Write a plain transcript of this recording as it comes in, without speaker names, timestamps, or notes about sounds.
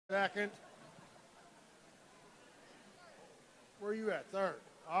Second. Where are you at? Third.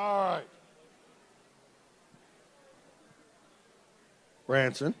 All right.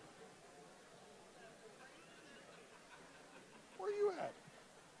 Branson. Where are you at?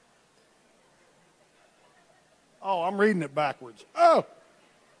 Oh, I'm reading it backwards. Oh,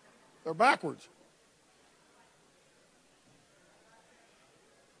 they're backwards.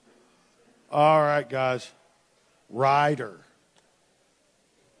 All right, guys. Ryder.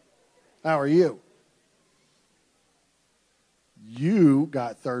 How are you? You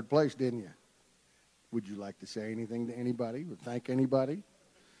got third place, didn't you? Would you like to say anything to anybody or thank anybody?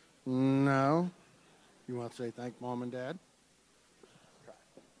 No? You want to say thank Mom and Dad?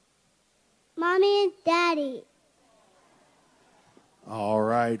 Mommy and Daddy. All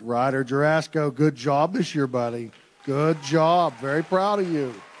right, Ryder Jarasco, good job this year, buddy. Good job. Very proud of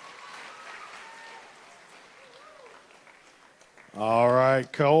you. All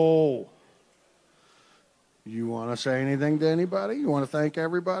right, Cole. You want to say anything to anybody? You want to thank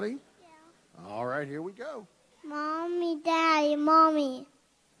everybody? Yeah. All right, here we go. Mommy, Daddy, Mommy.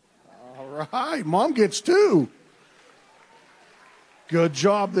 All right, Mom gets 2. Good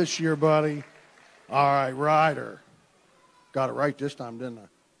job this year, buddy. All right, Ryder. Got it right this time, didn't I?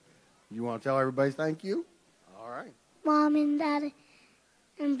 You want to tell everybody thank you? All right. Mom and Daddy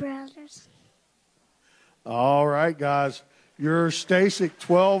and brothers. All right, guys. Your STACYC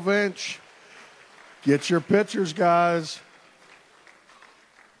 12-inch. Get your pictures, guys.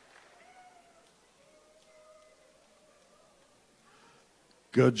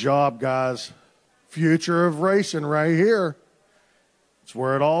 Good job, guys. Future of racing right here. It's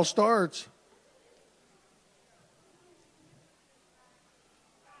where it all starts.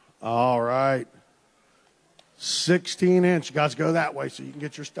 All right. 16-inch. You guys go that way so you can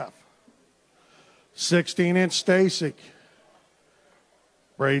get your stuff. 16-inch STACYC.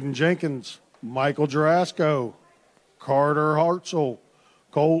 Braden Jenkins, Michael Jarasco, Carter Hartzell,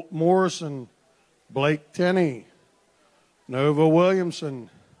 Colt Morrison, Blake Tenney, Nova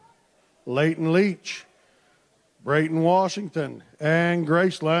Williamson, Leighton Leach, Brayton Washington, and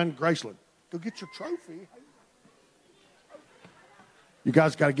Graceland. Graceland, go get your trophy. You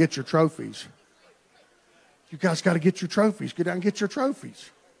guys got to get your trophies. You guys got to get your trophies. Get down and get your trophies.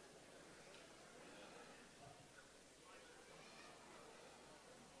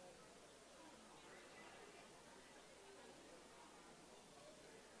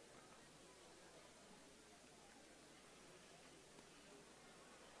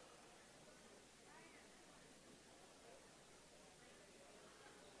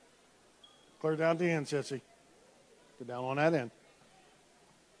 Clear down the end, Sissy. Get down on that end.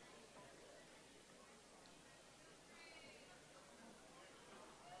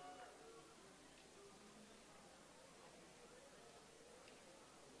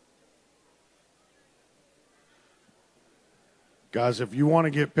 Guys, if you want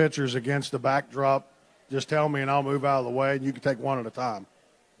to get pictures against the backdrop, just tell me and I'll move out of the way and you can take one at a time.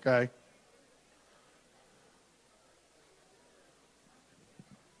 Okay?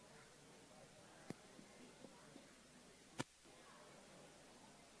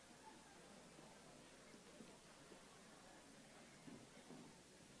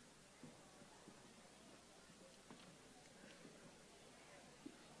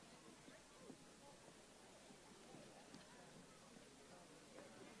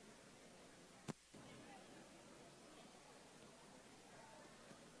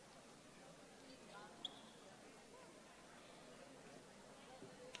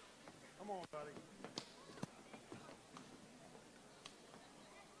 Come on, buddy.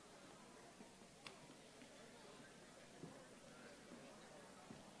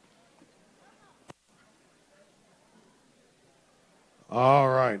 All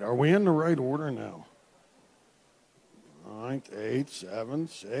right. Are we in the right order now? 9th, 8th,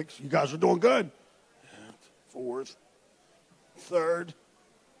 7th, 6th. You guys are doing good. 4th, 3rd,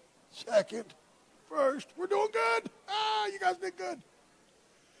 2nd, 1st. We're doing good. Ah, you guys did good.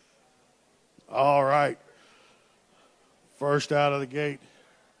 All right. First out of the gate,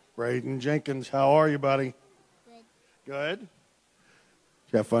 Braden Jenkins. How are you, buddy? Good. Good? Did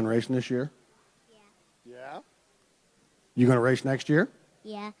you have fun racing this year? Yeah. Yeah? You going to race next year?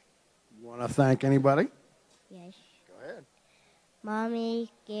 Yeah. You want to thank anybody? Yes. Go ahead. Mommy,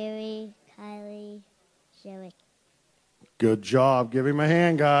 Gary, Kylie, Zoe. Good job. Give him a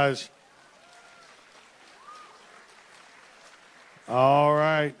hand, guys. All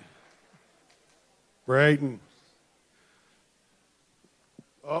right. Braden.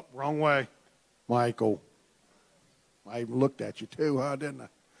 Oh, wrong way. Michael. I even looked at you too, huh, didn't I?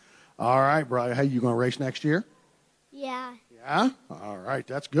 All right, brother. Hey, you going to race next year? Yeah. Yeah? Yeah? All right,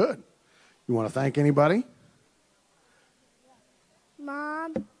 that's good. You want to thank anybody?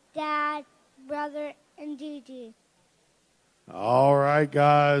 Mom, Dad, brother, and Gigi. All right,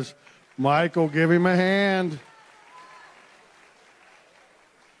 guys. Michael, give him a hand.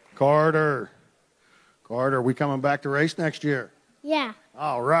 Carter, we coming back to race next year? Yeah.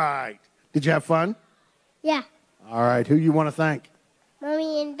 All right. Did you have fun? Yeah. All right. Who you want to thank?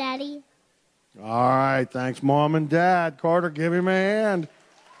 Mommy and Daddy. All right. Thanks, Mom and Dad. Carter, give him a hand.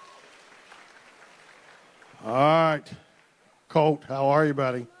 All right. Colt, how are you,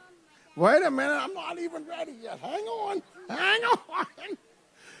 buddy? Wait a minute. I'm not even ready yet. Hang on. Hang on.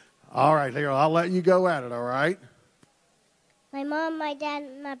 All right. Here, I'll let you go at it, all right? My mom, my dad,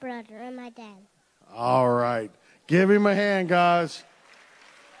 my brother, and my dad. All right. Give him a hand, guys.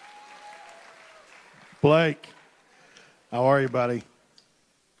 Blake, how are you, buddy?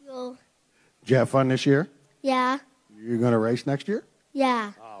 Yo. Did you have fun this year? Yeah. You going to race next year?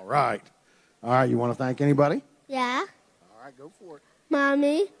 Yeah. All right. All right. You want to thank anybody? Yeah. All right. Go for it.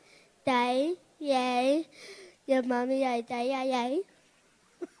 Mommy, Daddy, yay. Your mommy, Daddy, yay.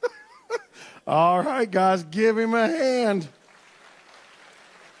 All right, guys. Give him a hand.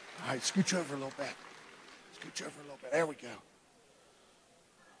 All right. Scooch over a little bit. Scooch over a little bit. There we go.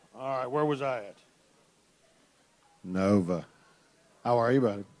 All right. Where was I at? Nova. How are you,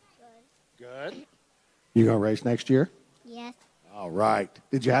 buddy? Good. Good? You going to race next year? Yes. All right.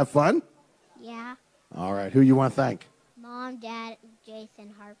 Did you have fun? Yeah. All right. Who you want to thank? Mom, Dad,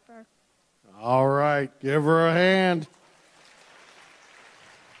 Jason, Harper. All right. Give her a hand.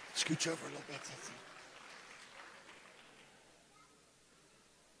 Scooch over a little bit.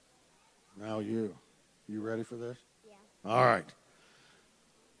 Now you. You ready for this? Yeah. All right.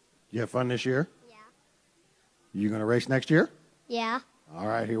 You have fun this year? Yeah. You going to race next year? Yeah. All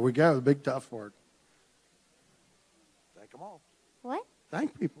right. Here we go. The big tough part. Thank them all. What?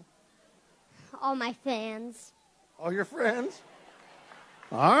 Thank people. All my fans. All your friends?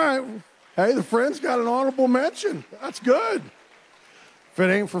 All right. Hey, the friends got an honorable mention. That's good. If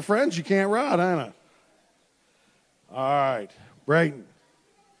it ain't for friends, you can't ride, ain't it? All right. Brayton,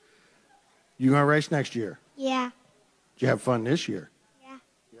 you going to race next year? Yeah. Did you have fun this year? Yeah.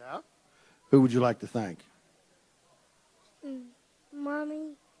 Yeah? Who would you like to thank?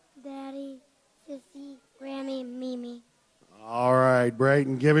 Mommy, Daddy, Sissy, Grammy, and Mimi. All right,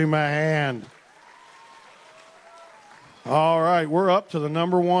 Brayton, give him a hand. All right, we're up to the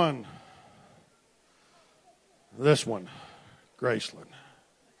number one. This one, Graceland.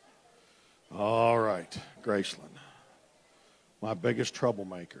 All right, Graceland, my biggest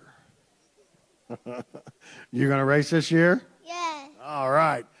troublemaker. You going to race this year? Yeah. All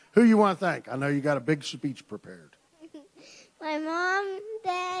right. Who you want to thank? I know you got a big speech prepared. My mom,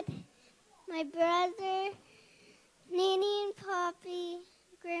 Dad, my brother, Nini and Poppy,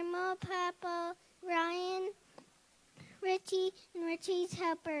 Grandma, Papa, Ryan, Richie, and Richie's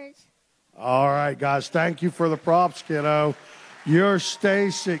helpers. All right, guys. Thank you for the props, kiddo. Your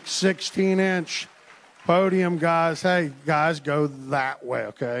STACYC 16-inch podium, guys. Hey, guys, go that way,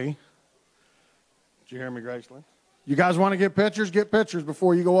 okay? Did you hear me, Graceland? You guys want to get pictures? Get pictures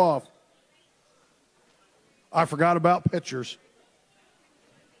before you go off. I forgot about pictures.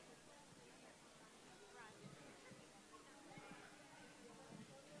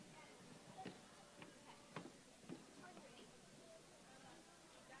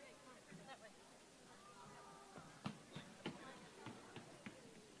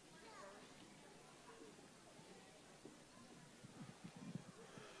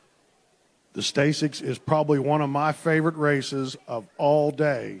 The STACYC is probably one of my favorite races of all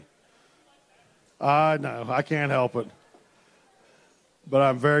day. I know, I can't help it. But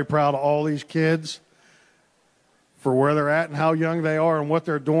I'm very proud of all these kids for where they're at and how young they are and what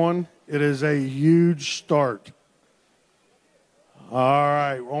they're doing. It is a huge start. All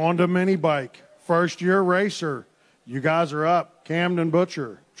right, on to mini bike. First year racer. You guys are up. Camden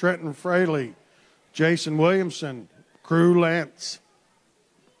Butcher, Trenton Fraley, Jason Williamson, Crew Lance.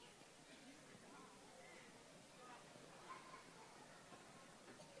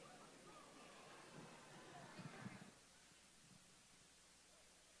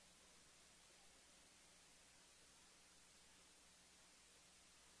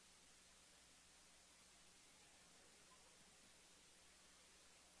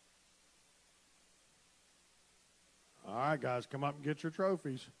 All right, guys, come up and get your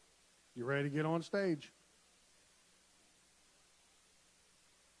trophies. You ready to get on stage?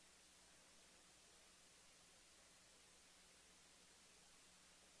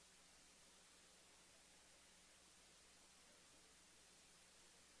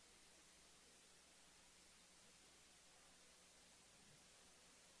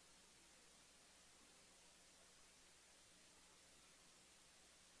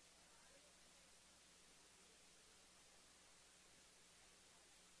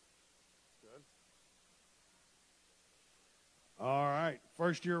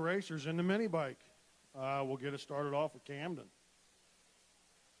 first-year racers in the mini bike. We'll get it started off with Camden.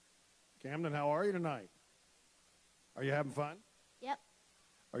 Camden, how are you tonight? Are you having fun? Yep.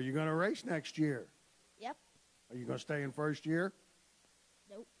 Are you going to race next year? Yep. Are you going to stay in first year?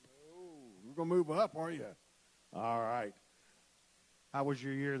 Nope. No. You're going to move up, aren't you? All right. How was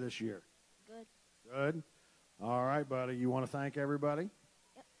your year this year? Good. Good. All right, buddy. You want to thank everybody?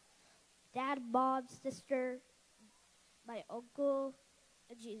 Yep. Dad, mom, sister, my uncle,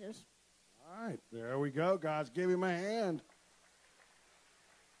 and Jesus. All right. There we go, guys. Give him a hand.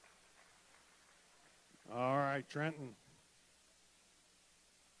 All right, Trenton.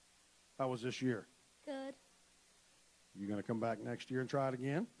 How was this year? Good. You going to come back next year and try it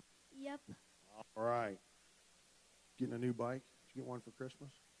again? Yep. All right. Getting a new bike? Did you get one for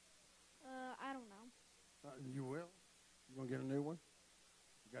Christmas? I don't know. You will? You going to get a new one?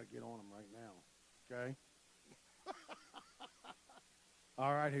 You got to get on them right now. Okay?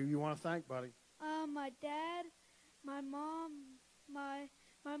 All right. Who you want to thank, buddy? My dad, my mom, my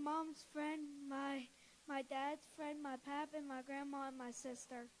mom's friend, my dad's friend, my pap, and my grandma and my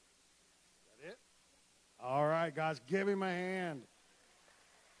sister. Is that it? All right, guys. Give him a hand.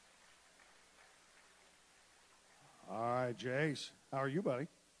 All right, Jace. How are you, buddy?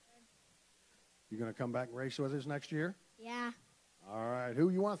 You going to come back and race with us next year? Yeah. All right. Who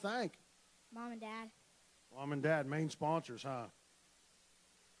you want to thank? Mom and Dad. Mom and Dad, main sponsors, huh?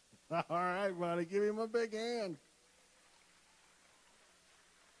 All right, buddy. Give him a big hand.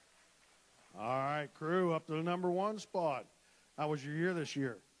 All right, crew, up to the number 1 spot. How was your year this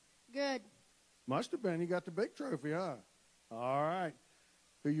year? Good. Must have been. You got the big trophy, huh? All right.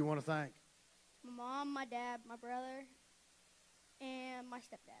 Who you want to thank? My mom, my dad, my brother, and my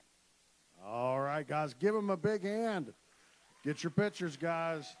stepdad. All right, guys. Give them a big hand. Get your pictures,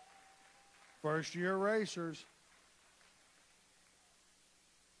 guys. First-year racers.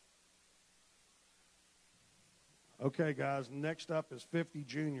 Okay, guys. Next up is 50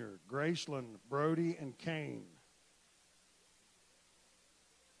 Junior. Graceland, Brody, and Kane.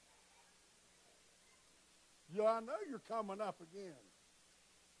 Yeah, I know you're coming up again.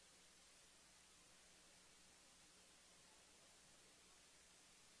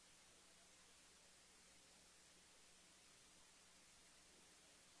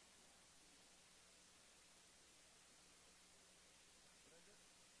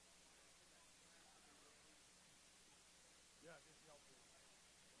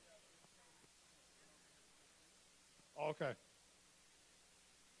 Okay.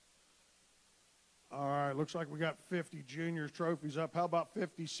 All right, looks like we got 50 juniors trophies up. How about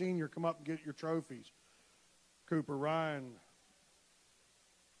 50 senior? Come up and get your trophies. Cooper Ryan,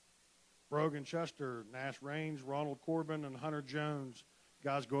 Brogan Chester, Nash Raines, Ronald Corbin, and Hunter Jones.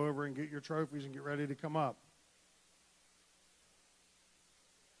 Guys, go over and get your trophies and get ready to come up.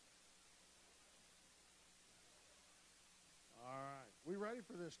 All right, we ready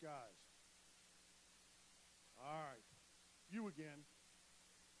for this, guys? All right, you again.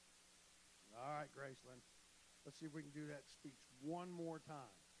 All right, Graceland. Let's see if we can do that speech one more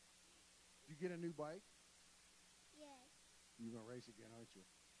time. Did you get a new bike? Yes. You're going to race again, aren't you?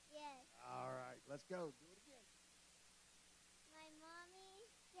 Yes. All right, let's go. Do it again. My mommy,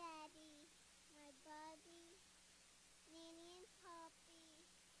 daddy, my buddy, Nanny and Poppy,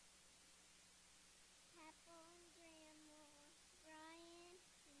 Papa and Grandma, Brian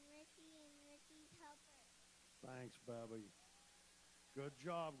and Ricky's helper. Thanks, Bubby. Good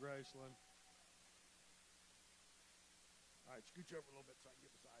job, Graceland. All right, scooch over a little bit so I can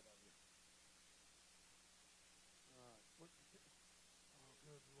get beside of you. All right. Oh,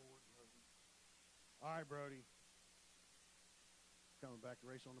 good Lord, Brody. All right, Brody. Coming back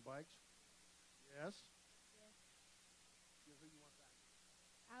to race on the bikes? Yes? Yes. Who you want back?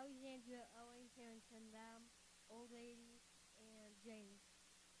 Alexandria, Ellington, Tendam, Old Lady, and James.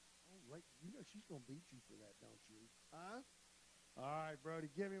 Oh, right. You know she's going to beat you for that, don't you? Huh? All right, Brody,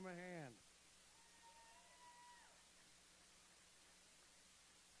 give him a hand.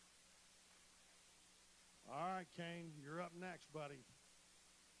 All right, Kane, you're up next, buddy.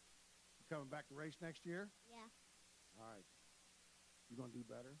 You coming back to race next year? Yeah. All right. You going to do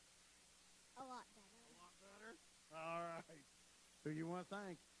better? A lot better. A lot better? All right. Who you want to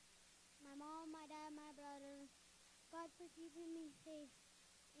thank? My mom, my dad, my brother. God for keeping me safe.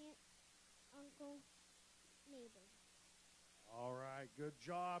 Aunt, uncle, neighbor. All right. Good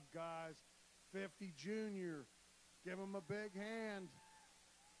job, guys. 50 Junior. Give them a big hand.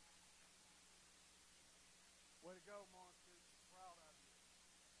 Way to go, Monsters. Proud of you.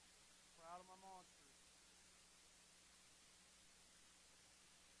 Proud of my Monsters.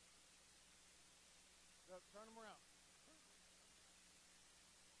 Go, turn them around.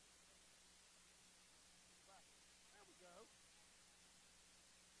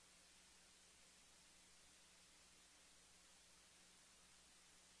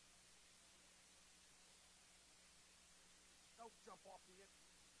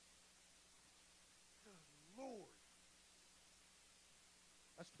 Lord.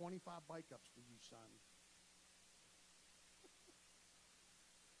 That's 25 bike ups for you, son.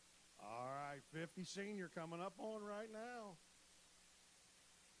 All right, 50 senior coming up on right now.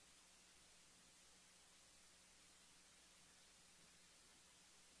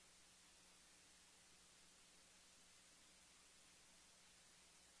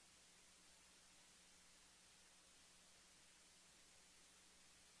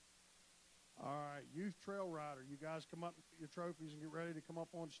 All right, youth trail rider, you guys come up, get your trophies, and get ready to come up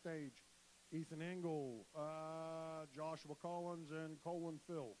on stage. Ethan Engel, Joshua Collins, and Colin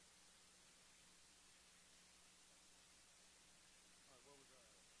Phil. All right, what was that?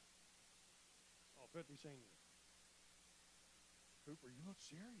 Oh, 50 senior. Cooper, you look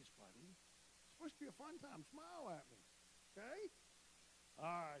serious, buddy. It's supposed to be a fun time. Smile at me, okay?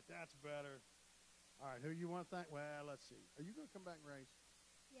 All right, that's better. All right, who you want to thank? Well, let's see. Are you going to come back and race?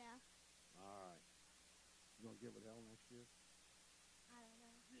 Yeah. All right. You going to give it hell next year? I don't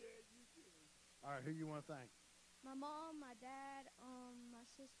know. Yeah, you do. All right, who you want to thank? My mom, my dad, my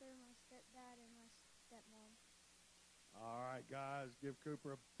sister, my stepdad, and my stepmom. All right, guys, give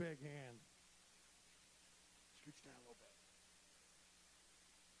Cooper a big hand. Scooch down a little bit.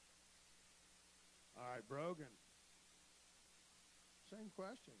 All right, Brogan. Same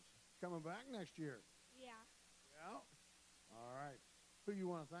questions. Coming back next year? Yeah. Yeah. All right. Who you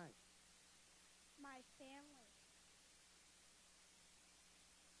want to thank? My family.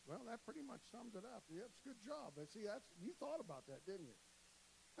 Well, that pretty much sums it up. Yeah, it's a good job. But see, you thought about that, didn't you?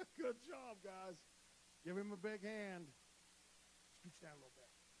 Good job, guys. Give him a big hand. Scooch down a little bit.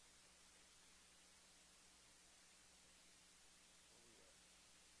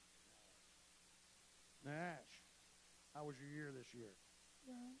 Nash, how was your year this year?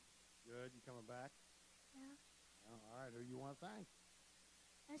 Good. Good. You coming back? Yeah. All right. Who you want to thank?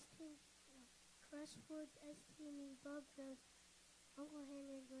 ST, Crestwood, ST, me, Bob, Joe, Uncle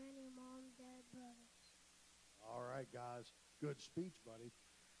Henry, Granny, Mom, Dad, brothers. All right, guys. Good speech, buddy.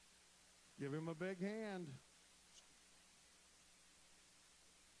 Give him a big hand.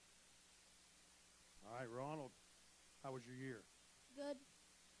 All right, Ronald, how was your year? Good.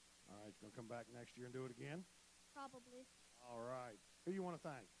 All right, you going to come back next year and do it again? Probably. All right. Who you want to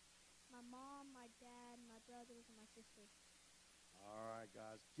thank? My mom, my dad, my brothers, and my sister. All right,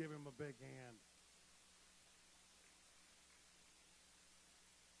 guys. Give him a big hand.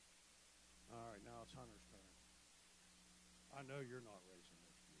 All right, now it's Hunter's turn. I know you're not racing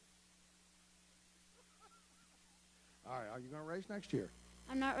next year. All right, are you going to race next year?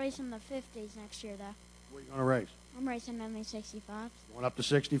 I'm not racing the 50s next year, though. What are you going to race? I'm racing only 65s. Going up to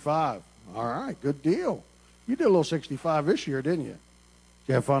 65. All right, good deal. You did a little 65 this year, didn't you? Did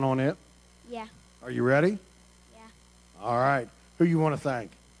you have fun on it? Yeah. Are you ready? Yeah. All right. Who you want to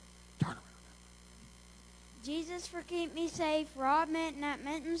thank? Turn around. Jesus for keeping me safe, Rob Minton at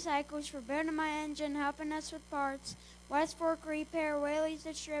Minton Cycles for building my engine, helping us with parts, West Fork Repair, Whaley's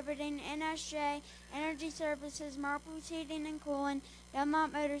Distributing, NSJ, Energy Services, Marple's Heating and Cooling,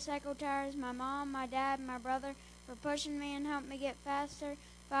 Dunlop Motorcycle Tires, my mom, my dad, and my brother for pushing me and helping me get faster,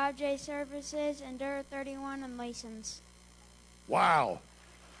 5J Services, Enduro 31, and Leeson's. Wow.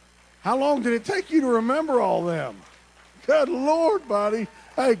 How long did it take you to remember all them? Good Lord, buddy.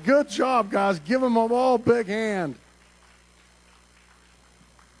 Hey, good job, guys. Give them all a big hand.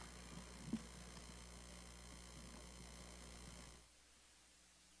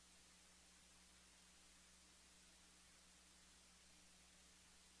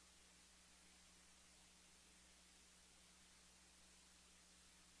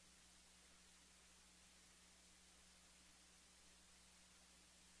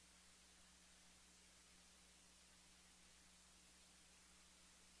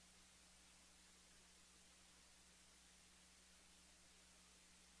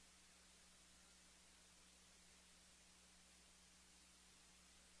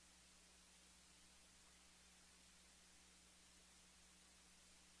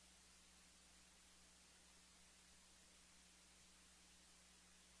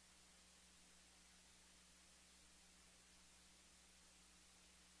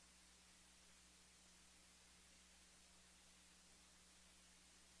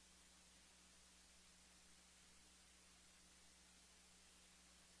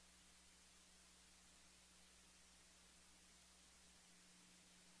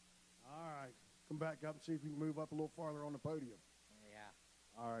 All right. Come back up and see if you can move up a little farther on the podium. Yeah.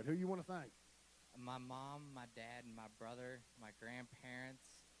 All right. Who you want to thank? My mom, my dad, and my brother, my grandparents,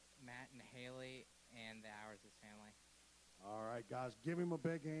 Matt and Haley, and the Hours' family. All right, guys. Give him a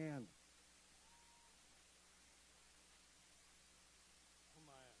big hand. Who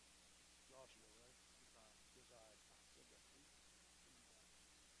am I at? Joshua, right?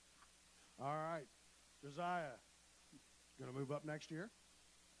 Josiah, going to move up next year?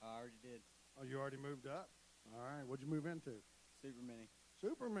 I already did. Oh, you already moved up? All right. What'd you move into? Super mini.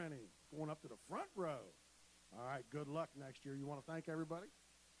 Super Mini. Going up to the front row. All right. Good luck next year. You want to thank everybody?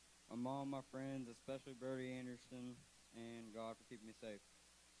 My mom, my friends, especially Brody Anderson, and God for keeping me safe.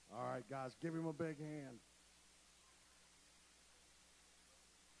 All right, guys. Give him a big hand.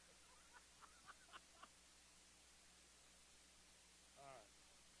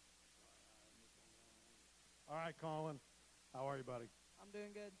 All right, Colin. How are you, buddy? I'm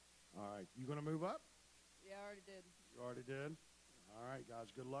doing good. All right. You going to move up? Yeah, I already did. You already did? All right, guys.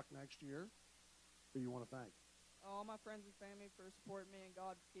 Good luck next year. Who you want to thank? All my friends and family for supporting me, and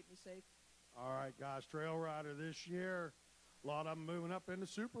God keep me safe. All right, guys. Trail Rider this year. A lot of them moving up into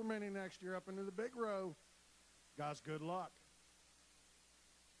Super Mini next year, up into the big row. Guys, good luck.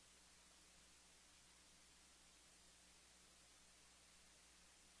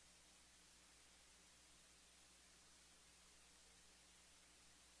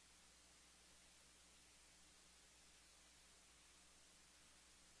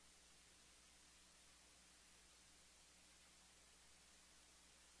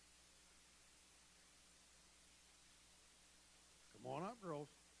 Come on up, girls.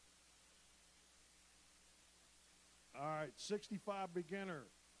 All right, 65 beginner.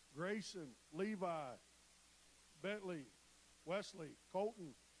 Grayson, Levi, Bentley, Wesley,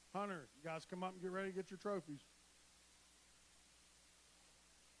 Colton, Hunter. You guys come up and get ready to get your trophies.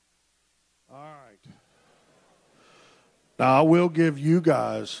 All right. Now, I will give you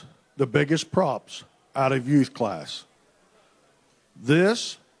guys the biggest props out of youth class.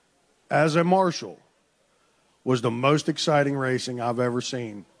 This, as a marshal, was the most exciting racing I've ever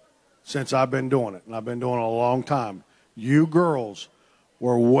seen since I've been doing it, and I've been doing it a long time. You girls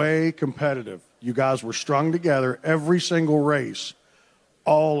were way competitive. You guys were strung together every single race,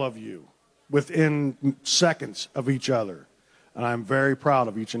 all of you, within seconds of each other. And I'm very proud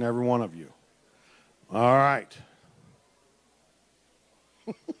of each and every one of you. All right.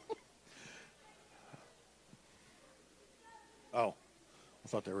 Oh, I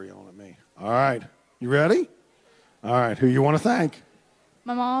thought they were yelling at me. All right. You ready? All right, who you want to thank?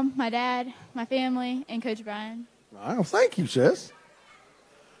 My mom, my dad, my family, and Coach Brian. Oh, thank you, sis.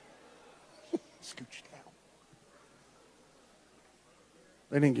 Scooch down.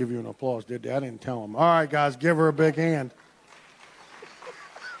 They didn't give you an applause, did they? I didn't tell them. All right, guys, give her a big hand.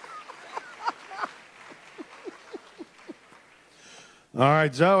 All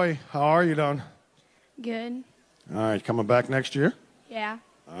right, Zoe, how are you doing? Good. All right, coming back next year? Yeah.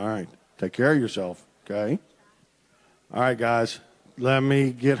 All right, take care of yourself, okay? All right, guys, let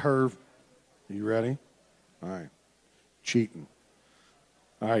me get her. You ready? All right. Cheating.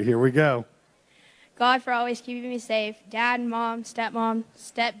 All right, here we go. God for always keeping me safe. Dad, mom,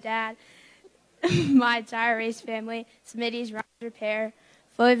 stepdad, my entire race family, Smitty's Ride Repair,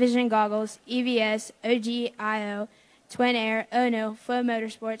 Flow Vision Goggles, EVS, OGIO, Twin Air, Ono, Flow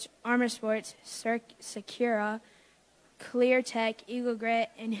Motorsports, Armor Sports, Secura, Clear Tech, Eagle Grit,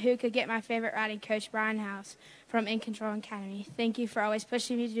 and who could get my favorite riding coach, Brian House, from In Control Academy. Thank you for always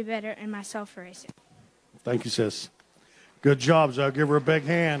pushing me to do better and myself for racing. Thank you, sis. Good job, Zoe. Give her a big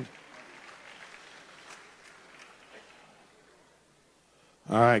hand.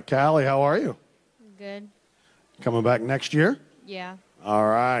 All right, Callie, how are you? Good. Coming back next year? Yeah. All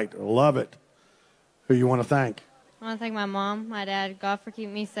right, love it. Who you want to thank? I want to thank my mom, my dad, God for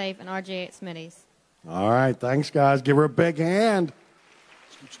keeping me safe, and RJ at Smitty's. All right, thanks, guys. Give her a big hand.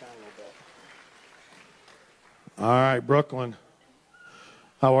 Scooch down a little bit. All right, Brooklyn.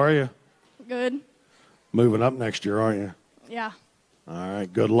 How are you? Good. Moving up next year, aren't you? Yeah. All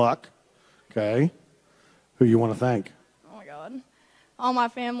right, good luck. Okay. Who you want to thank? Oh, my God. All my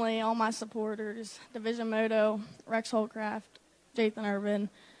family, all my supporters, Division Moto, Rex Holcraft, Jathan Urban,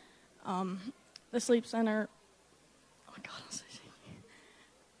 the Sleep Center. Oh, my God, I'm so shaky.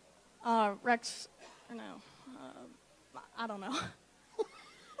 Rex, I don't know.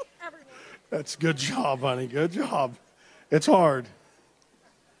 That's good job, honey. Good job. It's hard.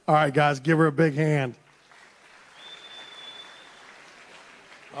 All right, guys, give her a big hand.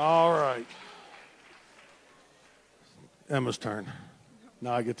 All right. Emma's turn.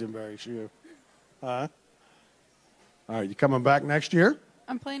 Now I get to embarrass you. Huh? All right, you coming back next year?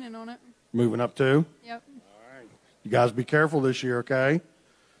 I'm planning on it. Moving up too? Yep. All right. You guys be careful this year, okay?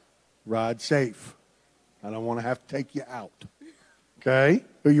 Ride safe. I don't want to have to take you out. Okay?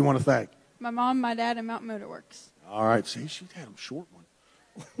 Who you want to thank? My mom, my dad, and Mountain Motorworks. All right. See, she had him short one.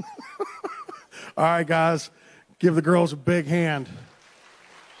 All right, guys. Give the girls a big hand.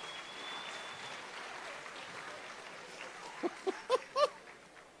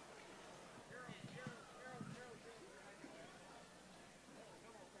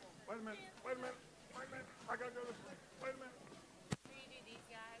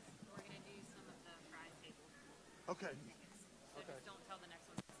 Okay. Okay. Just don't tell the next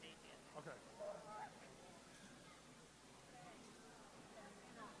one to stage yet. Okay.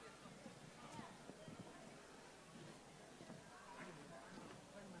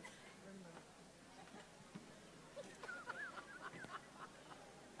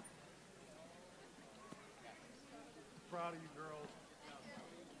 Proud of you, girls.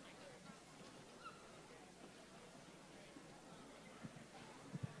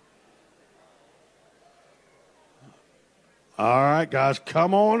 All right, guys,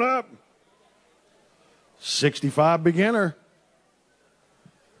 come on up. 65 beginner.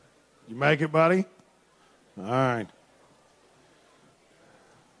 You make it, buddy? All right.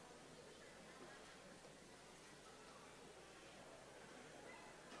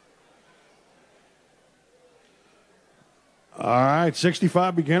 All right,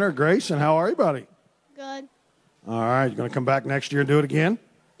 65 beginner. Grayson, how are you, buddy? Good. All right, you going to come back next year and do it again?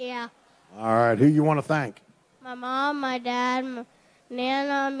 Yeah. All right, who you want to thank? My mom, my dad,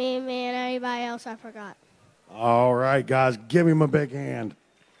 Nana, Mimi, and anybody else I forgot. All right, guys, give him a big hand.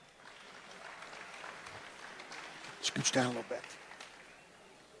 Scooch down a little bit.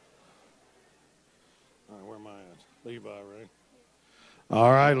 All right, where am I at? Levi, right?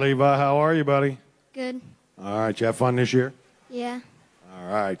 All right, Levi, how are you, buddy? Good. All right, you have fun this year? Yeah. All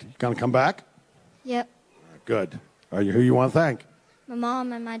right, you going to come back? Yep. All right, good. Are you who you want to thank? My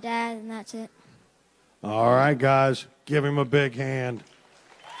mom and my dad, and that's it. All right, guys, give him a big hand.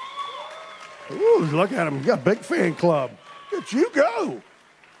 Ooh, look at him. You got a big fan club. Look at you go.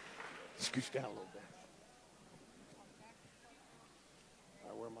 Scooch down a little bit. All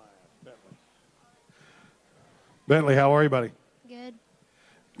right, where am I at? Bentley, how are you, buddy? Good.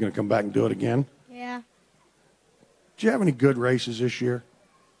 You going to come back and do it again? Yeah. Do you have any good races this year?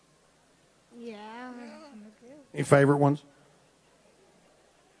 Yeah. Any favorite ones?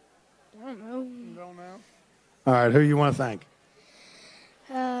 I don't know. You don't know? All right, who you want to thank?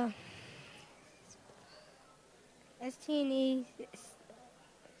 ST&E,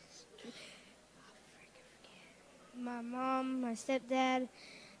 my mom, my stepdad,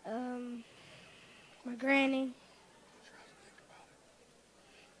 my granny,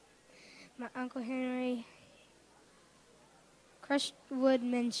 my Uncle Henry, Crestwood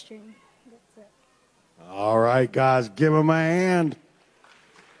Midstream. That's it. All right, guys, give him a hand.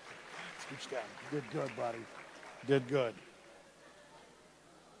 You did good, buddy. Did good.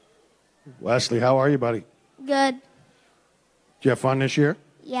 Wesley, how are you, buddy? Good. Did you have fun this year?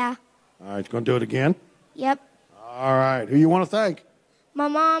 Yeah. All right, you going to do it again? Yep. All right, who you want to thank? My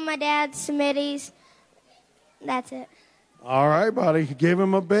mom, my dad, Smitty's. That's it. All right, buddy, give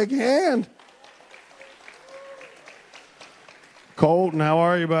him a big hand. Colton, how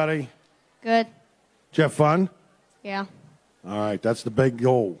are you, buddy? Good. Did you have fun? Yeah. All right, that's the big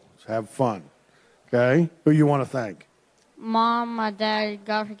goal. Is have fun. Okay, who you want to thank? Mom, my dad,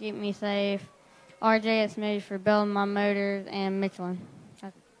 God for keeping me safe. RJ at Smitty for building my motors, and Michelin.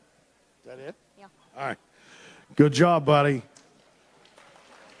 Is that it? Yeah. All right. Good job, buddy.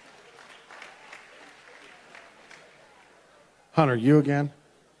 Hunter, you again?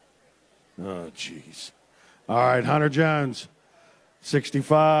 Oh, jeez. All right, Hunter Jones,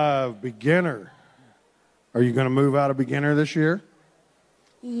 65, beginner. Are you going to move out of beginner this year?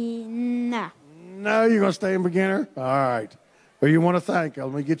 No. No, you're going to stay in beginner? All right. Who you want to thank?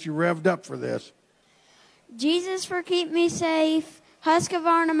 Let me get you revved up for this. Jesus for keep me safe.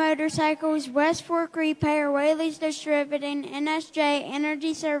 Husqvarna Motorcycles, West Fork Repair, Whaley's Distributing, NSJ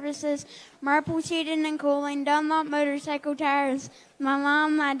Energy Services, Marple Heating and Cooling, Dunlop Motorcycle Tires. My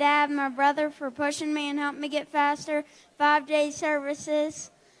mom, my dad, my brother for pushing me and helping me get faster. 5-day services.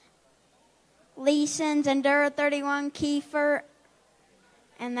 Leeson's, Enduro 31, Kiefer,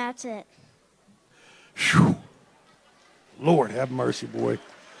 and that's it. Whew. Lord, have mercy, boy.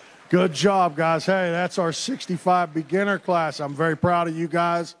 Good job, guys. Hey, that's our 65 beginner class. I'm very proud of you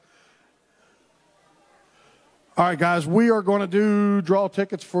guys. All right, guys, we are going to draw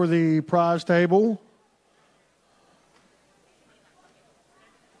tickets for the prize table.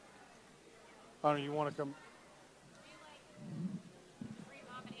 Hunter, you want to come?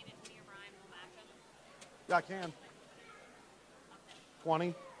 Yeah, I can.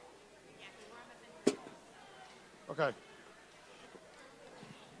 20? Okay.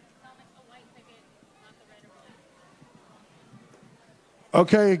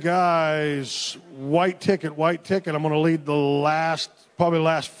 Okay, guys, white ticket. I'm going to lead the probably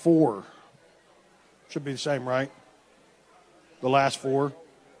last four. Should be the same, right? The last four.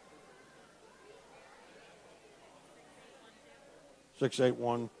 6, 8,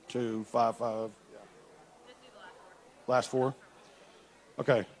 1, 2, 5, 5. Yeah. Last four.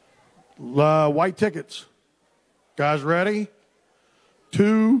 Okay. White tickets. Guys ready?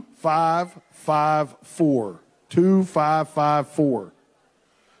 2554. 2554.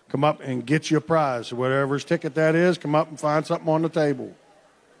 Come up and get you a prize. Whatever's ticket that is, come up and find something on the table.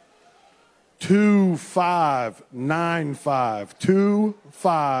 2595.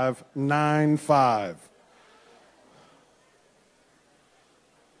 2595.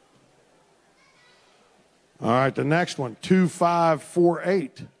 All right, the next one,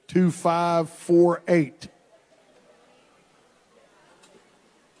 2548. 2548.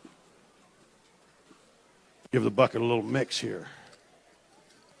 Give the bucket a little mix here.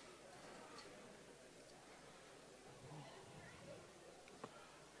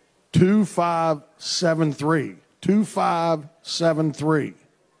 Two, 573. 2573.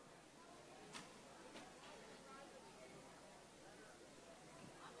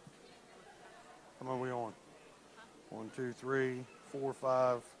 How many are we on? 1, 2, 3, 4,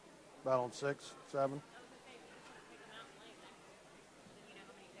 5. About on 6, 7.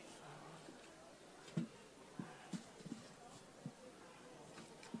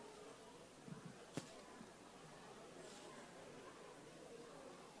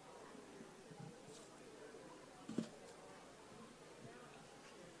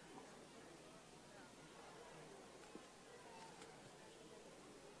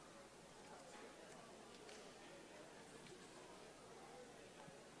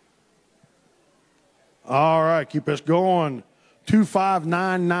 All right, keep us going.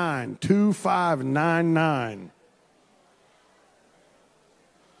 2599. 2599.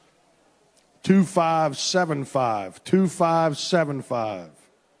 2575. 2575.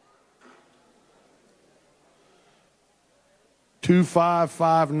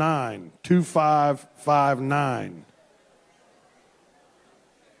 2559. 2559.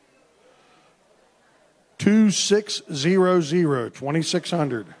 2600.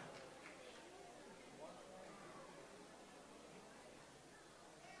 2600.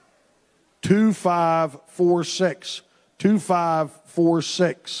 2546.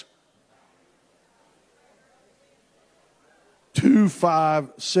 2546.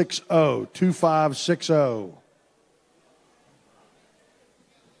 2560. 2560.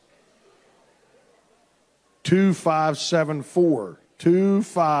 2574.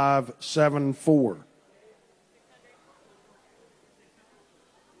 2574.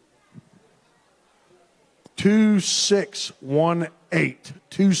 2618.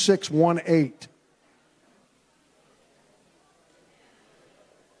 2618.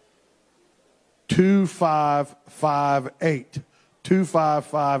 2558.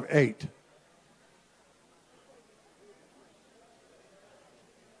 2558.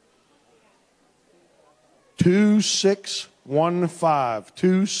 2615.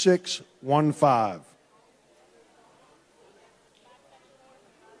 2615.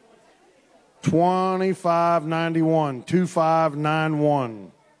 2591.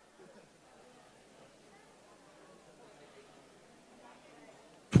 2591.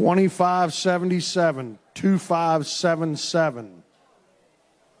 2577. 2577.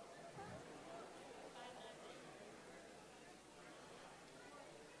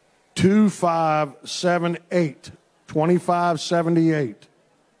 2578. 2578.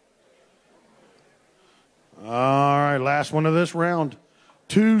 All right, last one of this round.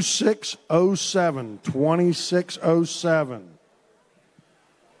 2607. 2607.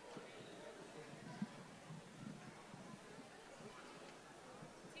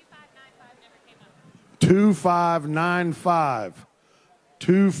 2595.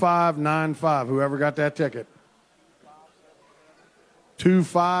 2595. Whoever got that ticket.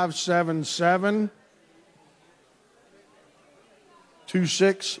 2577.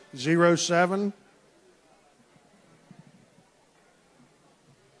 2607.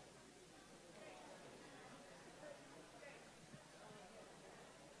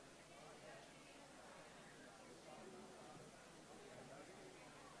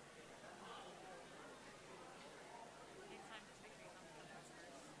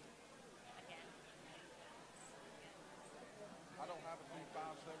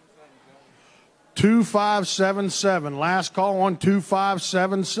 2577. Last call on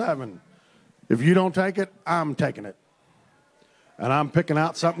 2577. If you don't take it, I'm taking it. And I'm picking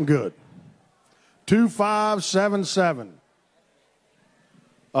out something good. 2577.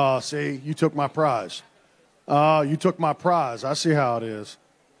 See, you took my prize. You took my prize. I see how it is.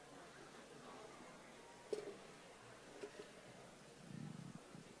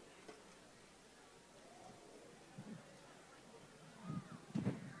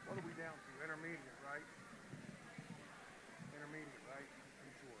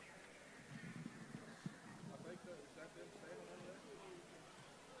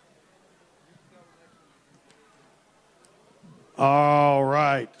 All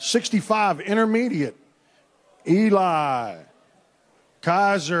right. 65 intermediate. Eli,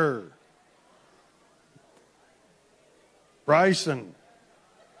 Kaiser, Bryson,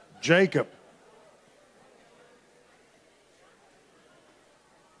 Jacob.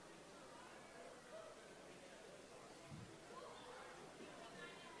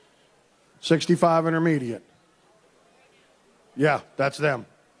 '65 intermediate. Yeah, that's them.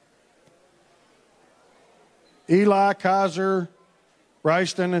 Eli, Kaiser,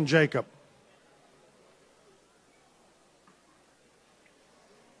 Bryson, and Jacob.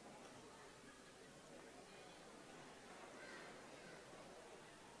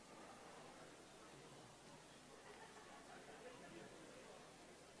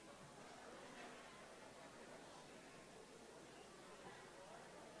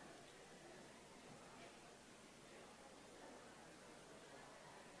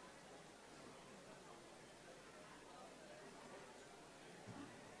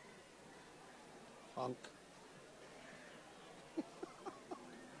 Punk.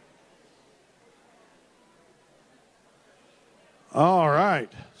 All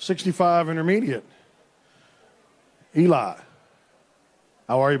right, 65 intermediate. Eli,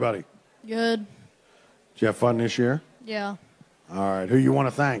 how are you, buddy? Good. Did you have fun this year? Yeah. All right, who you want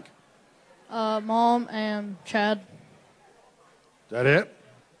to thank? Mom and Chad. Is that it?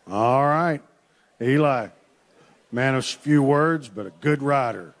 All right. Eli, man of few words, but a good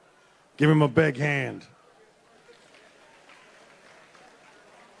rider. Give him a big hand.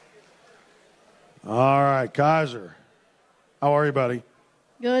 All right, Kaiser. How are you, buddy?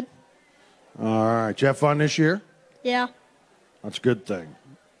 Good. All right. Did you have fun this year? Yeah. That's a good thing.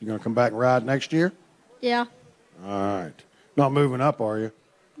 You going to come back and ride next year? Yeah. All right. Not moving up, are you?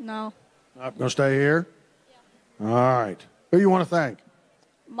 No. Not going to stay here? Yeah. All right. Who you want to thank?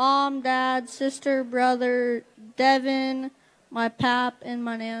 Mom, Dad, sister, brother, Devin, my pap, and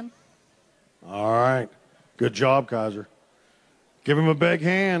my nan. All right. Good job, Kaiser. Give him a big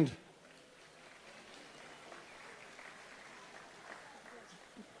hand.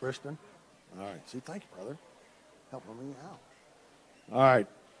 Briston. All right. See, thank you, brother. Helping me out. All right.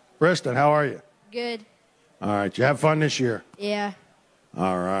 Briston, how are you? Good. All right. You have fun this year? Yeah.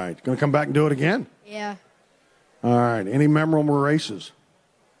 All right. Going to come back and do it again? Yeah. All right. Any memorable races?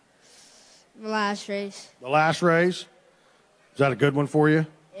 The last race. The last race? Is that a good one for you?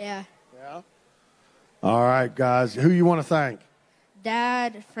 Yeah. Yeah. All right, guys. Who you want to thank?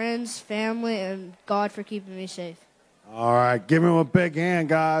 Dad, friends, family, and God for keeping me safe. All right. Give him a big hand,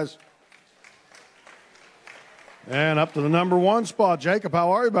 guys. And up to the number one spot. Jacob,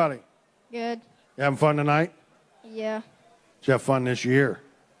 how are you, buddy? Good. You having fun tonight? Yeah. Did you have fun this year?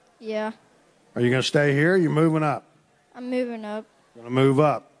 Yeah. Are you going to stay here or are you moving up? I'm moving up. Going to move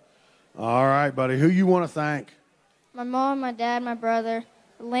up. All right, buddy. Who you want to thank? My mom, my dad, my brother,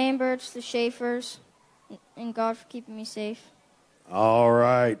 the Lamberts, the Schaefers, and God for keeping me safe. All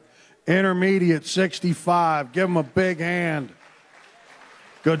right. Intermediate 65. Give them a big hand.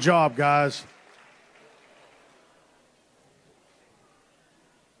 Good job, guys.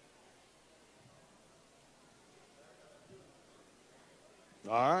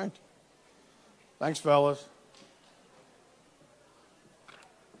 All right. Thanks, fellas.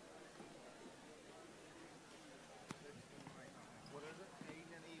 What is it?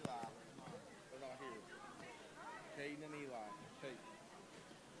 Caden and Eli. They're not here. Caden and Eli.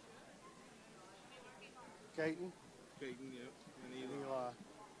 Caden? Caden, yep. And Eli. Eli.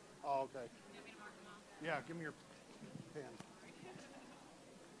 Oh, okay. Yeah, give me your pen.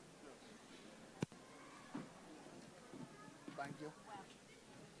 Thank you.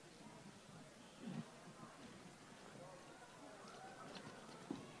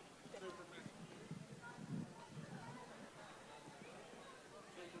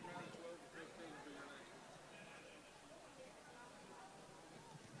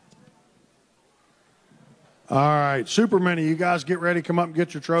 All right, Superman, you guys get ready. Come up and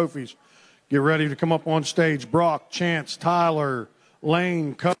get your trophies. Get ready to come up on stage. Brock, Chance, Tyler,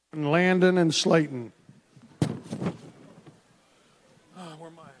 Lane, Cohen, Landon, and Slayton. Where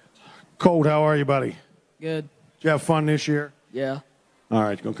am I at? Colt, how are you, buddy? Good. Did you have fun this year? Yeah. All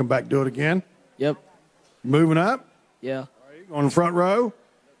right, you going to come back and do it again? Yep. Moving up? Yeah. On the front row?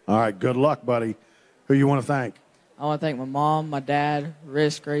 All right, good luck, buddy. Who you want to thank? I want to thank my mom, my dad,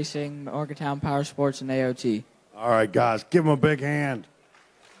 Risk Racing, Morgantown Power Sports, and AOT. All right, guys, give them a big hand.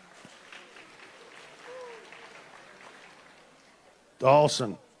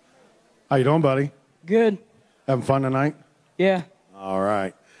 Dawson, how you doing, buddy? Good. Having fun tonight? Yeah. All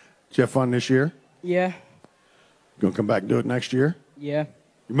right. Did you have fun this year? Yeah. You going to come back and do it next year? Yeah.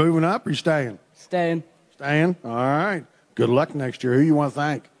 You moving up or you staying? Staying. Staying? All right. Good. Good luck next year. Who you want to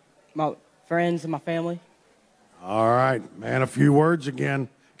thank? My friends and my family. All right, man, a few words again.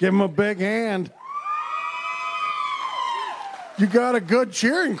 Give them a big hand. You got a good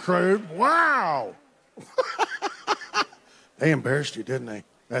cheering crew. Wow. They embarrassed you, didn't they?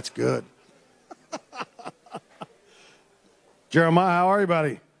 That's good. Jeremiah, how are you,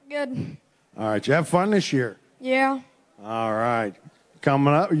 buddy? Good. All right, you have fun this year? Yeah. All right.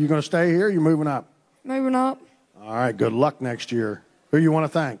 Coming up, are you going to stay here or are you moving up? Moving up. All right, good luck next year. Who you want to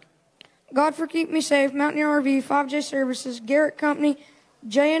thank? God for Keep Me Safe, Mountaineer RV, 5J Services, Garrett Company,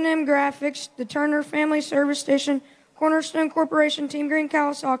 J&M Graphics, the Turner Family Service Station, Cornerstone Corporation, Team Green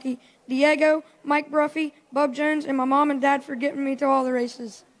Kawasaki, Diego, Mike Bruffy, Bub Jones, and my mom and dad for getting me to all the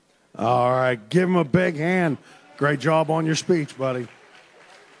races. All right, give him a big hand. Great job on your speech, buddy.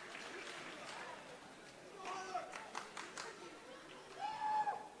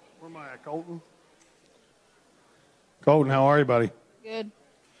 Where am I at, Colton? Colton, how are you, buddy? Good.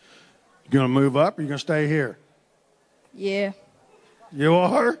 You going to move up or you going to stay here? Yeah. You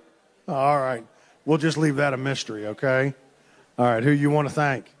are? All right. We'll just leave that a mystery, okay? All right, who you want to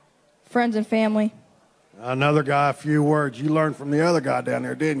thank? Friends and family. Another guy, a few words. You learned from the other guy down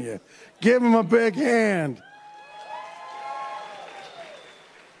there, didn't you? Give him a big hand.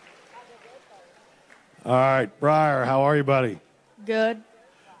 All right, Briar, how are you, buddy? Good.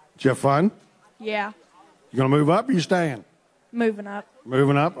 Did you have fun? Yeah. You going to move up or you staying? Moving up.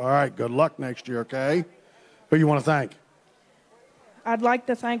 Moving up? All right, good luck next year, okay? Who you want to thank? I'd like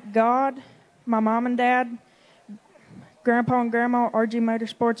to thank God, my mom and dad, Grandpa and Grandma, RG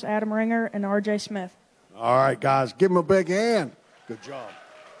Motorsports, Adam Ringer, and RJ Smith. All right, guys, give him a big hand. Good job.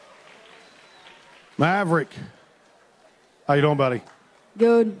 Maverick, how you doing, buddy?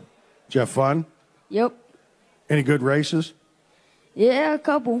 Good. Did you have fun? Yep. Any good races? Yeah, a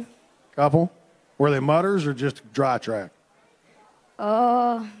couple. Couple? Were they mutters or just dry track?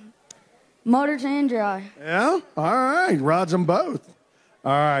 Motors and dry. Yeah? All right. Rods them both.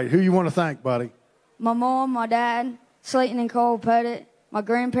 All right. Who you want to thank, buddy? My mom, my dad, Slayton and Cole Pettit, my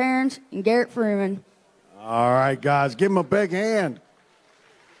grandparents, and Garrett Freeman. All right, guys. Give him a big hand.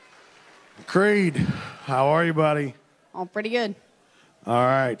 Creed, how are you, buddy? Oh, pretty good. All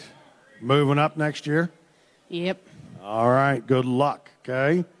right. Moving up next year? Yep. All right. Good luck,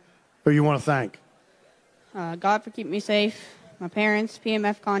 okay? Who you want to thank? God for keeping me safe. My parents,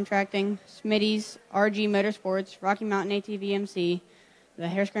 PMF Contracting, Smitty's, RG Motorsports, Rocky Mountain ATV-MC, the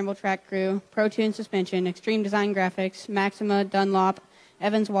Hare Scramble Track Crew, Pro Tune Suspension, Extreme Design Graphics, Maxima, Dunlop,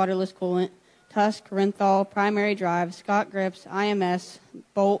 Evans Waterless Coolant, Tusk, Renthal, Primary Drive, Scott Grips, IMS,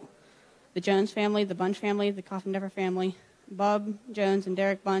 Bolt, the Jones family, the Bunch family, the Coffin Duffer family, Bub Jones and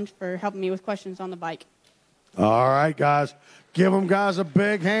Derek Bunch for helping me with questions on the bike. All right, guys. Give them, guys, a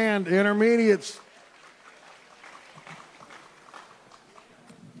big hand. Intermediates.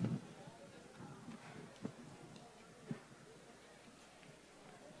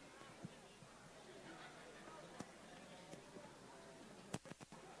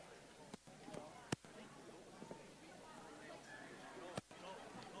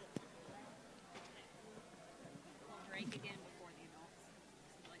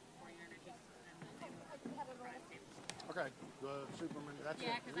 Okay, the super mini. That's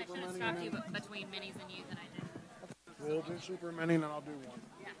Yeah, it. because I Super should have mini stopped and you then- between minis and youth, and I didn't. We'll do super mini and then I'll do one.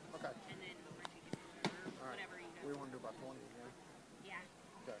 Yeah. Okay. And then overtake it or All right. whatever you guys. We want to do about 20, right? Yeah.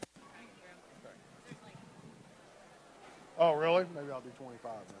 Okay. Okay. Oh, really? Maybe I'll do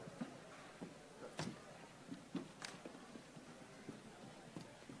 25 then.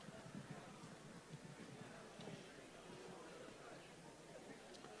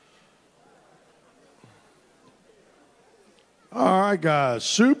 All right, guys.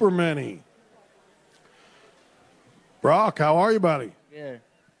 Super mini. Brock, how are you, buddy? Good.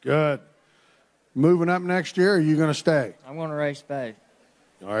 Good. Moving up next year, or are you going to stay? I'm going to race back.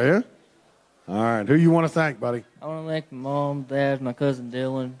 Are you? All right. Who you want to thank, buddy? I want to thank my mom, dad, my cousin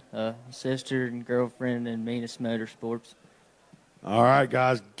Dylan, sister and girlfriend, and Venus Motorsports. All right,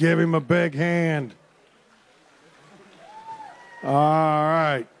 guys. Give him a big hand. All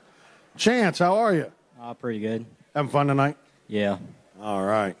right. Chance, how are you? Pretty good. Having fun tonight? Yeah. All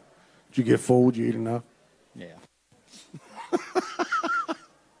right. Did you get full? Did you eat enough? Yeah.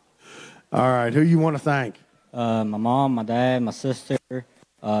 All right. Who you want to thank? My mom, my dad, my sister,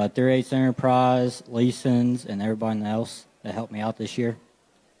 38 Enterprise, Leeson's, and everybody else that helped me out this year.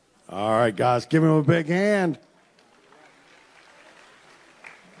 All right, guys. Give him a big hand.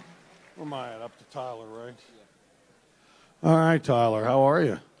 Where am I at? Up to Tyler, right? All right, Tyler. How are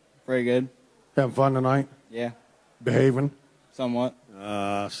you? Pretty good. Having fun tonight? Yeah. Behaving? Somewhat.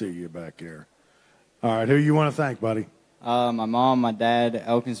 I see you back here. All right. Who you want to thank, buddy? My mom, my dad,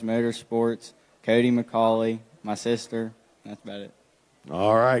 Elkins Motorsports, Cody McCauley, my sister. That's about it.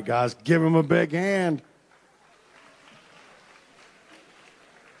 All right, guys, give him a big hand.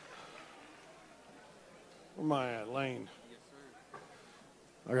 Where am I at, Lane?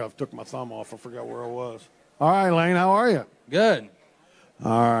 I took my thumb off. I forgot where I was. All right, Lane, how are you? Good.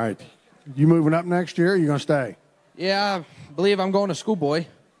 All right. You moving up next year, or you going to stay? Yeah, I believe I'm going to schoolboy.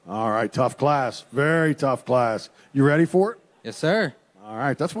 All right, tough class. Very tough class. You ready for it? Yes, sir. All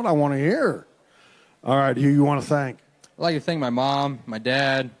right, that's what I want to hear. All right, who you want to thank? I'd like to thank my mom, my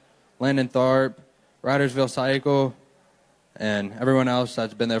dad, Landon Tharp, Ridersville Cycle, and everyone else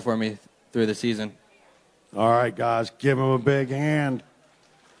that's been there for me through the season. All right, guys, give him a big hand.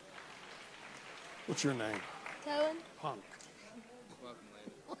 What's your name? Cohen. Punk.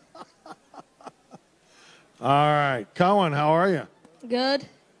 All right, Cohen, how are you? Good.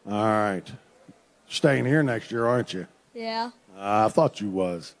 All right. Staying here next year, aren't you? Yeah. I thought you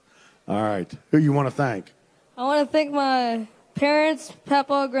was. All right. Who you want to thank? I want to thank my parents,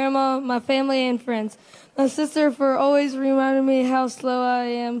 Papa, Grandma, my family, and friends. My sister for always reminding me how slow I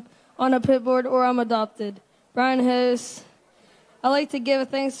am on a pit board or I'm adopted. Brian Host. I'd like to give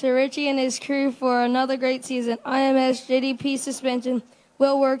thanks to Richie and his crew for another great season. IMS, JDP Suspension,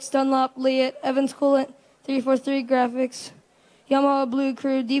 Will Works, Dunlop, Leatt, Evans Coolant, 343 Graphics, Yamaha Blue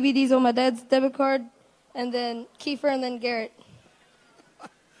Crew, DVDs on my dad's debit card, and then Kiefer and then Garrett.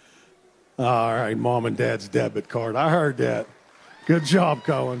 All right, Mom and Dad's debit card. I heard that. Good job,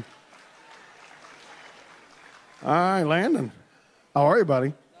 Cohen. All right, Landon. How are you,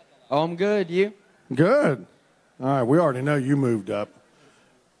 buddy? Oh, I'm good. You? Good. All right, we already know you moved up.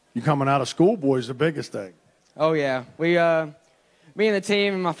 You coming out of schoolboy is the biggest thing. Oh, yeah. Me and the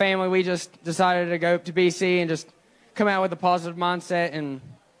team and my family, we just decided to go up to BC and just come out with a positive mindset and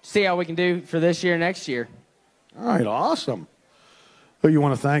see how we can do for this year, next year. All right, awesome. Who you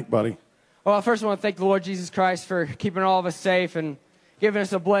want to thank, buddy? Well, I first want to thank the Lord Jesus Christ for keeping all of us safe and giving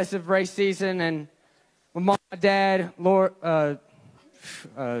us a blessed race season. And my mom, my dad, Lord,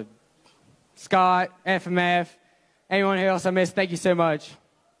 Scott, FMF, anyone else I missed, thank you so much.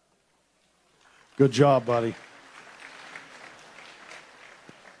 Good job, buddy.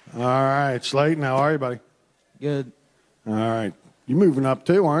 All right, Slayton, how are you, buddy? Good. All right. You moving up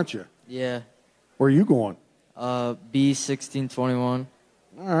too, aren't you? Yeah. Where are you going? B1621.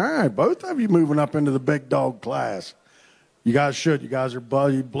 All right, both of you moving up into the big dog class. You guys should. You guys are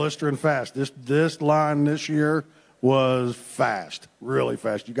blistering fast. This line this year was fast, really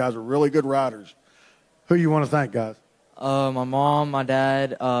fast. You guys are really good riders. Who you want to thank, guys? My mom, my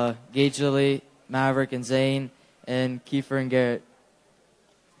dad, Gage Lilly, Maverick and Zane, and Kiefer and Garrett.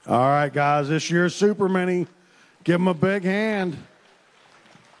 All right, guys, this year's Super Mini. Give them a big hand.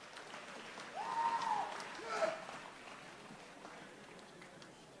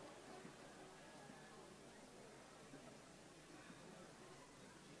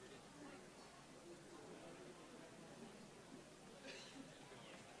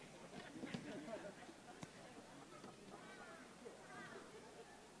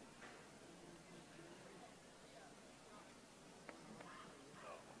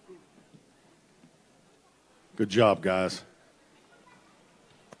 Good job, guys.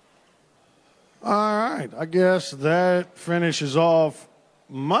 All right, I guess that finishes off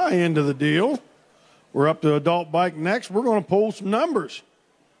my end of the deal. We're up to adult bike next. We're going to pull some numbers.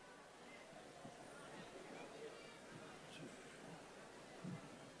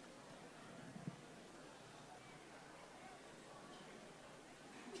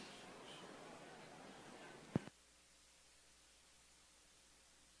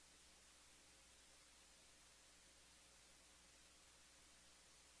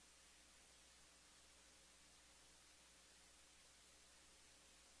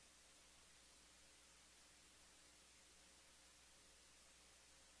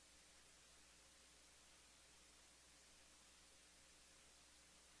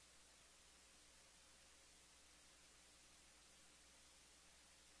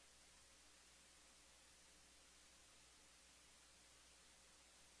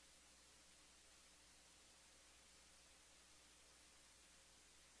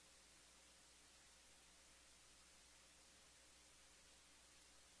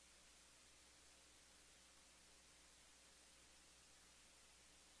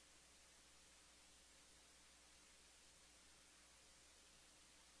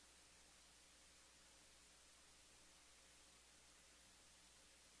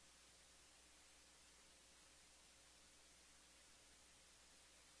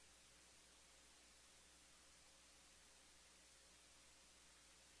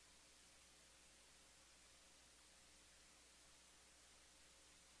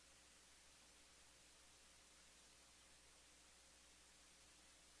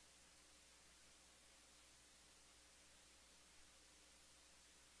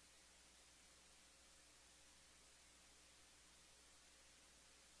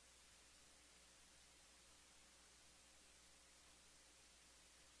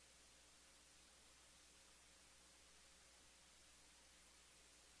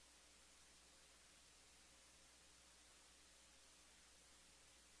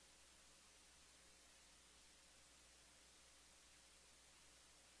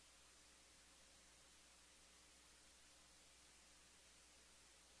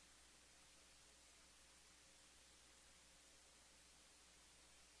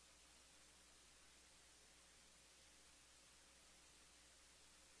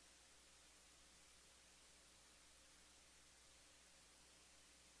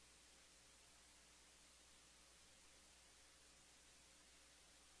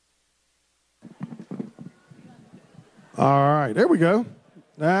 All right, there we go.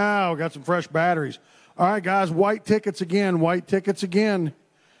 Now we got some fresh batteries. All right, guys, white tickets again. White tickets again.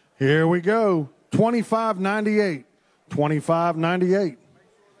 Here we go. $25.98. $25.98.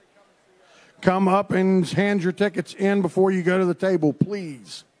 Come up and hand your tickets in before you go to the table,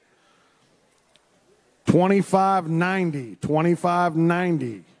 please. $25.90.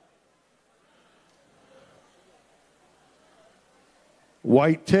 $25.90.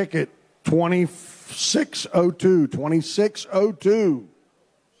 White ticket, $26.02. $26.02.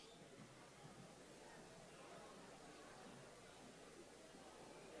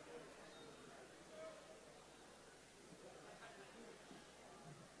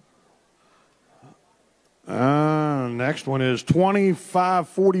 Next one is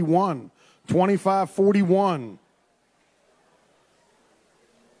 $25.41. $25.41.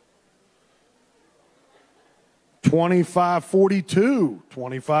 $25.42.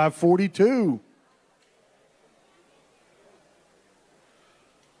 $25.42.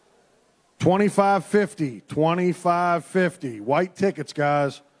 $25.50. $25.50. White tickets,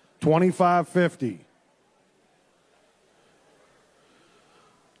 guys. $25.50.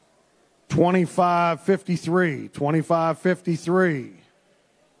 $25.53. $25.53.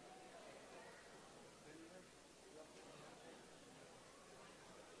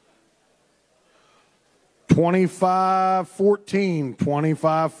 $25.14.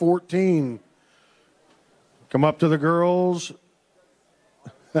 $25.14. Come up to the girls,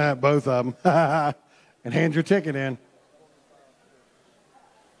 both of them, and hand your ticket in.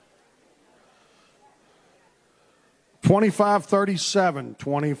 $25.37.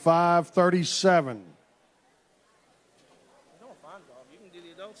 $25.37. You can do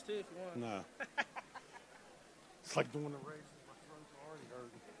the adults too if you want. No. It's like doing the race.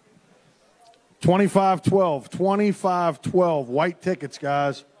 $25.12. $25.12. White tickets,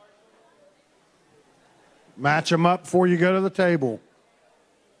 guys. Match them up before you go to the table.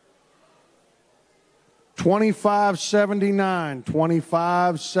 $25.79.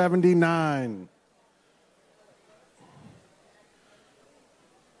 $25.79.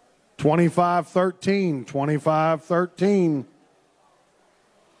 $25.13. $25.13.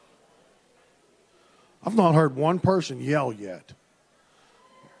 I've not heard one person yell yet.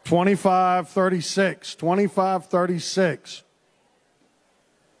 $25.36. $25.36.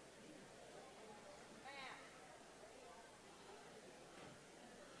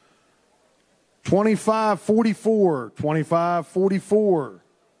 $25.44. $25.44.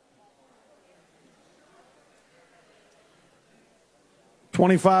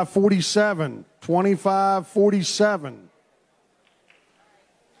 $25.47. $25.47.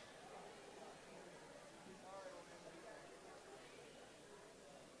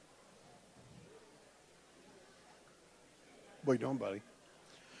 What are you doing, buddy?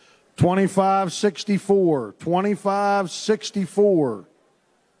 $25.64. $25.64.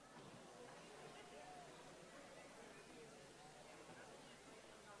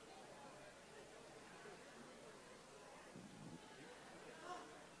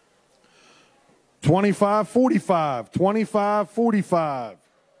 $25.45. $25.45.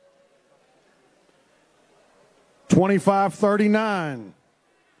 $25.39.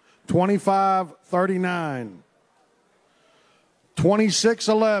 $25.39.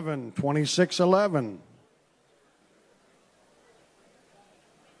 $26.11. $26.11.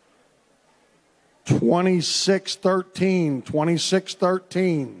 $26.13.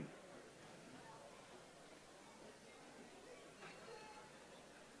 $26.13.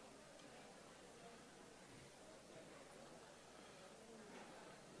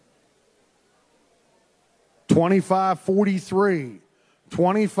 $25.43.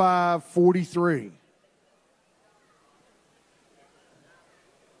 $25.43.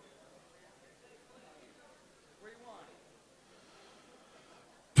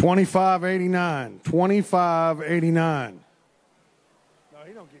 $25.89. $25.89. No,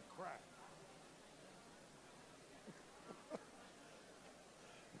 he don't get cracked.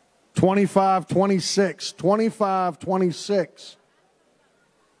 $25.26. $25.26.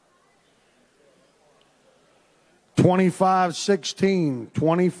 $25.16.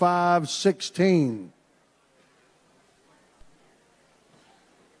 $25.16.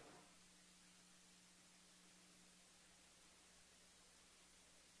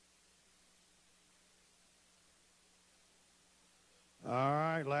 All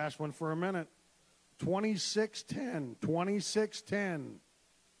right, last one for a minute. $26.10. $26.10.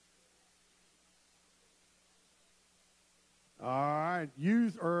 All right,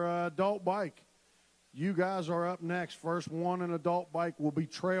 youth or adult bike. You guys are up next. First one in adult bike will be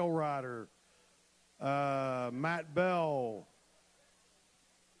Trail Rider. Matt Bell.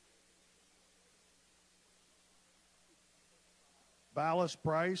 Ballas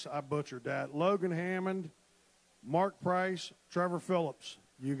Price, I butchered that. Logan Hammond, Mark Price, Trevor Phillips.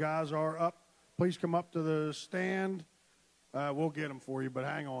 You guys are up. Please come up to the stand. We'll get them for you, but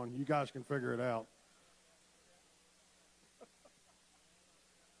hang on. You guys can figure it out.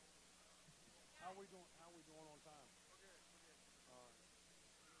 How are we doing on time? We're good. All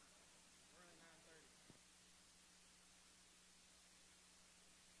right. We're only 9:30.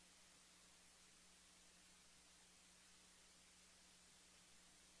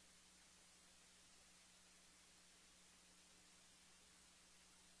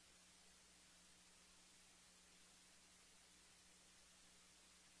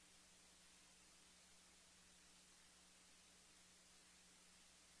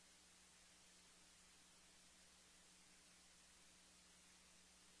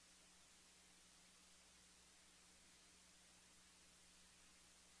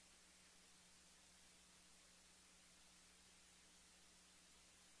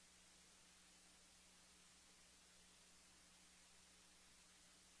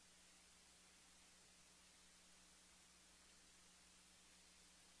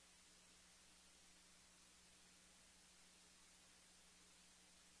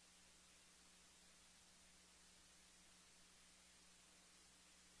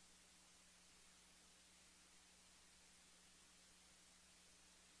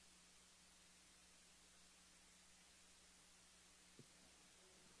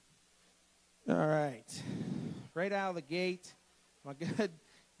 All right. Right out of the gate, my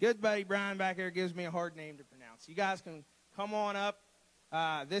good buddy Brian back there gives me a hard name to pronounce. You guys can come on up.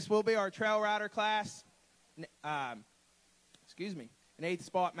 This will be our trail rider class. Excuse me. In 8th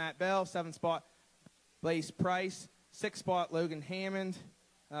spot, Matt Bell. 7th spot, Blaze Price. 6th spot, Logan Hammond.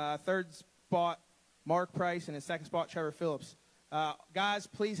 3rd spot, Mark Price. And in 2nd spot, Trevor Phillips. Guys,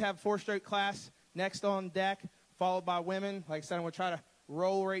 please have 4-stroke class next on deck, followed by women. Like I said, I'm going to try to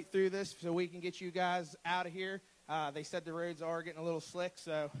roll right through this so we can get you guys out of here. They said the roads are getting a little slick,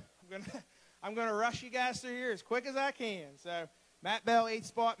 so I'm gonna rush you guys through here as quick as I can. So Matt Bell, 8th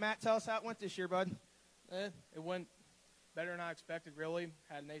spot. Matt, tell us how it went this year, bud. It went better than I expected, really.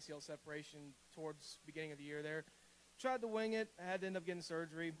 Had an ACL separation towards the beginning of the year there. Tried to wing it. I had to end up getting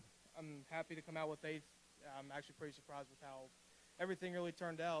surgery. I'm happy to come out with 8th. I'm actually pretty surprised with how everything really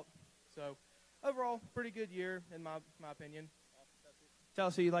turned out. So overall, pretty good year in my opinion. Tell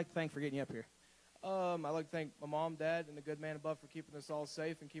us who you'd like to thank for getting you up here. I'd like to thank my mom, dad, and the good man above for keeping us all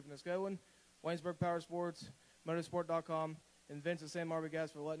safe and keeping us going. Waynesburg Power Sports, Motorsport.com, and Vince and Sam Marby guys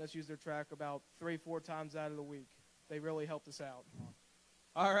for letting us use their track about 3-4 times out of the week. They really helped us out.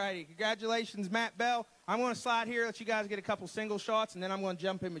 All righty. Congratulations, Matt Bell. I'm going to slide here, let you guys get a couple single shots, and then I'm going to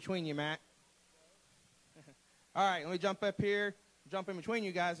jump in between you, Matt. All right, let me jump up here, jump in between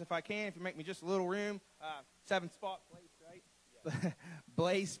you guys if I can, if you make me just a little room. 7th spot, Blaze, right?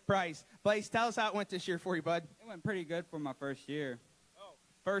 Blaze Price. Blaze, tell us how it went this year for you, bud. It went pretty good for my first year. Oh,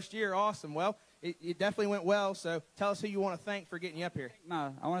 first year, awesome. Well, it definitely went well, so tell us who you want to thank for getting you up here.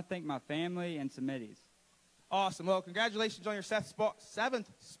 I want to thank my family and Smitty's. Awesome. Well, congratulations on your 7th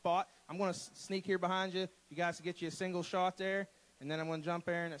spot. I'm going to sneak here behind you. You guys can get you a single shot there, and then I'm going to jump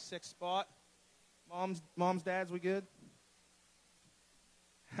there in a 6th spot. Moms, dads, we good?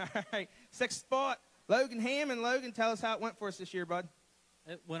 All right, 6th spot, Logan Hammond. Logan, tell us how it went for us this year, bud.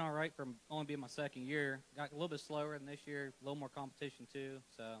 It went all right for only being my second year. Got a little bit slower than this year, a little more competition too.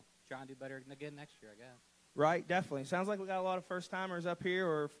 So trying to do better again next year, I guess. Right, definitely. Sounds like we got a lot of first-timers up here,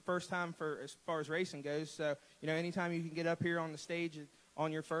 or first time for as far as racing goes. So, anytime you can get up here on the stage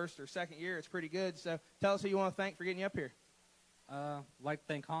on your first or second year, it's pretty good. So tell us who you want to thank for getting you up here. Like to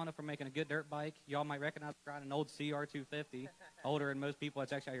thank Honda for making a good dirt bike. Y'all might recognize riding an old CR250, older than most people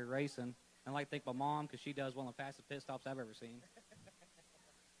that's actually out here racing. And I'd like to thank my mom because she does one of the fastest pit stops I've ever seen.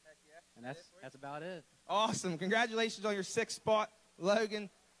 And that's about it. Awesome. Congratulations on your 6th spot, Logan.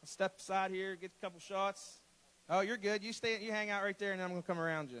 I'll step aside here, get a couple shots. Oh, you're good. You hang out right there, and then I'm going to come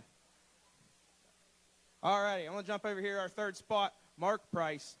around you. All righty. I'm going to jump over here. Our 3rd spot, Mark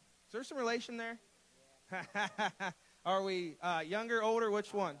Price. Is there some relation there? Yeah. Are we younger, older?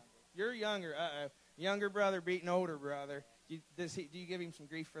 Which one? You're younger. Uh-oh. Younger brother beating older brother. Do you give him some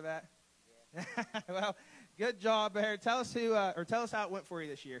grief for that? Yeah. Well, good job there. Tell us how it went for you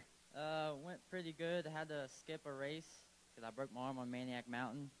this year. Went pretty good. I had to skip a race because I broke my arm on Maniac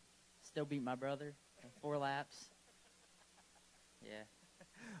Mountain. Still beat my brother in 4 laps. Yeah.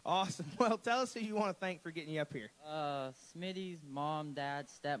 Awesome. Well, tell us who you want to thank for getting you up here. Smitty's mom, dad,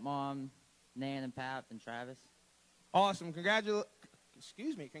 stepmom, Nan and Pap, and Travis. Awesome. Congratulations,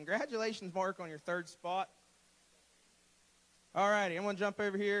 Mark, on your 3rd spot. All righty. I'm going to jump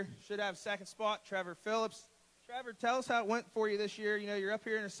over here. Should have 2nd spot, Trevor Phillips. Trevor, tell us how it went for you this year. You know, you're up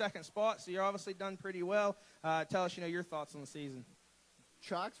here in the second spot, so you're obviously done pretty well. Tell us, your thoughts on the season.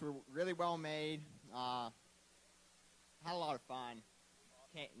 Trucks were really well made. Had a lot of fun.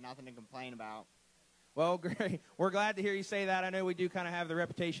 Nothing to complain about. Well, great. We're glad to hear you say that. I know we do kind of have the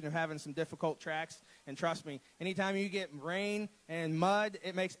reputation of having some difficult tracks, and trust me, anytime you get rain and mud,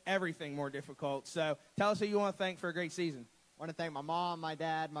 it makes everything more difficult. So tell us who you want to thank for a great season. I want to thank my mom, my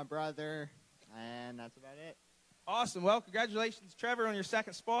dad, my brother, and that's about it. Awesome. Well, congratulations, Trevor, on your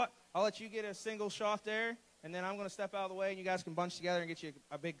second spot. I'll let you get a single shot there, and then I'm going to step out of the way, and you guys can bunch together and get you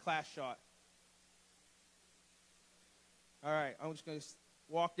a big class shot. All right. I'm just going to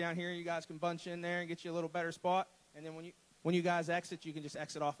walk down here. You guys can bunch in there and get you a little better spot. And then when you guys exit, you can just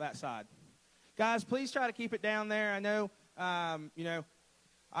exit off that side. Guys, please try to keep it down there. I know,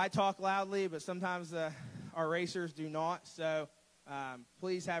 I talk loudly, but sometimes our racers do not. So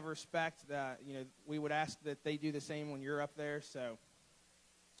please have respect. We would ask that they do the same when you're up there. So,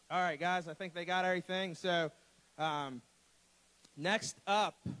 all right, guys, I think they got everything. So next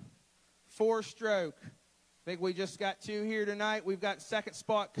up, 4-stroke. I think we just got 2 here tonight. We've got second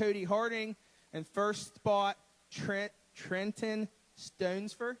spot Cody Harding and first spot Trenton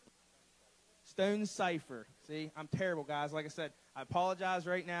Stonescipher. See, I'm terrible, guys. Like I said, I apologize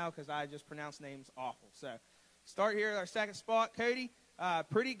right now because I just pronounced names awful. So start here at our second spot. Cody,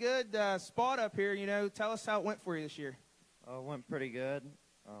 pretty good spot up here. Tell us how it went for you this year. It went pretty good.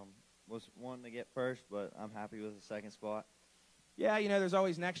 Was wanting to get first, but I'm happy with the second spot. Yeah, there's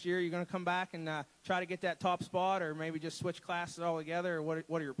always next year. You're going to come back and try to get that top spot, or maybe just switch classes altogether, or what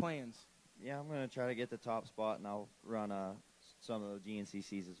are your plans? Yeah, I'm going to try to get the top spot, and I'll run some of the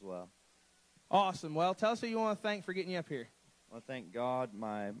GNCCs as well. Awesome. Well, tell us who you want to thank for getting you up here. I want to thank God,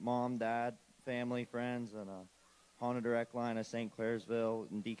 my mom, dad, family, friends, and Honda Direct Line of St.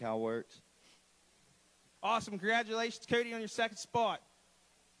 Clairsville and Decal Works. Awesome. Congratulations, Cody, on your second spot.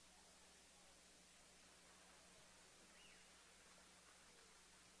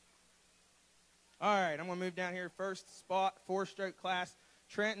 All right, I'm going to move down here. First spot, 4-stroke class.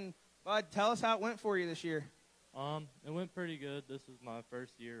 Trenton, bud, tell us how it went for you this year. It went pretty good. This was my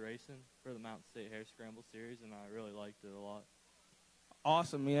first year racing for the Mountain State Hare Scramble series, and I really liked it a lot.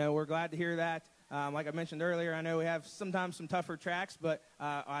 Awesome. We're glad to hear that. Like I mentioned earlier, I know we have sometimes some tougher tracks, but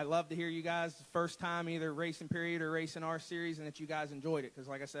I love to hear you guys first time either racing period or racing our series, and that you guys enjoyed it. Because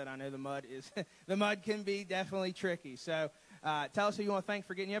like I said, I know the mud can be definitely tricky. So tell us who you want to thank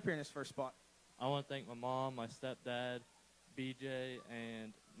for getting you up here in this first spot. I want to thank my mom, my stepdad, BJ,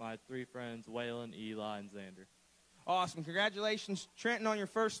 and my 3 friends, Waylon, Eli, and Xander. Awesome. Congratulations, Trenton, on your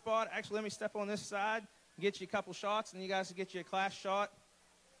first spot. Actually, let me step on this side and get you a couple shots, and you guys will get you a class shot.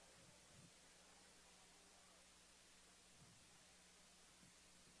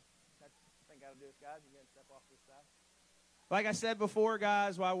 I think that'll do us, guys. You can step off this side. Like I said before,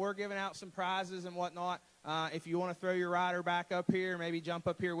 guys, while we're giving out some prizes and whatnot, if you want to throw your rider back up here, maybe jump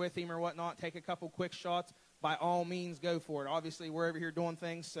up here with him or whatnot, take a couple quick shots, by all means, go for it. Obviously, we're over here doing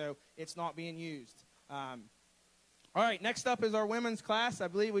things, so it's not being used. All right, next up is our women's class. I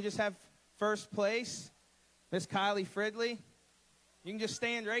believe we just have first place, Miss Kylie Fridley. You can just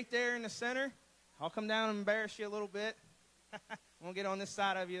stand right there in the center. I'll come down and embarrass you a little bit. I won't get on this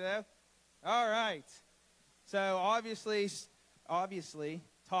side of you, though. All right. So, obviously,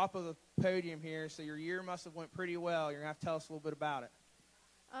 top of the podium here, so your year must have went pretty well. You're going to have to tell us a little bit about it.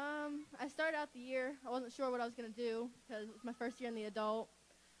 I started out the year. I wasn't sure what I was going to do because it was my first year in the adult.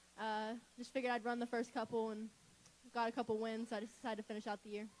 Just figured I'd run the first couple and got a couple wins, so I just decided to finish out the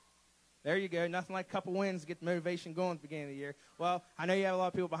year. There you go. Nothing like a couple wins to get the motivation going at the beginning of the year. Well, I know you have a lot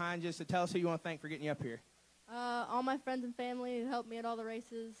of people behind you, so tell us who you want to thank for getting you up here. All my friends and family who helped me at all the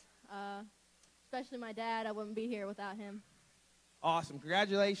races, especially my dad. I wouldn't be here without him. Awesome.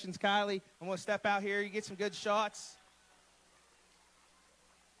 Congratulations, Kylie. I'm going to step out here. You get some good shots.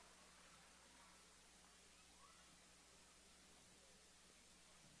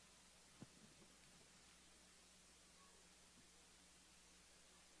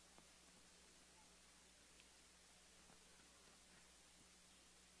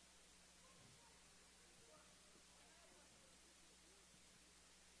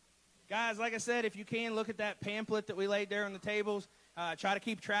 Guys, like I said, if you can, look at that pamphlet that we laid there on the tables. Try to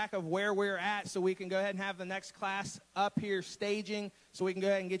keep track of where we're at so we can go ahead and have the next class up here staging so we can go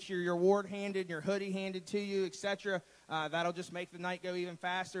ahead and get your award handed, your hoodie handed to you, etc. That'll just make the night go even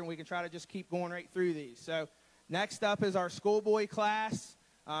faster, and we can try to just keep going right through these. So next up is our schoolboy class.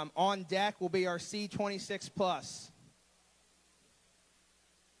 On deck will be our C26 plus.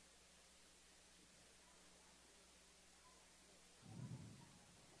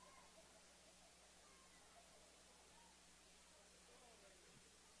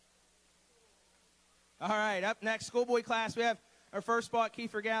 All right, up next, schoolboy class. We have our first spot,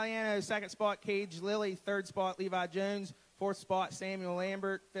 Kiefer Galliano. Second spot, Cage Lilly. Third spot, Levi Jones. Fourth spot, Samuel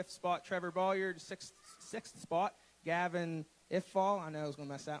Lambert. Fifth spot, Trevor Bolliard. Sixth spot, Gavin Iffall. I know I was going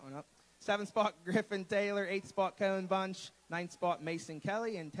to mess that one up. Seventh spot, Griffin Taylor. Eighth spot, Cohen Bunch. Ninth spot, Mason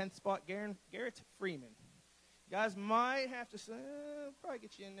Kelly. And 10th spot, Garrett Freeman. You guys might have to, probably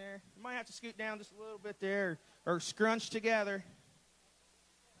get you in there. You might have to scoot down just a little bit there or scrunch together.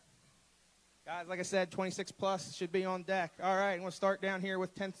 Guys, like I said, 26 plus should be on deck. All right, I'm going to start down here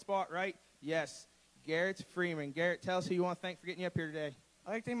with 10th spot, right? Yes, Garrett Freeman. Garrett, tell us who you want to thank for getting you up here today.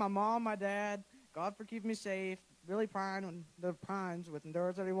 I'd like to thank my mom, my dad, God for keeping me safe, Billy Pine on the Pines with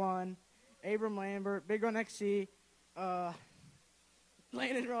Enduro 31, Abram Lambert, Big Run XC,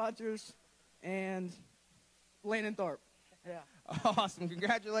 Landon Rogers, and Landon Thorpe. Yeah. Awesome.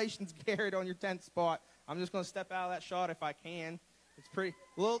 Congratulations, Garrett, on your 10th spot. I'm just going to step out of that shot if I can. It's pretty,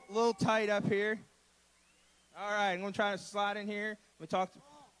 little tight up here. All right, I'm going to try to slide in here. We talked.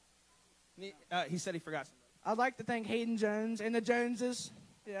 He said he forgot something. I'd like to thank Hayden Jones and the Joneses.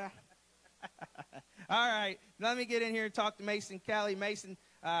 Yeah. All right, let me get in here and talk to Mason Kelly. Mason,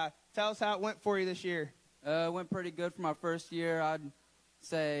 tell us how it went for you this year. It went pretty good for my first year. I'd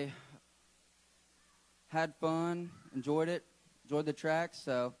say had fun, enjoyed it, enjoyed the track,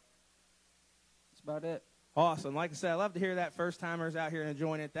 so that's about it. Awesome. Like I said, I love to hear that first-timers out here and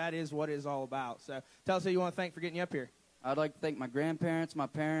enjoying it. That is what it's all about. So tell us who you want to thank for getting you up here. I'd like to thank my grandparents, my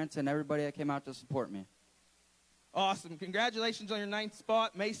parents, and everybody that came out to support me. Awesome. Congratulations on your 9th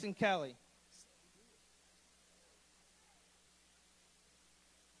spot, Mason Kelly.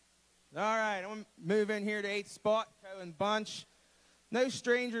 All right, I'm going to move in here to 8th spot, Cohen Bunch. No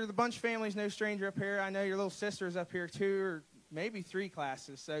stranger, the Bunch family's no stranger up here. I know your little sister's up here 2 or maybe 3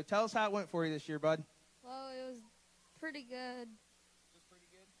 classes. So tell us how it went for you this year, bud. Well, it was pretty good. Just pretty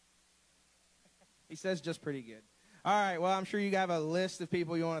good? He says just pretty good. All right, well, I'm sure you have a list of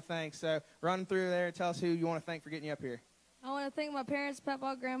people you want to thank. So run through there and tell us who you want to thank for getting you up here. I want to thank my parents,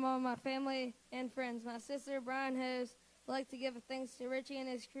 Papa, Grandma, my family, and friends. My sister, Brian Hose. I'd like to give a thanks to Richie and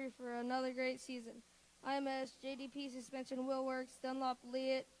his crew for another great season. IMS, JDP Suspension, Wheel Works, Dunlop,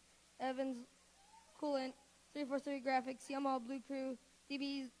 Liat, Evans, Coolant, 343 Graphics, Yamaha Blue Crew,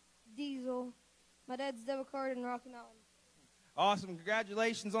 DB Diesel, my dad's debit card, and Rocky Mountain. Awesome.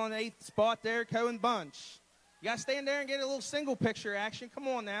 Congratulations on the 8th spot there, Cohen Bunch. You got to stand there and get a little single picture action. Come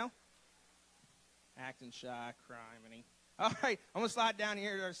on now. Acting shy, criminy. All right, I'm going to slide down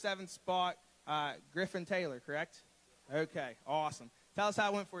here to our 7th spot, Griffin Taylor, correct? Okay, awesome. Tell us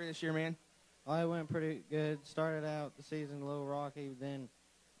how it went for you this year, man. Well, it went pretty good. Started out the season a little rocky, then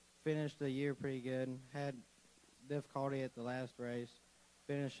finished the year pretty good. Had difficulty at the last race.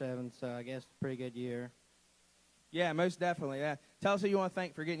 Finished 7th, so I guess pretty good year. Yeah, most definitely. Yeah. Tell us who you want to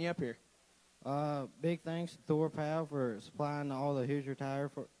thank for getting you up here. Big thanks to Thor Powell for supplying all the Hoosier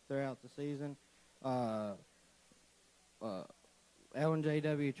tire throughout the season.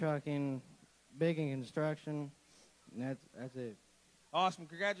 L&JW Trucking, Big in Construction, and that's it. Awesome.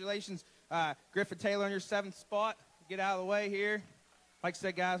 Congratulations, Griffin Taylor, on your 7th spot. Get out of the way here. Like I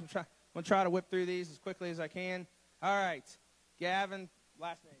said, guys, I'm going to try to whip through these as quickly as I can. All right. Gavin,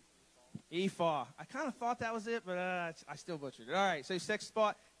 last name. Efaw. I kind of thought that was it, but I still butchered it. All right, so 6th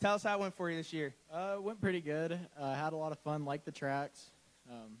spot. Tell us how it went for you this year. It went pretty good. Had a lot of fun, liked the tracks.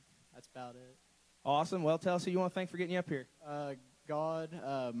 That's about it. Awesome. Well, tell us who you want to thank for getting you up here. God,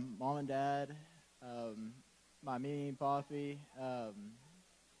 Mom and Dad, my Mimi and Poppy,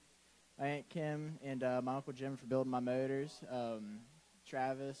 my Aunt Kim, and my Uncle Jim for building my motors,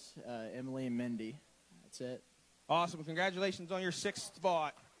 Travis, Emily, and Mindy. That's it. Awesome. Congratulations on your 6th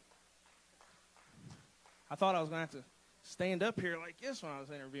spot. I thought I was going to have to stand up here like this when I was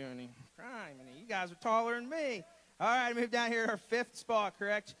interviewing him. Criminy, you guys are taller than me. All right, move down here to our 5th spot,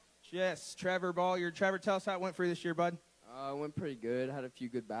 correct? Yes, Trevor Bolliard. Trevor, tell us how it went for you this year, bud. It went pretty good. Had a few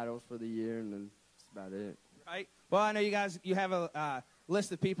good battles for the year, and then that's about it. Right. Well, I know you have a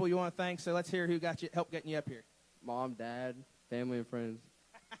list of people you want to thank, so let's hear who got you help getting you up here. Mom, Dad, family, and friends.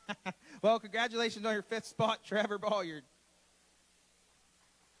 Well, congratulations on your 5th spot, Trevor Bolliard.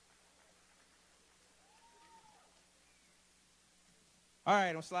 All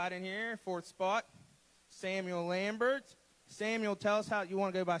right, I'll slide in here. 4th spot, Samuel Lambert. Samuel, tell us how you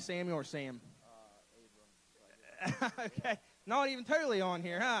want to go by Samuel or Sam. Okay, not even totally on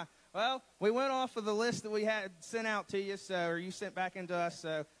here, huh? Well, we went off of the list that we had sent out to you, or you sent back into us,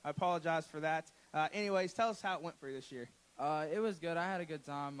 so I apologize for that. Anyways, tell us how it went for you this year. It was good. I had a good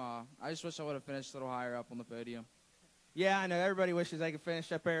time. I just wish I would have finished a little higher up on the podium. Yeah, I know. Everybody wishes they could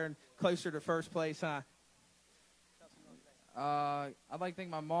finish up there and closer to first place, huh? I'd like to thank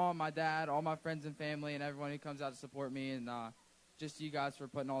my mom, my dad, all my friends and family, and everyone who comes out to support me, and just you guys for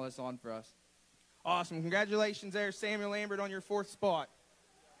putting all this on for us. Awesome. Congratulations there, Samuel Lambert, on your 4th spot.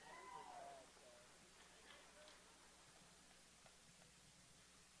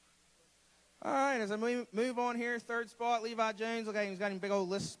 All right, as I move on here, 3rd spot, Levi Jones. Look at him, he's got a big old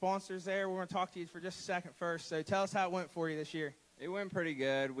list of sponsors there. We're going to talk to you for just a second first. So tell us how it went for you this year. It went pretty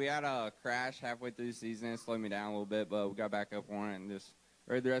good. We had a crash halfway through the season. It slowed me down a little bit, but we got back up on it and just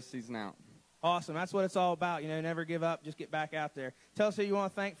rode the rest of the season out. Awesome. That's what it's all about. You know, never give up. Just get back out there. Tell us who you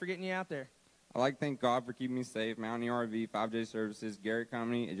want to thank for getting you out there. I'd like to thank God for keeping me safe, Mountaineer RV, 5J Services, Garrett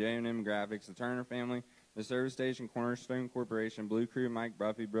Company, J&M Graphics, the Turner family, the Service Station, Cornerstone Corporation, Blue Crew, Mike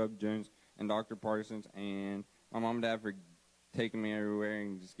Buffy, Brub Jones, and Dr. Parsons, and my mom and dad for taking me everywhere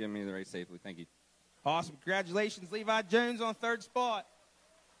and just getting me to the race safely. Thank you. Awesome. Congratulations, Levi Jones on 3rd spot.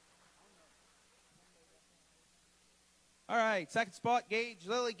 All right, 2nd spot, Gage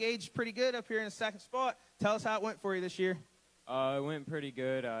Lilly. Gage pretty good up here in the 2nd spot. Tell us how it went for you this year. It went pretty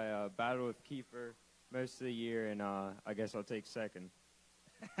good. I battled with Kiefer most of the year, and I guess I'll take 2nd.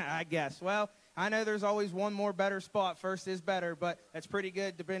 I guess. Well, I know there's always one more better spot. 1st is better, but that's pretty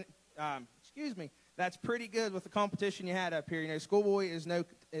good. That's pretty good with the competition you had up here. You know, schoolboy is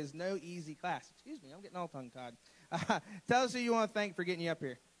no easy class. Excuse me, I'm getting all tongue-tied. Tell us who you want to thank for getting you up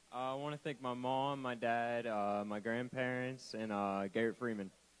here. I want to thank my mom, my dad, my grandparents, and Garrett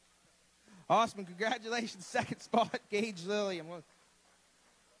Freeman. Awesome. Congratulations. 2nd spot, Gage Lilly. I'm going to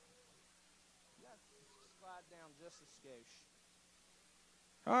slide down just a skosh.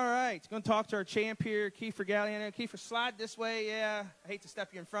 All right. Going to talk to our champ here, Kiefer Galliano. Kiefer, slide this way. Yeah, I hate to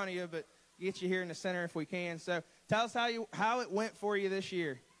step you in front of you, but get you here in the center if we can. So tell us how it went for you this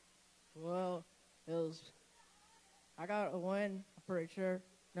year. Well, I got a win, I'm pretty sure.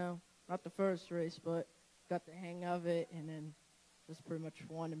 No, not the first race, but got the hang of it, and then just pretty much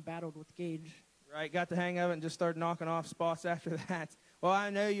won and battled with Gage. Right, got the hang of it and just started knocking off spots after that. Well, I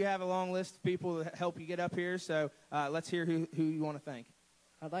know you have a long list of people that help you get up here, so let's hear who you want to thank.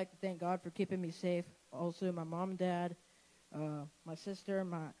 I'd like to thank God for keeping me safe. Also, my mom and dad, my sister,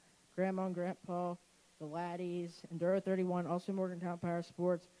 my grandma and grandpa, the laddies, Enduro 31, also Morgantown Power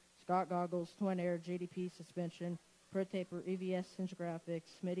Sports, Scott Goggles, Twin Air, JDP Suspension, Pro Taper, EVS Cinch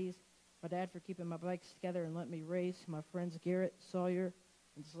Graphics, Smitty's, my dad for keeping my bikes together and letting me race, my friends Garrett, Sawyer,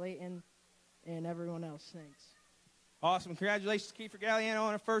 and Slayton, and everyone else. Thanks. Awesome. Congratulations, Kiefer Galliano,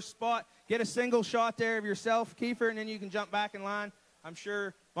 on a 1st spot. Get a single shot there of yourself, Kiefer, and then you can jump back in line. I'm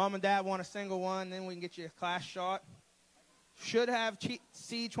sure mom and dad want a single one, then we can get you a class shot. Should have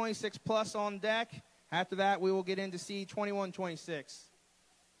C26 Plus on deck. After that, we will get into C21, 26.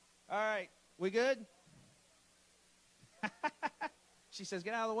 All right. We good? She says,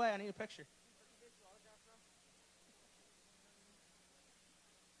 get out of the way. I need a picture.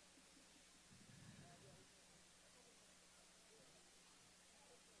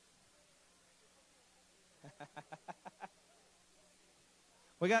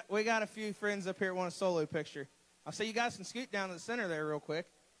 We got a few friends up here that want a solo picture. I'll say you guys can scoot down to the center there real quick.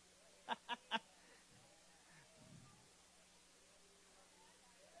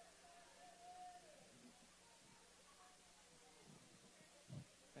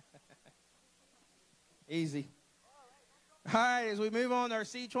 Easy. All right, as we move on to our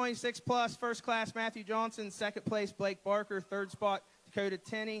C26 Plus, 1st class, Matthew Johnson, 2nd place, Blake Barker, 3rd spot, Dakota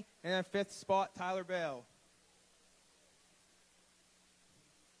Tenney, and then 5th spot, Tyler Bell.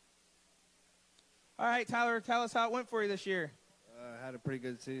 All right, Tyler, tell us how it went for you this year. I had a pretty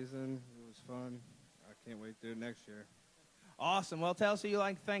good season. It was fun. I can't wait to do it next year. Awesome. Well, tell us who you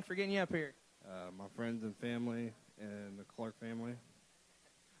like to thank for getting you up here. My friends and family and the Clark family.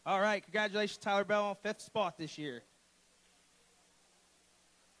 All right, congratulations, Tyler Bell, on 5th spot this year.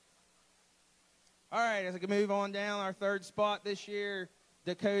 All right, as I can move on down, our 3rd spot this year,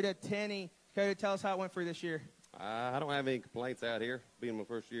 Dakota Tenney. Dakota, tell us how it went for you this year. I don't have any complaints out here, being my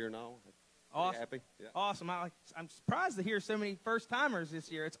 1st year and all. Awesome. Happy. Yeah. Awesome. I'm surprised to hear so many first-timers this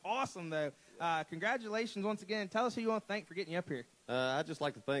year. It's awesome, though. Congratulations once again. Tell us who you want to thank for getting you up here. I'd just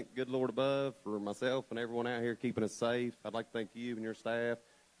like to thank good Lord above for myself and everyone out here keeping us safe. I'd like to thank you and your staff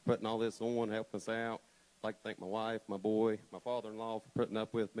for putting all this on, helping us out. I'd like to thank my wife, my boy, my father-in-law for putting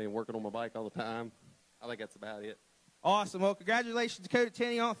up with me and working on my bike all the time. I think that's about it. Awesome. Well, congratulations, Dakota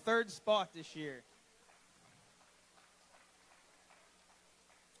Tenney, on 3rd spot this year.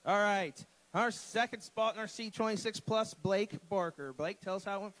 All right. Our 2nd spot in our C26 Plus, Blake Barker. Blake, tell us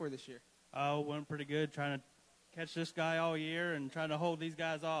how it went for you this year. Went pretty good, trying to catch this guy all year and trying to hold these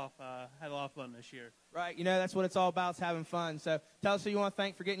guys off. Had a lot of fun this year. Right. You know, that's what it's all about, is having fun. So tell us who you want to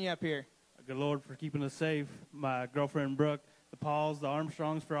thank for getting you up here. good Lord for keeping us safe. My girlfriend Brooke, the Pauls, the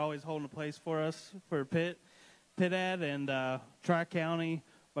Armstrongs for always holding a place for us for Pitt Ad, and Tri-County,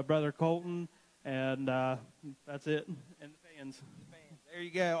 my brother Colton, and that's it. And the fans. There you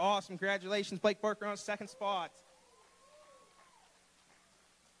go. Awesome. Congratulations, Blake Barker on second spot.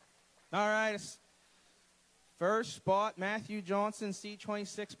 All right. First spot, Matthew Johnson,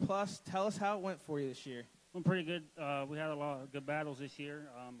 C26 Plus. Tell us how it went for you this year. Went pretty good. We had a lot of good battles this year.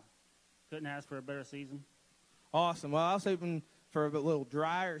 Couldn't ask for a better season. Awesome. Well, I was hoping for a little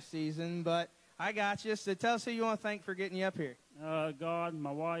drier season, but I got you. So tell us who you want to thank for getting you up here. God,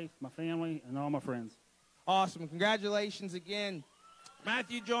 my wife, my family, and all my friends. Awesome. Congratulations again.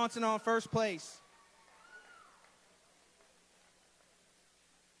 Matthew Johnson on first place.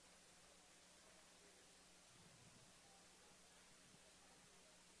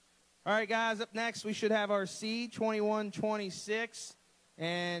 All right, guys, up next we should have our C2126,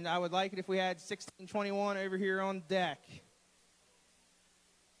 and I would like it if we had 1621 over here on deck.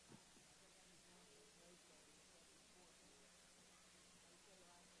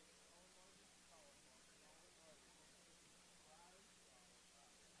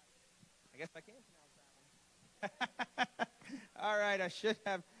 I guess I can pronounce that one. All right, I should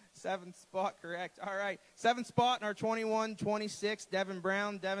have seventh spot correct. All right, seventh spot in our 21-26, Devin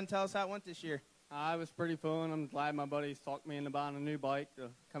Brown. Devin, tell us how it went this year. It was pretty fun. I'm glad my buddies talked me into buying a new bike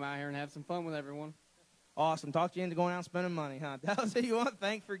to come out here and have some fun with everyone. Awesome. Talked you into going out and spending money, huh? Tell us who you want to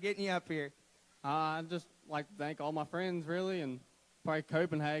thank for getting you up here. I'd just like to thank all my friends, really, and probably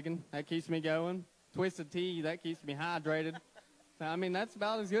Copenhagen. That keeps me going. Twisted Tea, that keeps me hydrated. I mean, that's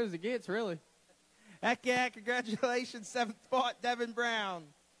about as good as it gets, really. Heck yeah, congratulations, seventh spot, Devin Brown.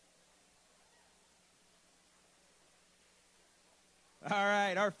 All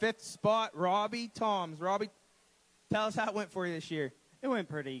right, our fifth spot, Robbie Toms. Robbie, tell us how it went for you this year. It went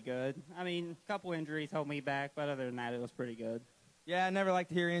pretty good. I mean, a couple injuries held me back, but other than that, it was pretty good. Yeah, I never like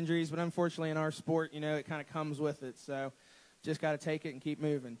to hear injuries, but unfortunately in our sport, it kind of comes with it. So just got to take it and keep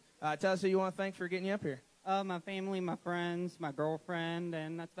moving. Tell us who you want to thank for getting you up here. My family, my friends, my girlfriend,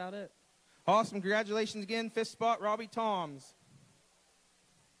 and that's about it. Awesome. Congratulations again. Fifth spot, Robbie Toms.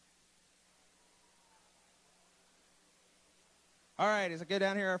 All right, as I go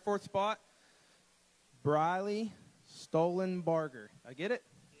down here, our fourth spot, Briley Stolen Barger. I get it?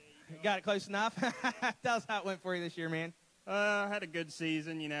 Yeah, you got it close enough. Tell us how it went for you this year, man. I had a good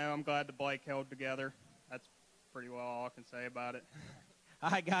season. I'm glad the bike held together. That's pretty well all I can say about it.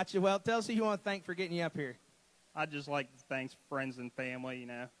 I got you. Well, tell us who you want to thank for getting you up here. I'd just like to thank friends and family.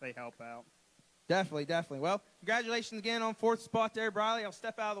 They help out. Definitely, definitely. Well, congratulations again on fourth spot there, Briley. I'll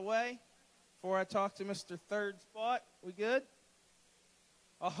step out of the way before I talk to Mr. Third Spot. We good?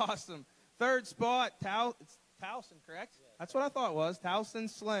 Awesome. Third spot, it's Towson, correct? Yeah. That's what I thought it was. Towson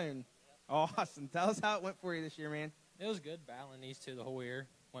Sloan. Yep. Awesome. Tell us how it went for you this year, man. It was good. Battling these two the whole year.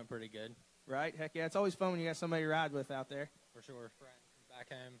 Went pretty good. Right? Heck yeah. It's always fun when you got somebody to ride with out there. For sure. Friend. Back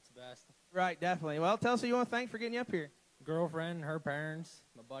home, it's the best. Right, definitely. Well, tell us who you want to thank for getting you up here. Girlfriend, her parents,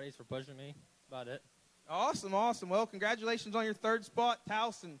 my buddies for pushing me. That's about it. Awesome, awesome. Well, congratulations on your third spot,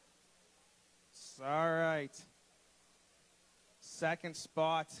 Towson. All right. Second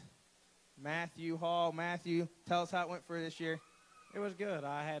spot, Matthew Hall. Matthew, tell us how it went for you this year. It was good.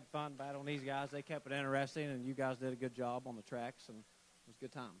 I had fun battling these guys. They kept it interesting, and you guys did a good job on the tracks, and it was a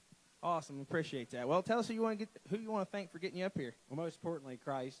good time. Awesome. Appreciate that. Well, tell us who you want to thank for getting you up here. Well, most importantly,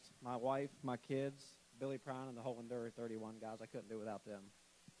 Christ, my wife, my kids, Billy Prine, and the whole Enduro 31 guys. I couldn't do without them.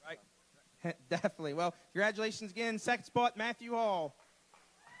 Right. So. Definitely. Well, congratulations again. Second spot, Matthew Hall.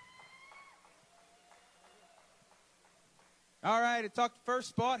 All right, I talked first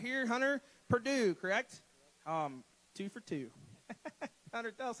spot here, Hunter Purdue, correct? 2 for 2.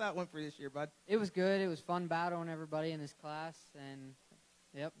 Hunter, tell us how it went for you this year, bud. It was good. It was fun battling everybody in this class, and,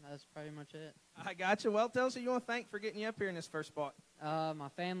 yep, that's pretty much it. I got you. Well, tell us who you want to thank for getting you up here in this first spot. My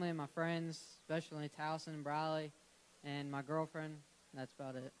family and my friends, especially Towson and Briley, and my girlfriend. That's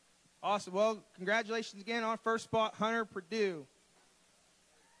about it. Awesome. Well, congratulations again on first spot, Hunter Purdue.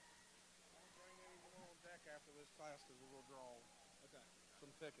 Some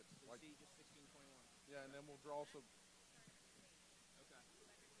tickets. Like, just 1621. Yeah, and then we'll draw some. Okay.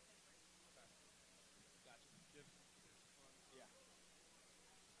 Gotcha.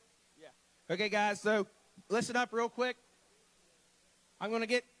 Yeah. Okay, guys. So listen up real quick. I'm gonna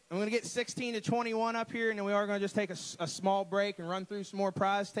get 16 to 21 up here, and then we are gonna just take a small break and run through some more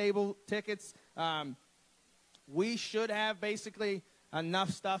prize table tickets. We should have basically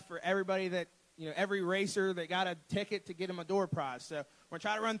enough stuff for everybody that. Every racer that got a ticket to get them a door prize. So we're going to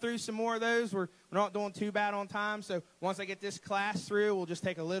try to run through some more of those. We're not doing too bad on time. So once I get this class through, we'll just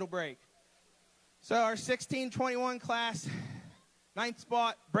take a little break. So our 1621 class, 9th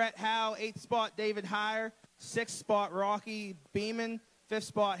spot, Brett Howe. 8th spot, David Hare. 6th spot, Rocky Beeman. 5th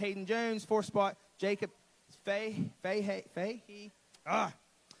spot, Hayden Jones. 4th spot, Jacob Fahey.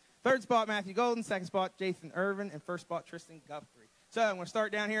 3rd spot, Matthew Golden. 2nd spot, Jason Irvin. And 1st spot, Tristan Guthrie. So I'm going to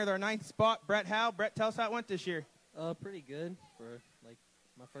start down here with our 9th spot, Brett Howe. Brett, tell us how it went this year. Pretty good for like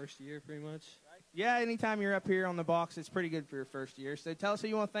my first year, pretty much. Yeah, anytime you're up here on the box, it's pretty good for your first year. So tell us who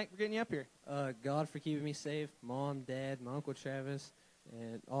you want to thank for getting you up here. God for keeping me safe. Mom, Dad, my Uncle Travis,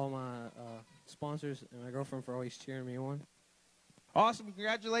 and all my sponsors, and my girlfriend for always cheering me on. Awesome.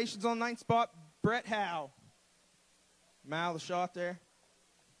 Congratulations on 9th spot, Brett Howe. Mal the shot there.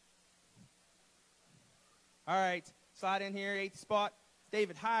 All right. Slide in here, 8th spot,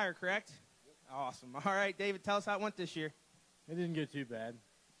 David Hire, correct? Awesome. All right, David, tell us how it went this year. It didn't get too bad.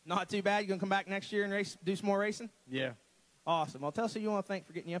 Not too bad. You going to come back next year and race, do some more racing? Yeah. Awesome. Well, tell us who you want to thank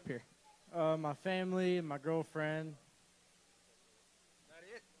for getting you up here. My family, my girlfriend.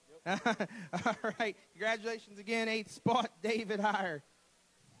 All right. Congratulations again, 8th spot, David Hire.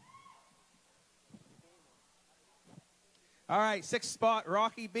 All right, 6th spot,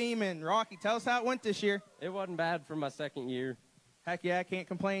 Rocky Beeman. Rocky, tell us how it went this year. It wasn't bad for my second year. Heck yeah, I can't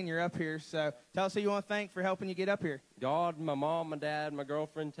complain. You're up here. So tell us who you want to thank for helping you get up here. God, my mom, my dad, my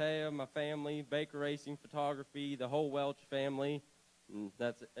girlfriend Taya, my family, Baker Racing Photography, the whole Welch family,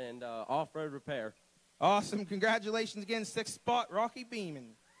 and Off-Road Repair. Awesome. Congratulations again, 6th spot, Rocky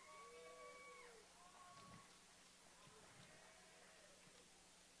Beeman.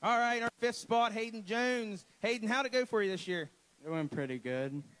 All right, our 5th spot, Hayden Jones. Hayden, how'd it go for you this year? It went pretty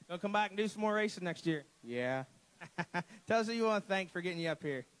good. Gonna come back and do some more racing next year? Yeah. Tell us who you want to thank for getting you up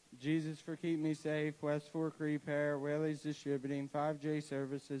here. Jesus for keeping me safe, West Fork Repair, Whaley's Distributing, 5J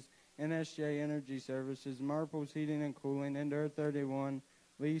Services, NSJ Energy Services, Marples Heating and Cooling, Endure 31,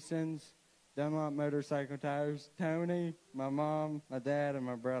 Leeson's, Dunlop Motorcycle Tires, Tony, my mom, my dad, and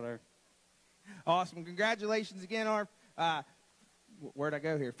my brother. Awesome. Congratulations again, our where'd I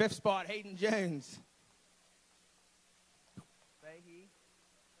go here? 5th spot, Hayden Jones.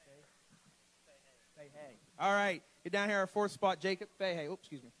 All right. Get down here, our 4th spot, Jacob Fahey. Oops,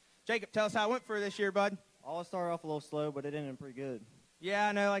 excuse me. Jacob, tell us how it went for this year, bud. All started off a little slow, but it ended pretty good. Yeah,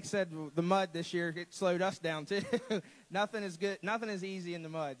 I know. Like I said, the mud this year, it slowed us down, too. Nothing is good. Nothing is easy in the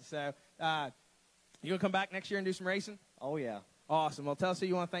mud. So you going to come back next year and do some racing? Oh, yeah. Awesome. Well, tell us who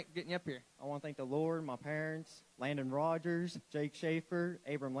you want to thank for getting you up here. I want to thank the Lord, my parents, Landon Rogers, Jake Schaefer,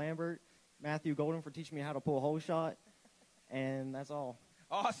 Abram Lambert, Matthew Golden for teaching me how to pull a hole shot, and that's all.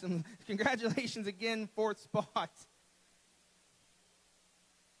 Awesome. Congratulations again, 4th spot.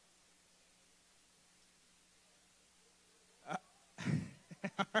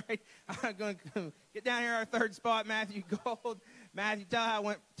 All right. I'm going to get down here, our 3rd spot, Matthew Gold. Matthew,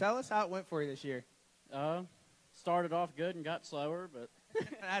 tell us how it went for you this year. Started off good and got slower, but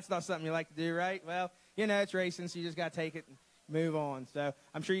that's not something you like to do, right? Well, you know, it's racing, so you just got to take it and move on. So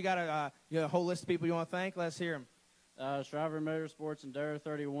I'm sure you got a whole list of people you want to thank. Let's hear them. Shriver Motorsports, Enduro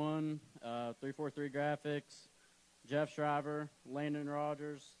 31, 343 Graphics, Jeff Shriver, Landon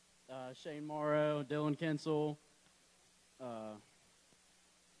Rogers, Shane Morrow, Dylan Kinsel.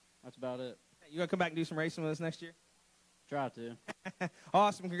 That's about it. You going to come back and do some racing with us next year? Try to.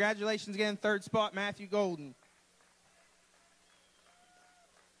 Awesome. Congratulations again, 3rd spot, Matthew Golden.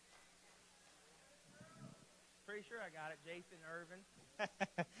 Pretty sure I got it, Jathan Irvin.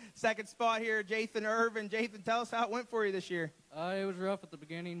 2nd spot here, Jathan Irvin. Jathan, tell us how it went for you this year. It was rough at the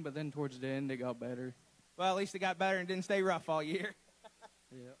beginning, but then towards the end, it got better. Well, at least it got better and didn't stay rough all year.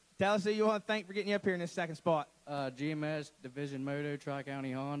 Yeah. Tell us who you want to thank for getting you up here in this 2nd spot. GMS, Division Moto,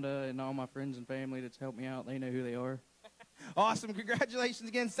 Tri-County Honda, and all my friends and family that's helped me out. They know who they are. Awesome. Congratulations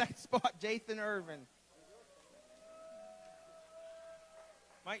again, 2nd spot, Jathan Irvin.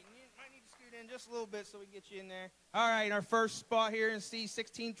 Might need to scoot in just a little bit so we can get you in there. All right, our 1st spot here in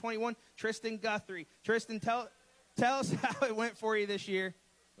C1621, Tristan Guthrie. Tristan, tell us how it went for you this year.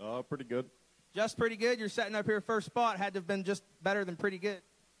 Pretty good. Just pretty good? You're setting up here 1st spot. Had to have been just better than pretty good.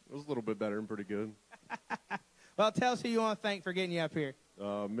 It was a little bit better than pretty good. Well, tell us who you want to thank for getting you up here.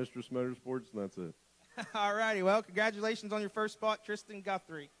 Mistress Motorsports, and that's it. All righty. Well, congratulations on your 1st spot, Tristan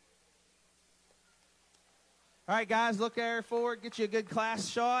Guthrie. All right, guys, look there forward. Get you a good class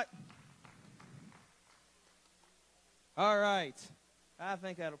shot. All right. I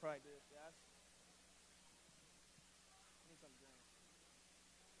think that'll probably do it, guys. Need something to drink.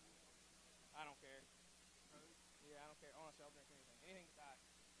 I don't care. Yeah, I don't care. Honestly, I'll drink anything. Anything to die.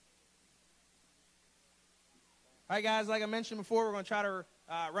 All right, guys, like I mentioned before, we're going to try to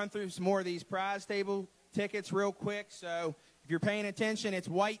run through some more of these prize table tickets real quick. So If you're paying attention, it's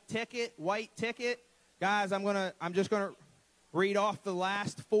white ticket, white ticket. Guys, I'm just gonna read off the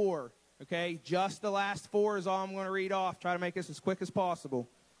last four. Okay, just the last four is all I'm going to read off. Try to make this as quick as possible.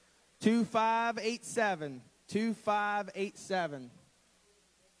 2587, 2587,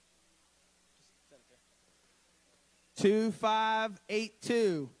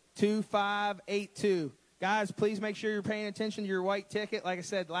 2582, 2582. Guys, please make sure you're paying attention to your white ticket. Like I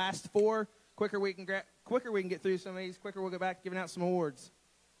said, last four. Quicker we can get through some of these. Quicker we'll get back to giving out some awards.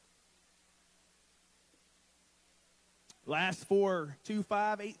 Last four,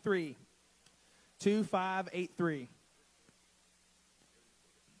 2583. 2583.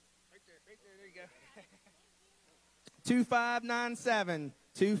 Right there, you go. 2597,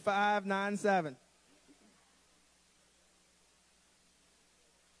 2597.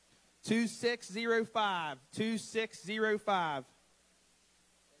 2605, 2605.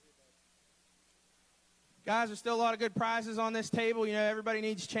 Guys, there's still a lot of good prizes on this table. You know, everybody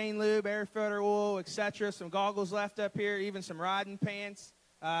needs chain lube, air filter oil, etc. Some goggles left up here, even some riding pants.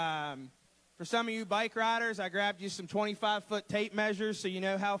 For some of you bike riders, I grabbed you some 25-foot tape measures so you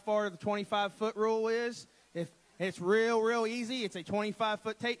know how far the 25-foot rule is. If it's real easy, it's a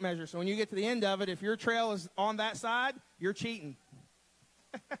 25-foot tape measure. So when you get to the end of it, if your trail is on that side, you're cheating.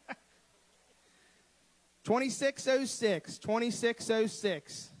 2606,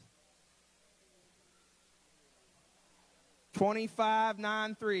 2606.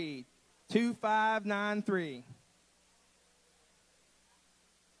 2593, 2593.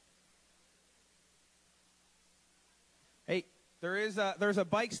 Hey, there's a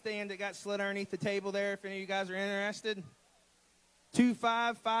bike stand that got slid underneath the table there if any of you guys are interested.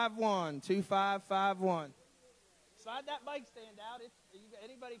 2551, 2551. Slide that bike stand out.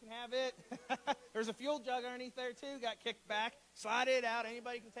 Anybody can have it. There's a fuel jug underneath there too. Got kicked back. Slide it out.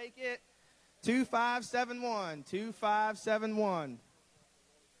 Anybody can take it. 2571, 2571.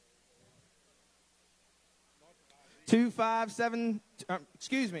 257,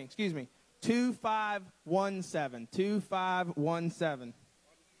 excuse me. 2517, 2517.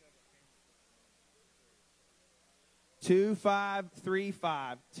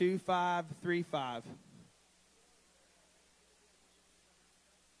 2535, 2535.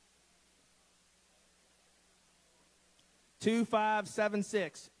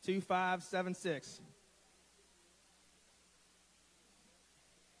 2576, 2576.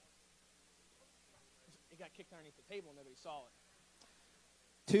 It got kicked underneath the table and nobody saw it.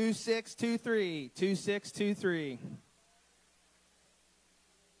 2623, 2623.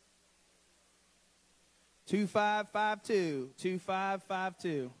 2552,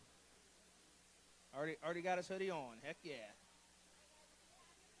 2552. Already got his hoodie on. Heck yeah.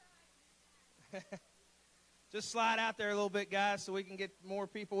 Just slide out there a little bit, guys, so we can get more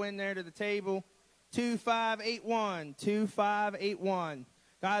people in there to the table. 2581, 2581.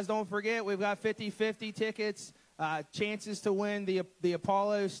 Guys, don't forget, we've got 50-50 tickets, chances to win the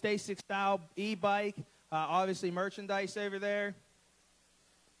Apollo STACYC style e-bike, obviously merchandise over there.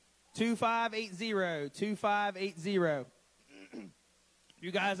 2580, 2580.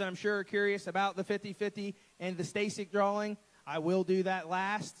 You guys, I'm sure, are curious about the 50-50 and the STACYC drawing. I will do that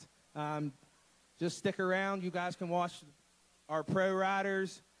last. Just stick around. You guys can watch our pro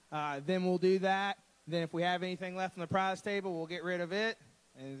riders. Then we'll do that. Then if we have anything left on the prize table, we'll get rid of it.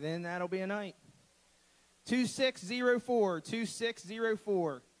 And then that'll be a night. 2604,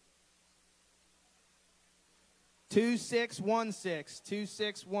 2604. 2616,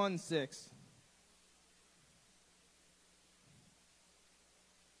 2616.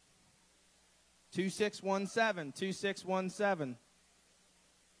 2617, 2617.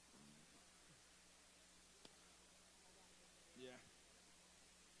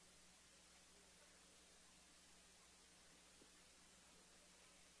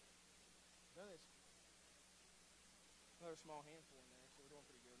 Another small handful in there, so we're doing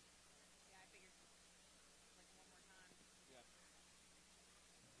pretty good. Yeah, I figured like one more time. Yeah.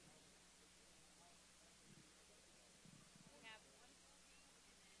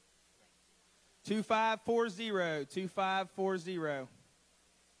 2540, 2540.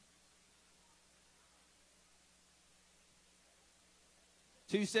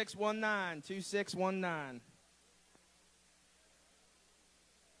 2619, 2619.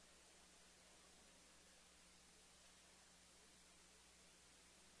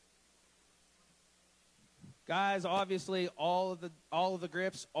 Guys, obviously all of the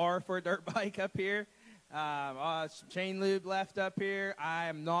grips are for a dirt bike up here. Some chain lube left up here. I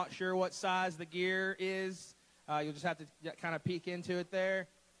am not sure what size the gear is. You'll just have to kind of peek into it there.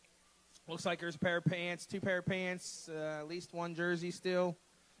 Looks like there's a pair of pants, two pair of pants, at least one jersey still.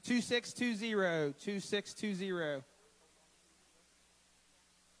 2620, 2620.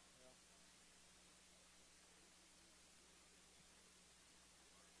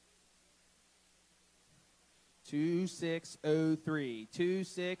 2603.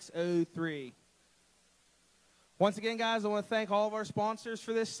 2603. Once again, guys, I want to thank all of our sponsors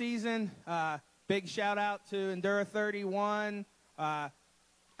for this season. Big shout out to Endura 31,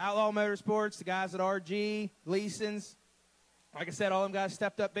 Outlaw Motorsports, the guys at RG, Leeson's. Like I said, all them guys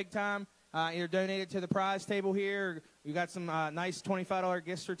stepped up big time. Either donated to the prize table here. Or we got some nice $25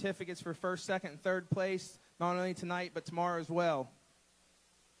 gift certificates for first, second, and third place, not only tonight but tomorrow as well.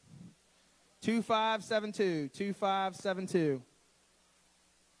 2572. 2572.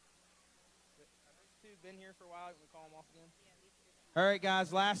 Been here for a while. Can we call them off again? All right,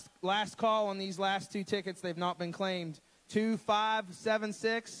 guys. Last call on these last two tickets. They've not been claimed.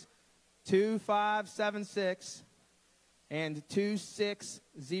 2576, 2576, and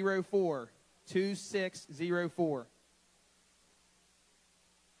 2604. 2604.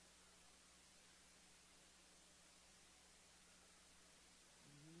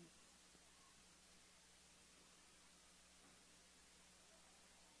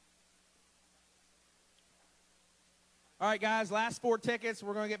 All right, guys, last four tickets.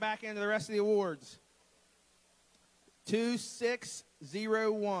 We're going to get back into the rest of the awards.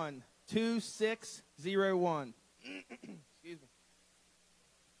 2601. 2601. Excuse me.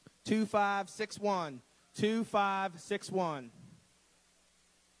 2561. 2561.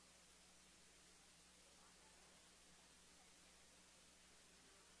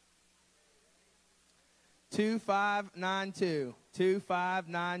 2592.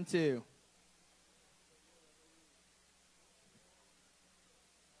 2592.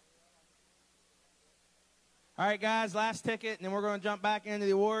 All right, guys, last ticket, and then we're going to jump back into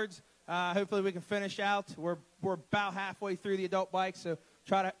the awards. Hopefully we can finish out. We're about halfway through the adult bikes, so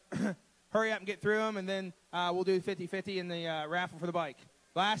try to hurry up and get through them, and then we'll do 50-50 in the raffle for the bike.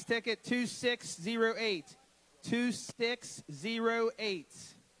 Last ticket, 2608. 2608.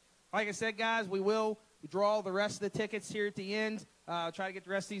 Like I said, guys, we will draw the rest of the tickets here at the end. Try to get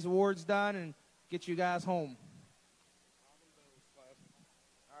the rest of these awards done and get you guys home.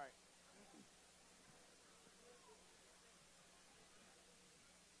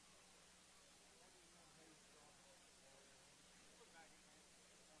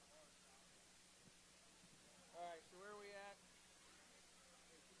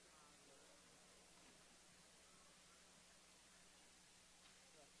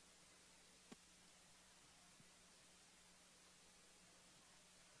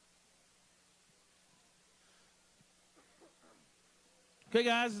 Okay,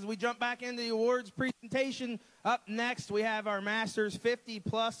 guys, as we jump back into the awards presentation, up next we have our Masters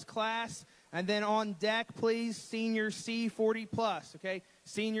 50-plus class. And then on deck, please, Senior C40-plus, okay?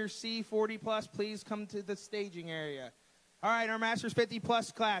 Senior C40-plus, please come to the staging area. All right, our Masters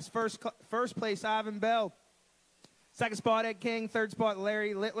 50-plus class. First place, Ivan Bell. Second spot, Ed King. Third spot,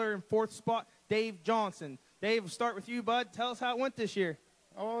 Larry Littler. And fourth spot, Dave Johnson. Dave, we'll start with you, bud. Tell us how it went this year.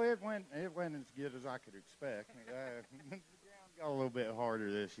 Oh, it went as good as I could expect. Got a little bit harder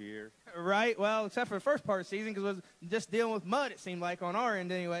this year. Right. Well, except for the first part of the season, because it was just dealing with mud, it seemed like, on our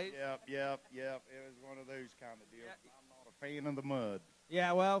end anyway. Yep. It was one of those kind of deals. I'm not a fan of the mud.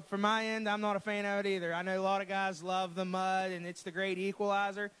 Yeah, well, from my end, I'm not a fan of it either. I know a lot of guys love the mud, and it's the great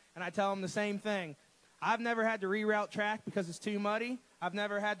equalizer, and I tell them the same thing. I've never had to reroute track because it's too muddy. I've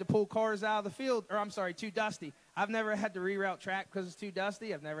never had to pull cars out of the field, too dusty. I've never had to reroute track because it's too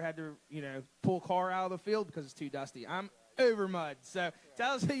dusty. I've never had to, pull a car out of the field because it's too dusty. I'm over mud. So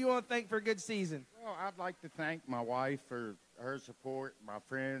tell us who you want to thank for a good season. Well, I'd like to thank my wife for her support, my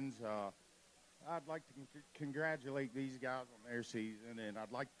friends. I'd like to congratulate these guys on their season, and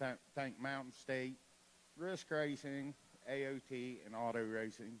I'd like to thank Mountain State, Risk Racing, AOT, and Auto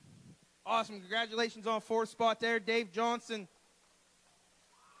Racing. Awesome. Congratulations on fourth spot there, Dave Johnson.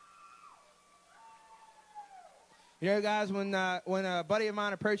 You know, guys, when a buddy of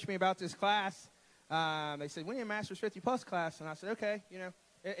mine approached me about this class, they said, we need a Masters 50-plus class. And I said, okay,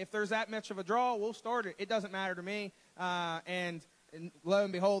 if there's that much of a draw, we'll start it. It doesn't matter to me. And lo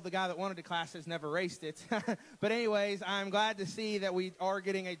and behold, the guy that wanted the class has never raced it. But anyways, I'm glad to see that we are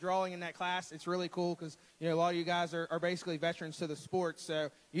getting a drawing in that class. It's really cool because, a lot of you guys are basically veterans to the sport.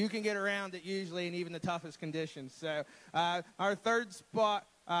 So you can get around it usually in even the toughest conditions. So our third spot,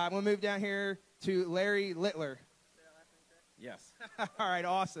 we'll move down here to Larry Littler. Yes. All right,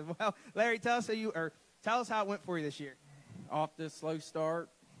 awesome. Well, Larry, tell us how it went for you this year. Off this slow start,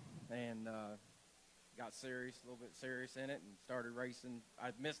 and got serious, a little bit serious in it, and started racing.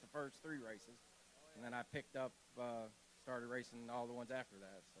 I missed the first three races, and then I picked up, started racing all the ones after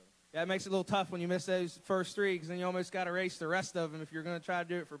that. So yeah, it makes it a little tough when you miss those first three, because then you almost got to race the rest of them if you're going to try to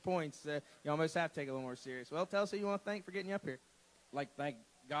do it for points. You almost have to take it a little more serious. Well, tell us who you want to thank for getting you up here. I'd like to thank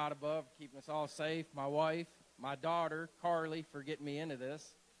God above for keeping us all safe, my wife, my daughter, Carly, for getting me into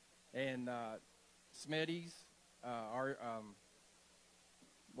this, and Smitty's, our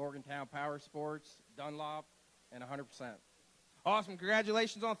Morgantown Power Sports, Dunlop, and 100%. Awesome.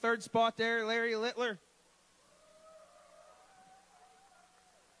 Congratulations on third spot there, Larry Littler.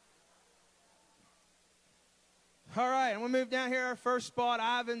 All right, and we'll move down here. Our first spot,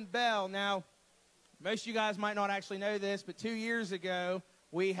 Ivan Bell. Now, most of you guys might not actually know this, but 2 years ago,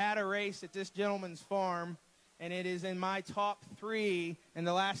 we had a race at this gentleman's farm, and it is in my top 3 in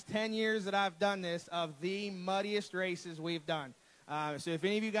the last 10 years that I've done this of the muddiest races we've done. So if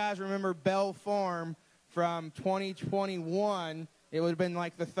any of you guys remember Bell Farm from 2021, it would have been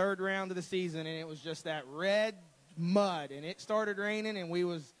like the 3rd round of the season, and it was just that red mud, and it started raining, and we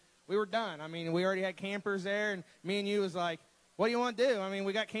were done. I mean, we already had campers there, and me and you was like, what do you want to do? I mean,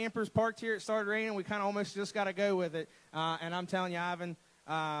 we got campers parked here. It started raining. We kind of almost just got to go with it. And I'm telling you, Ivan,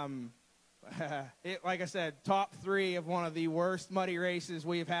 like I said, top 3 of one of the worst muddy races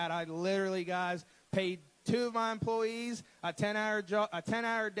we've had. I literally, guys, paid 2 of my employees a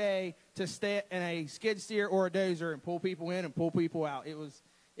 10-hour day to stay in a skid steer or a dozer and pull people in and pull people out.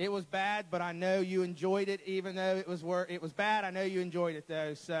 It was bad, but I know you enjoyed it. Even though it was bad, I know you enjoyed it,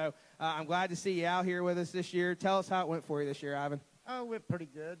 though. So I'm glad to see you out here with us this year. Tell us how it went for you this year, Ivan. Oh, it went pretty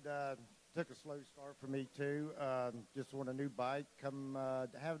good. Took a slow start for me, too. Just want a new bike.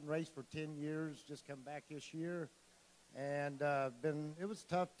 Haven't raced for 10 years. Just come back this year. And it was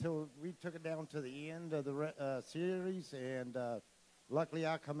tough till we took it down to the end of the series. And luckily,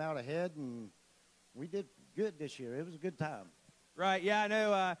 I come out ahead, and we did good this year. It was a good time. Right, yeah, I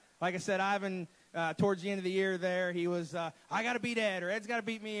know. Like I said, Ivan, towards the end of the year there, he was, I got to beat Ed, or Ed's got to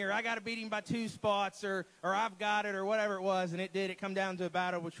beat me, or I got to beat him by 2 spots, or I've got it, or whatever it was. And it did. It come down to a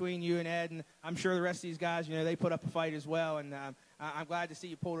battle between you and Ed, and I'm sure the rest of these guys, they put up a fight as well. And I'm glad to see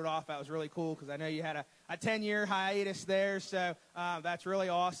you pulled it off. That was really cool because I know you had a 10-year hiatus there, so that's really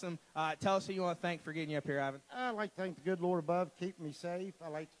awesome. Tell us who you want to thank for getting you up here, Ivan. I'd like to thank the good Lord above, keeping me safe.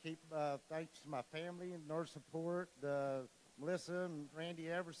 I'd like to keep thanks to my family and their support, Melissa and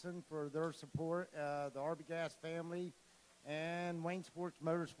Randy Everson for their support, the RB Gas family, and Wayne Sports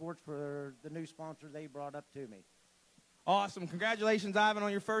Motorsports for the new sponsor they brought up to me. Awesome. Congratulations, Ivan,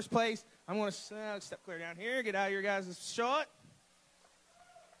 on your first place. I'm going to step clear down here, get out of your guys' shot.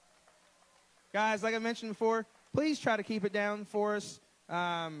 Guys, like I mentioned before, please try to keep it down for us.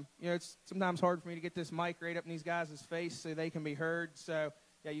 It's sometimes hard for me to get this mic right up in these guys' face so they can be heard. So,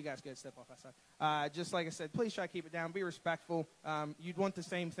 yeah, you guys go step off that side. Just like I said, please try to keep it down. Be respectful. You'd want the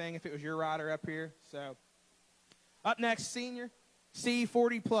same thing if it was your rider up here. So, up next, Senior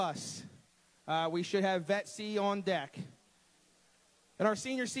C40 Plus. We should have Vet C on deck. In our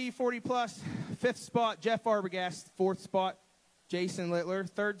Senior C40 Plus, 5th spot, Jeff Arbogast. 4th spot, Jason Littler.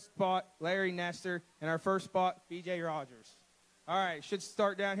 3rd spot, Larry Nestor. And our 1st spot, BJ Rogers. All right, should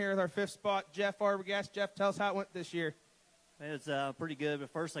start down here with our 5th spot, Jeff Arbogast. Jeff, tell us how it went this year. It's pretty good,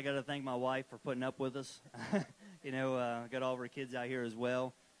 but first I got to thank my wife for putting up with us. Got all of our kids out here as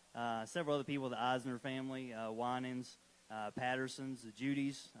well. Several other people, the Eisner family, Winans, Pattersons, the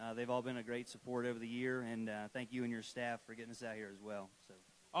Judys. They've all been a great support over the year, and thank you and your staff for getting us out here as well. So.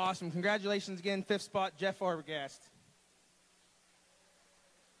 Awesome. Congratulations again, 5th spot, Jeff Arbogast.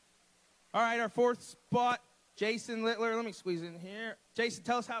 All right, our 4th spot, Jason Littler. Let me squeeze in here. Jason,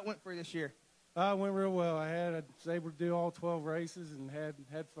 tell us how it went for you this year. It went real well. I was able to do all 12 races and had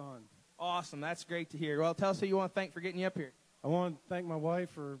fun. Awesome. That's great to hear. Well, tell us who you want to thank for getting you up here. I want to thank my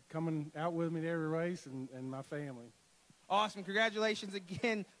wife for coming out with me to every race and my family. Awesome. Congratulations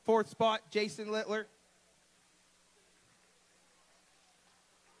again. 4th spot, Jason Littler.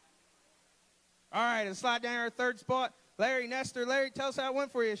 All right, and slide down our 3rd spot, Larry Nestor. Larry, tell us how it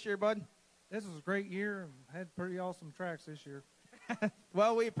went for you this year, bud. This was a great year. Had pretty awesome tracks this year.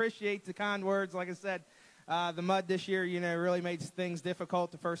 Well, we appreciate the kind words. Like I said, the mud this year, really made things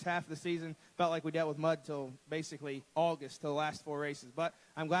difficult the first half of the season. Felt like we dealt with mud till basically August, till the last 4 races. But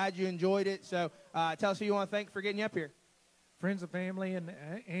I'm glad you enjoyed it. So tell us who you want to thank for getting you up here. Friends and family and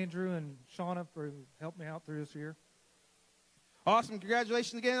Andrew and Shauna for helping me out through this year. Awesome.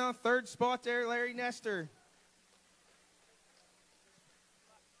 Congratulations again on 3rd spot there, Larry Nestor.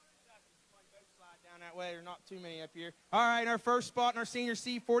 That way, there are not too many up here. All right, our 1st spot in our Senior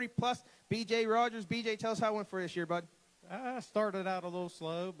C40 Plus, BJ Rogers. BJ, tell us how it went for this year, bud. I started out a little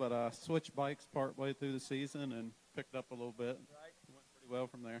slow, but I switched bikes partway through the season and picked up a little bit. Right. Went pretty well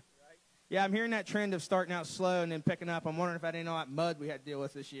from there. Right. Yeah, I'm hearing that trend of starting out slow and then picking up. I'm wondering if I didn't know that mud we had to deal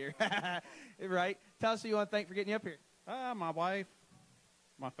with this year. Right. Tell us who you want to thank for getting you up here. My wife,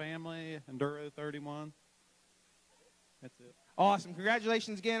 my family, Enduro 31. That's it. Awesome.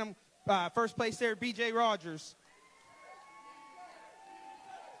 Congratulations again. First place there, B.J. Rogers.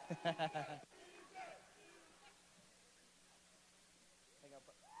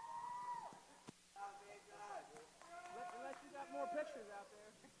 More pictures out there.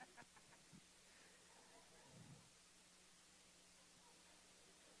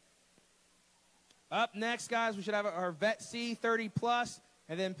 Up next, guys, we should have our Vet C 30 plus,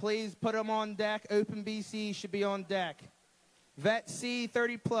 and then please put them on deck. Open BC should be on deck. Vet C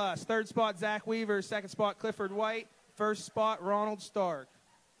 30 plus. Third spot, Zach Weaver. Second spot, Clifford White. First spot, Ronald Stark.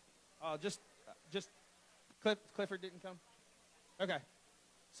 Oh, just Clifford didn't come. Okay,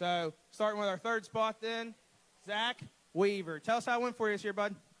 so starting with our third spot, then Zach Weaver. Tell us how it went for you this year,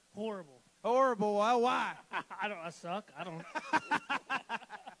 bud. Horrible. Horrible. Well, why? I suck. I don't.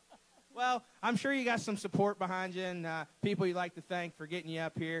 Well, I'm sure you got some support behind you and people you'd like to thank for getting you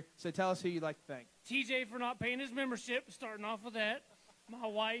up here. So tell us who you'd like to thank. TJ for not paying his membership, starting off with that. My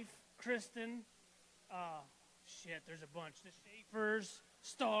wife, Kristen. There's a bunch. The Schaefers,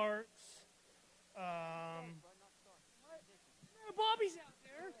 Starks. Bobby's out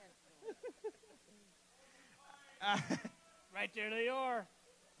there. Right there they are.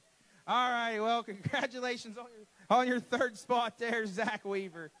 All right, well, congratulations on your third spot there, Zach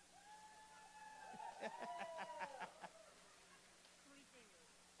Weaver.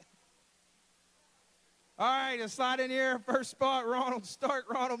 All right, let's slide in here. First spot, Ronald Stark.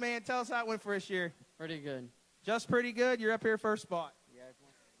 Ronald, man, tell us how it went for this year. Pretty good. Just pretty good? You're up here first spot.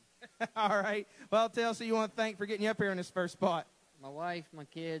 Yeah. All right. Well, tell us who you want to thank for getting you up here in this first spot. My wife, my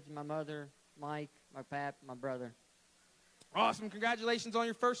kids, my mother, Mike, my pap, my brother. Awesome. Congratulations on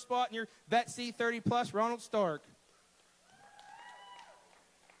your first spot in your Vet C 30 plus, Ronald Stark.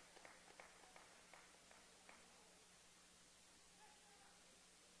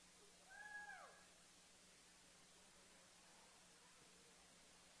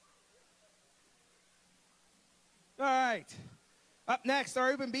 All right. Up next,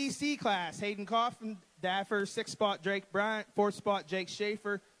 our Open BC class. Hayden Coffin, Daffer, sixth spot, Drake Bryant, fourth spot, Jake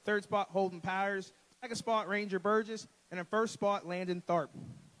Schaefer, third spot, Holden Powers, second spot, Ranger Burgess, and a first spot, Landon Tharp.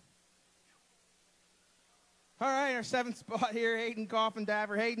 All right, our seventh spot here, Hayden Coffin,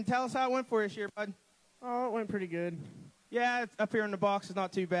 Daffer. Hayden, tell us how it went for you this year, bud. Oh, it went pretty good. Yeah, up here in the box is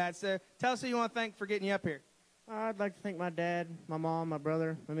not too bad. So tell us who you want to thank for getting you up here. I'd like to thank my dad, my mom, my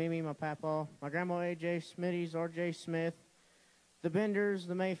brother, my Mimi, my papa, my grandma AJ, Smitty's, RJ Smith, the Benders,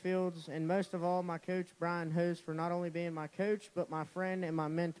 the Mayfields, and most of all, my coach, Brian Host, for not only being my coach, but my friend and my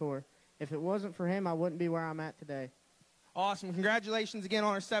mentor. If it wasn't for him, I wouldn't be where I'm at today. Awesome. Congratulations again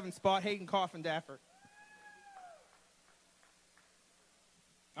on our seventh spot, Hayden Coffin, Daffer.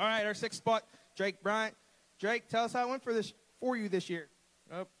 All right, our sixth spot, Drake Bryant. Drake, tell us how it went for you this year.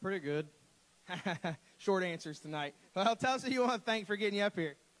 Oh, pretty good. Short answers tonight. Well, tell us who you want to thank for getting you up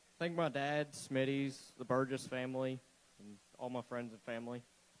here. Thank my dad, Smitty's, the Burgess family, and all my friends and family.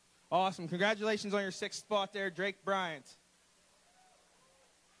 Awesome. Congratulations on your sixth spot there, Drake Bryant.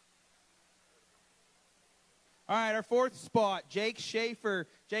 All right, our fourth spot, Jake Schaefer.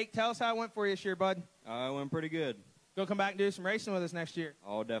 Jake, tell us how it went for you this year, bud. It went pretty good. Go come back and do some racing with us next year.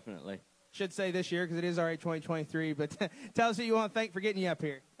 Oh, definitely. Should say this year because it is already 2023, but tell us who you want to thank for getting you up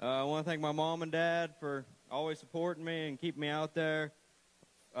here. I want to thank my mom and dad for always supporting me and keeping me out there.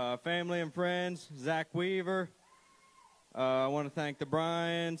 Family and friends, Zach Weaver. I want to thank the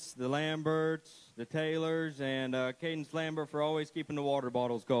Bryants, the Lamberts, the Taylors, and Cadence Lambert for always keeping the water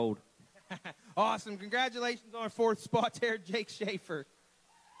bottles cold. Awesome. Congratulations on our fourth spot there, Jake Schaefer.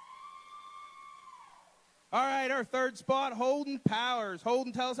 All right, our third spot, Holden Powers.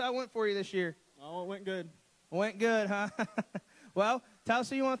 Holden, tell us how it went for you this year. Oh, it went good. Went good, huh? Well, tell us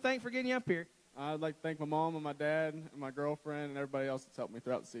who you want to thank for getting you up here. I'd like to thank my mom and my dad and my girlfriend and everybody else that's helped me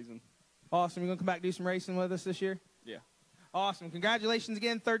throughout the season. Awesome. You going to come back and do some racing with us this year? Yeah. Awesome. Congratulations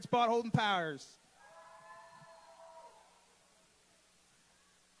again, third spot, Holden Powers.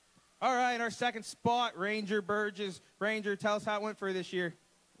 All right, our second spot, Ranger Burgess. Ranger, tell us how it went for you this year.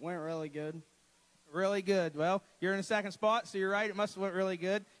 Went really good. Really good. Well, you're in the second spot, so you're right. It must have went really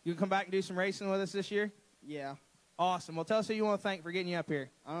good. You can come back and do some racing with us this year? Yeah. Awesome. Well, tell us who you want to thank for getting you up here.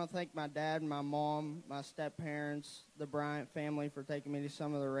 I want to thank my dad, my mom, my step-parents, the Bryant family for taking me to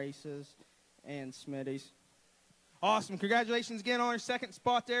some of the races, and Smitty's. Awesome. Congratulations again on our second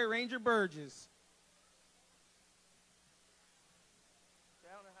spot there, Ranger Burgess.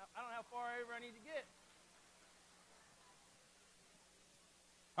 I don't know how far over I need to get.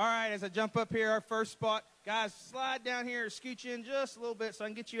 All right, as I jump up here, our first spot. Guys, slide down here, scooch in just a little bit so I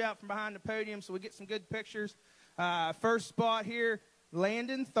can get you out from behind the podium so we get some good pictures. First spot here,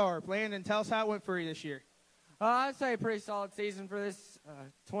 Landon Tharp. Landon, tell us how it went for you this year. I'd say a pretty solid season for this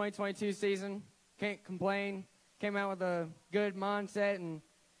 2022 season. Can't complain. Came out with a good mindset and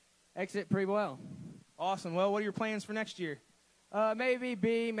exit pretty well. Awesome. Well, what are your plans for next year? Maybe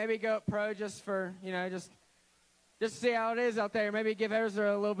B, maybe go up pro just for, just to see how it is out there. Maybe give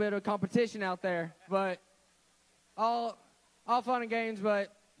Ezra a little bit of competition out there. But all fun and games,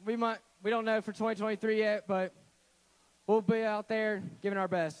 but we don't know for 2023 yet, but we'll be out there giving our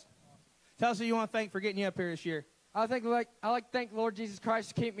best. Tell us who you want to thank for getting you up here this year. I like to thank the Lord Jesus Christ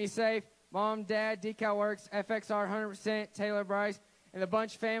to keep me safe. Mom, Dad, Decal Works, FXR 100%, Taylor Bryce, and the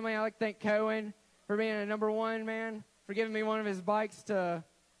Bunch family. I like to thank Cohen for being a #1 man, for giving me one of his bikes to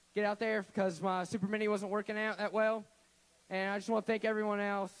get out there because my Super Mini wasn't working out that well. And I just want to thank everyone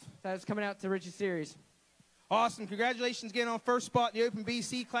else that's coming out to Rich's Series. Awesome. Congratulations again on first spot in the Open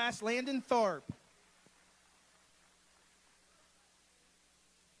BC class, Landon Thorpe.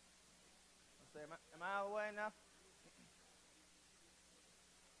 Am I out of the way enough?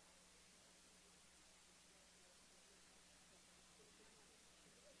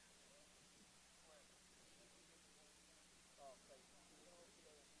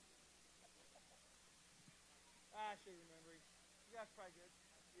 I should remember. You guys probably good.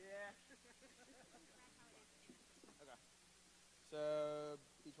 Yeah. Okay. So,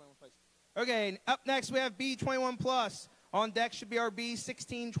 B21 place. Okay, up next we have B21 Plus. On deck should be our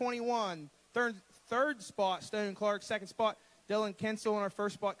B1621. Third spot, Stone Clark. Second spot, Dylan Kinsel. And our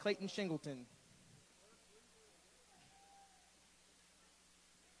first spot, Clayton Shingleton.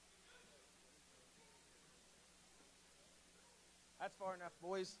 That's far enough,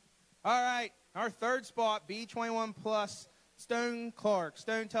 boys. All right, our third spot, B21 Plus, Stone Clark.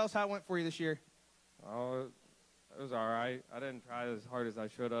 Stone, tell us how it went for you this year. Oh, it was all right. I didn't try as hard as I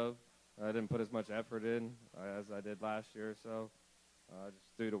should have. I didn't put as much effort in as I did last year, so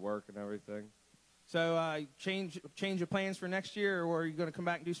just due to work and everything. So change your plans for next year, or are you going to come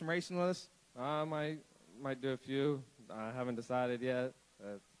back and do some racing with us? I might do a few. I haven't decided yet.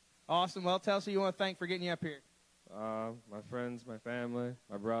 Awesome. Well, tell us who you want to thank for getting you up here. My friends, my family,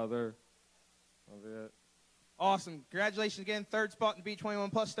 my brother. That'll be it. Awesome. Congratulations again. Third spot in B21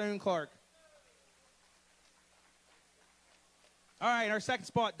 Plus, Stone Clark. All right, our second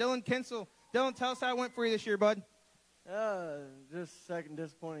spot, Dylan Kinsel. Dylan, tell us how it went for you this year, bud. Just second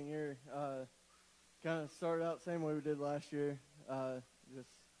disappointing year. Kind of started out the same way we did last year. Just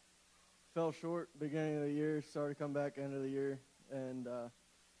fell short beginning of the year, started to come back end of the year, and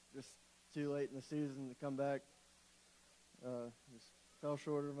just too late in the season to come back. Just fell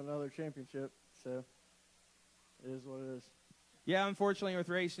short of another championship, so it is what it is. Yeah, unfortunately with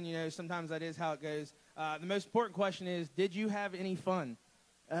racing, sometimes that is how it goes. The most important question is, did you have any fun?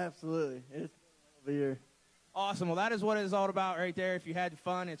 Absolutely. It's the year. Awesome. Well, that is what it's all about right there. If you had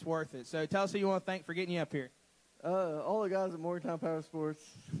fun, it's worth it. So tell us who you want to thank for getting you up here. All the guys at Morgantown Power Sports.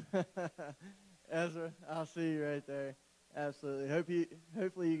 Ezra, I'll see you right there. Absolutely.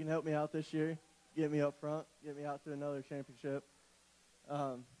 Hopefully you can help me out this year. Get me up front. Get me out to another championship.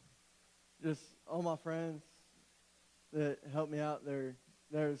 Just all my friends that help me out. They're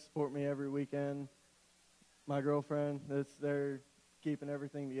there to support me every weekend. My girlfriend that's there keeping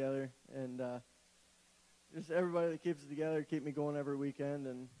everything together. And just everybody that keeps it together, keep me going every weekend,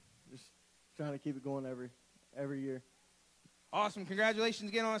 and just trying to keep it going every year. Awesome. Congratulations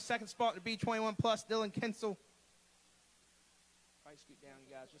again on a second spot to B21 Plus, Dylan Kinsel. Probably scoot down,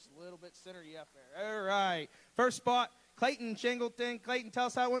 you guys, just a little bit, center you up there. All right. First spot, Clayton Shingleton. Clayton, tell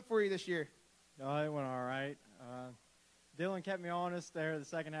us how it went for you this year. Oh, it went all right. Dylan kept me honest there the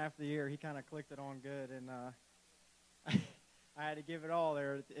second half of the year. He kind of clicked it on good, and I had to give it all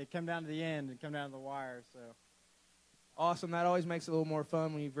there. It came down to the end and come down to the wire. So awesome. That always makes it a little more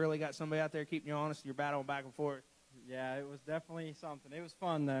fun when you've really got somebody out there keeping you honest and you're battling back and forth. Yeah, it was definitely something. It was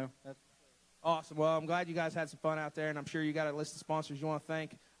fun, though. Awesome. Well, I'm glad you guys had some fun out there, and I'm sure you got a list of sponsors you want to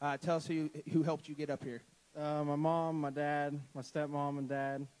thank. Tell us who helped you get up here. My mom, my dad, my stepmom and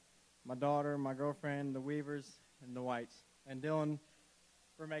dad, my daughter, my girlfriend, the Weavers, and the Whites. And Dylan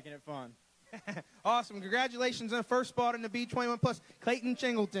for making it fun. Awesome. Congratulations on the first spot in the B21 Plus, Clayton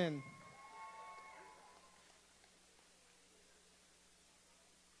Shingleton.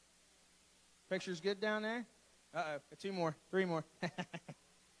 Picture's good down there? Uh-oh. 2 more. 3 more.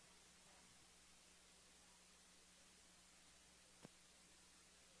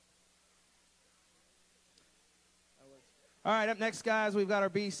 All right, up next, guys, we've got our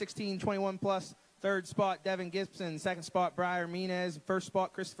B1621 Plus. Third spot, Devin Gibson. Second spot, Briar Minez. First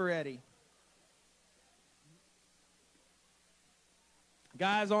spot, Christopher Eddy.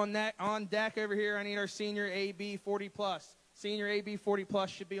 Guys on deck over here, I need our senior AB 40 Plus. Senior AB 40 Plus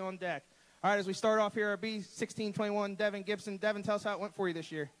should be on deck. All right, as we start off here, our B1621, Devin Gibson. Devin, tell us how it went for you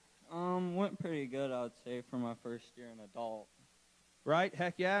this year. Went pretty good, I would say, for my first year in adult. Right?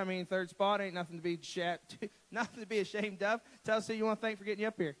 Heck yeah. I mean, third spot ain't nothing to be nothing to be ashamed of. Tell us who you want to thank for getting you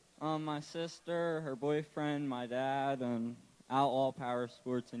up here. My sister, her boyfriend, my dad, and Outlaw Power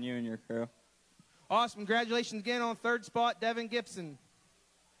Sports, and you and your crew. Awesome. Congratulations again on third spot, Devin Gibson.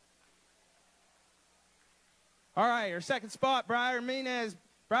 All right, our second spot, Briar Menez.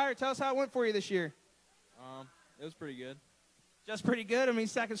 Briar, tell us how it went for you this year. It was pretty good. Just pretty good? I mean,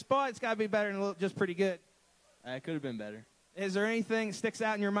 second spot, it's got to be better than just pretty good. It could have been better. Is there anything that sticks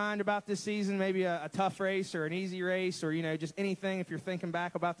out in your mind about this season? Maybe a tough race or an easy race or, just anything if you're thinking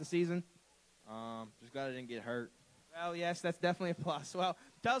back about the season? Just glad I didn't get hurt. Well, yes, that's definitely a plus. Well,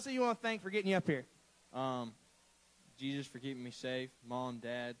 tell us who you want to thank for getting you up here. Jesus for keeping me safe, Mom,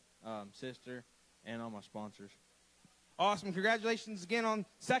 Dad, sister, and all my sponsors. Awesome. Congratulations again on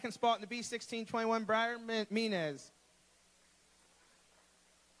second spot in the B1621, Briar Menez.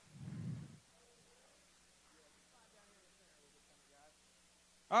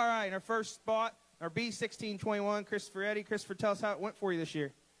 All right, our first spot, our B1621, Christopher Eddy. Christopher, tell us how it went for you this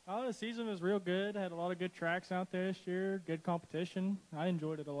year. Oh, the season was real good. Had a lot of good tracks out there this year. Good competition. I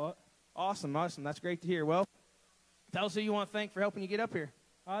enjoyed it a lot. Awesome. That's great to hear. Well, tell us who you want to thank for helping you get up here.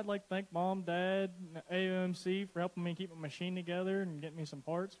 I'd like to thank Mom, Dad, and AOMC for helping me keep my machine together and get me some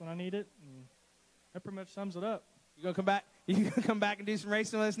parts when I need it. And that pretty much sums it up. You gonna come back? You gonna come back and do some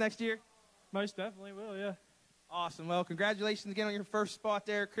racing with us next year? Most definitely will, yeah. Awesome. Well, congratulations again on your first spot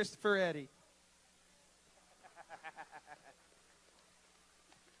there, Christopher Eddy.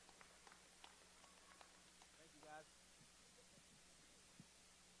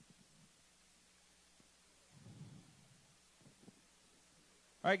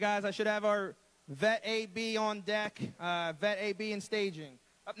 All right, guys, I should have our Vet AB on deck, Vet AB and staging.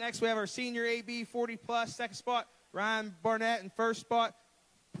 Up next, we have our Senior AB 40+, second spot, Ryan Barnett, and first spot,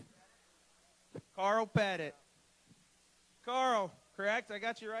 Carl Pettit. Carl, correct? I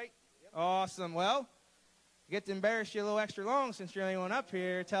got you right? Yep. Awesome. Well, I get to embarrass you a little extra long since you're the only one up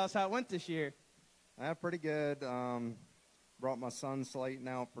here. Tell us how it went this year. Pretty good. Brought my son Slayton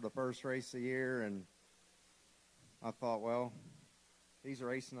out for the first race of the year, and I thought, well, he's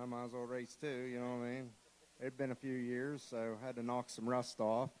racing, I might as well race too, you know what I mean? It'd been a few years, so I had to knock some rust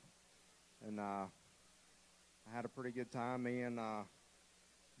off. And I had a pretty good time. Me and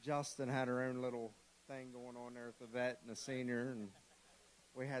Justin had our own little thing going on there with the vet and the senior, and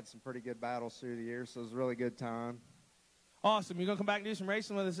we had some pretty good battles through the year, so it was a really good time. Awesome. You going to come back and do some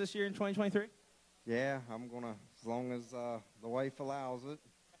racing with us this year in 2023? Yeah, I'm going to, as long as the wife allows it.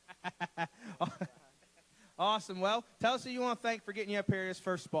 Awesome. Well, tell us who you want to thank for getting you up here this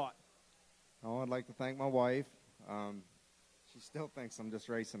first spot. Oh, I'd like to thank my wife. She still thinks I'm just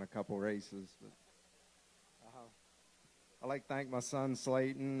racing a couple races. But I'd like to thank my son,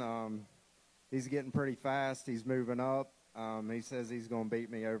 Slayton. He's getting pretty fast. He's moving up. He says he's going to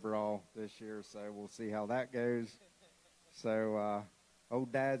beat me overall this year, so we'll see how that goes. So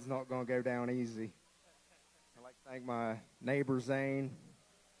old Dad's not going to go down easy. I'd like to thank my neighbor, Zane.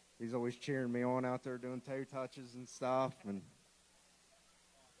 He's always cheering me on out there doing toe touches and stuff. And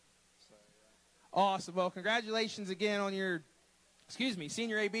awesome. Well, congratulations again on your,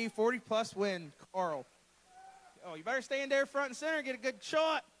 Senior AB 40+ win, Carl. Oh, you better stay in there front and center and get a good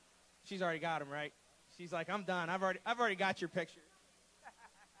shot. She's already got him, right? She's like, I'm done. I've already got your picture.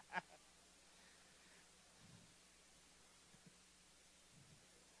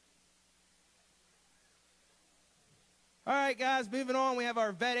 All right, guys, moving on. We have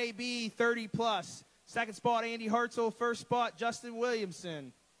our Vet AB 30+. Second spot, Andy Hartzell. First spot, Justin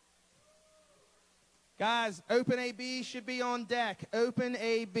Williamson. Guys, Open AB should be on deck. Open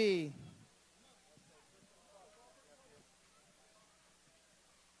AB.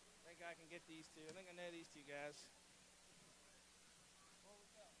 I think I can get these two. I think I know these two guys.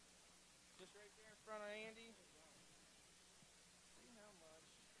 Just right there in front of Andy. See how much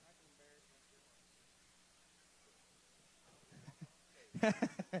I can embarrass myself.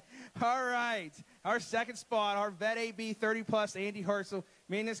 All right. Our second spot, our Vet AB 30+, Andy Hartzell.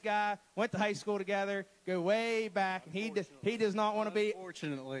 Me and this guy went to high school together, go way back, and he does not want to be.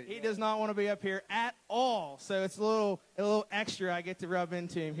 Unfortunately, he does not want to be up here at all. So it's a little extra I get to rub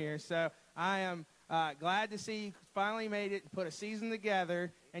into him here. So I am glad to see you finally made it and put a season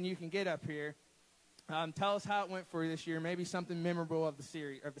together, and you can get up here. Tell us how it went for you this year. Maybe something memorable of the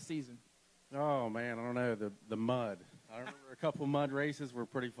season. Oh man, I don't know, the mud. I remember a couple mud races were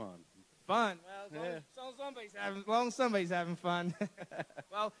pretty fun. Fun. Well, as long as somebody's having fun.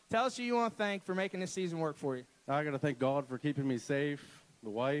 Well, tell us who you want to thank for making this season work for you. I got to thank God for keeping me safe. the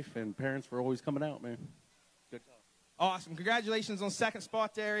wife and parents for always coming out, man. Good job. Awesome. Congratulations on second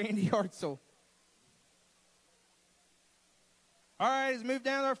spot there, Andy Hartzell. All right, let's move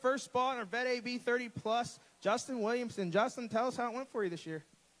down to our first spot in our Vet AB 30 Plus, Justin Williamson. Justin, tell us how it went for you this year.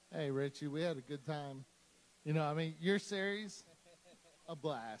 Hey, Richie, we had a good time. You know, I mean, your series, a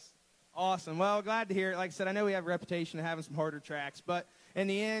blast. Awesome. Well, glad to hear it. Like I said, I know we have a reputation of having some harder tracks, but in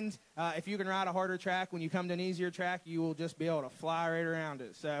the end, if you can ride a harder track, when you come to an easier track, you will just be able to fly right around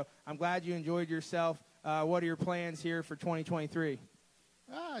it. So I'm glad you enjoyed yourself. What are your plans here for 2023?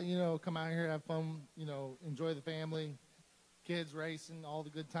 You know, come out here, have fun, you know, enjoy the family, kids racing, all the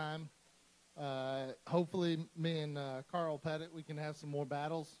good time. Hopefully me and Carl Pettit, we can have some more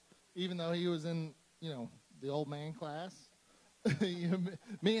battles, even though he was in, you know, the old man class.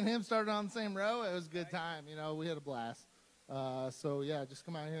 Me and him started on the same row. It was a good time. You know, we had a blast. So, yeah, just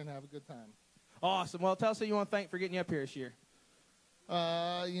come out here and have a good time. Awesome. Well, tell us who you want to thank for getting you up here this year.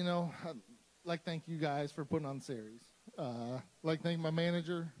 You know, I'd like to thank you guys for putting on the series. I'd like to thank my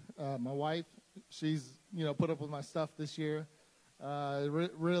manager, my wife. She's, you know, put up with my stuff this year.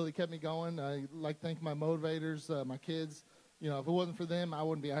 It really kept me going. I'd like to thank my motivators, my kids. You know, if it wasn't for them, I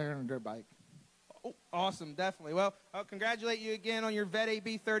wouldn't be out here on a dirt bike. Oh, awesome, definitely. Well, I'll congratulate you again on your Vet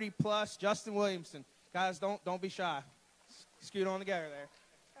AB 30 Plus, Justin Williamson. Guys, don't be shy. Scoot on together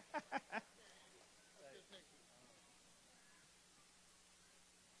there.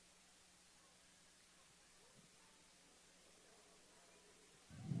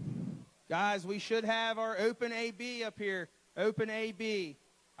 Guys, we should have our Open AB up here. Open AB.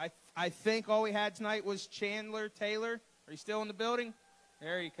 I think all we had tonight was Chandler Taylor. Are you still in the building?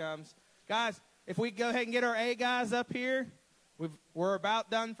 There he comes. Guys, if we go ahead and get our A guys up here, we're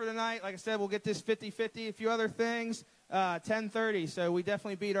about done for the night. Like I said, we'll get this 50-50, a few other things, 10:30. So we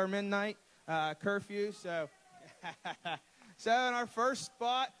definitely beat our midnight curfew. So, so in our first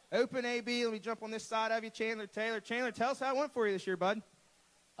spot, Open AB, let me jump on this side of you, Chandler Taylor. Chandler, tell us how it went for you this year, bud.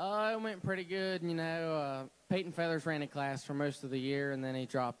 It went pretty good. You know, Peyton Feathers ran a class for most of the year, and then he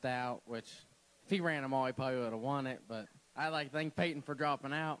dropped out, which if he ran them all, he probably would have won it. But I'd like to thank Peyton for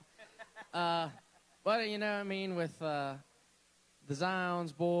dropping out. But, you know, I mean, with the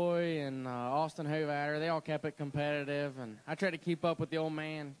Zions boy and Austin Hovatter, they all kept it competitive. And I tried to keep up with the old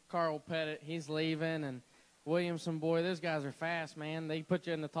man, Carl Pettit. He's leaving. And Williamson boy, those guys are fast, man. They put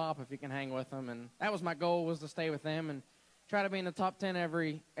you in the top if you can hang with them. And that was my goal, was to stay with them and try to be in the top 10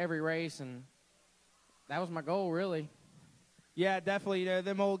 every race. And that was my goal, really. Yeah, definitely. You know,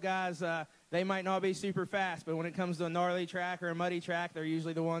 them old guys, they might not be super fast, but when it comes to a gnarly track or a muddy track, they're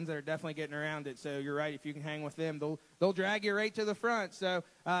usually the ones that are definitely getting around it. So you're right. If you can hang with them, they'll drag you right to the front. So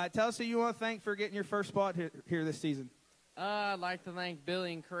tell us who you want to thank for getting your first spot here this season. I'd like to thank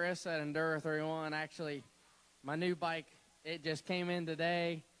Billy and Chris at Enduro 31. Actually, my new bike, it just came in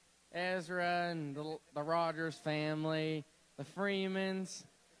today. Ezra and the Rogers family, the Freemans,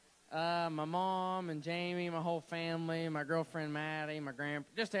 my mom and Jamie, my whole family, my girlfriend Maddie, my grandpa,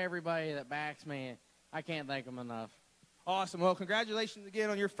 just everybody that backs me. I can't thank them enough. Awesome. Well, congratulations again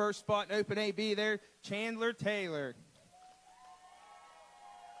on your first spot in Open AB there, Chandler Taylor.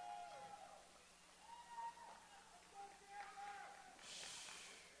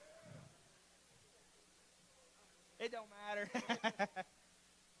 It don't matter.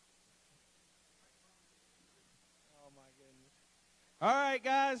 All right,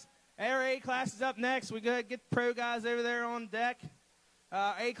 guys. Our A class is up next. We go get the pro guys over there on deck.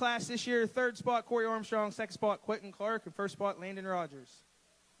 A class this year, third spot, Corey Armstrong. Second spot, Quentin Clark. And first spot, Landon Rogers.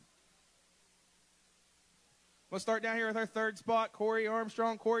 We'll start down here with our third spot, Corey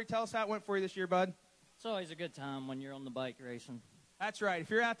Armstrong. Corey, tell us how it went for you this year, bud. It's always a good time when you're on the bike racing. That's right. If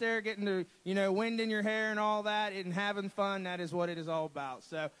you're out there getting the, you know, wind in your hair and all that and having fun, that is what it is all about.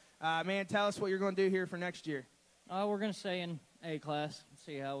 So, man, tell us what you're going to do here for next year. We're going to stay in A class and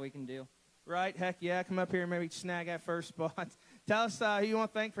see how we can do. Right? Heck yeah. Come up here and maybe snag that first spot. Tell us who you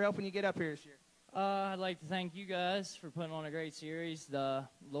want to thank for helping you get up here this year. I'd like to thank you guys for putting on a great series. The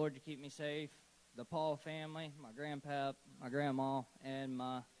Lord to keep me safe, the Paul family, my grandpa, my grandma, and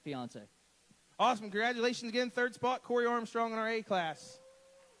my fiance. Awesome. Congratulations again. Third spot, Corey Armstrong in our A class.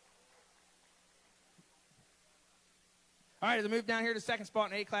 All right, as I move down here to second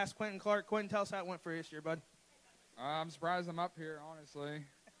spot in A class, Quentin Clark. Quentin, tell us how it went for you this year, bud. I'm surprised I'm up here, honestly.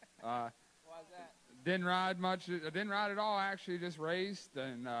 Why is that? Didn't ride much. I didn't ride at all, actually. Just raced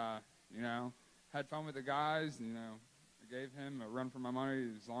and, you know, had fun with the guys. You know, I gave him a run for my money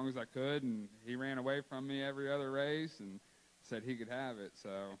as long as I could, and he ran away from me every other race and said he could have it. So,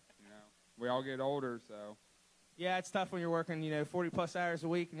 you know, we all get older, so. Yeah, it's tough when you're working, you know, 40-plus hours a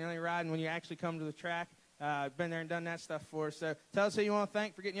week and you're only riding when you actually come to the track. Been there and done that stuff for us. So tell us who you want to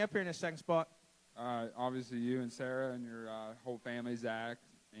thank for getting you up here in this second spot. Obviously you and Sarah and your whole family, Zach,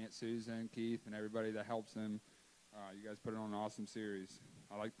 Aunt Susan, Keith, and everybody that helps him. You guys put it on an awesome series.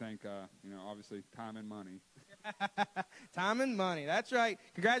 I like to thank, obviously time and money. Time and money. That's right.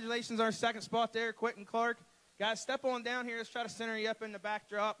 Congratulations on our second spot there, Quentin Clark. Guys, step on down here. Let's try to center you up in the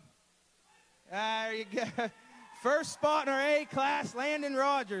backdrop. There you go. First spot in our A class, Landon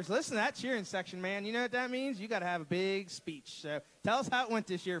Rogers. Listen to that cheering section, man. You know what that means? You got to have a big speech. So tell us how it went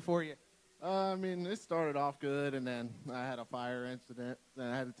this year for you. It started off good, and then I had a fire incident. Then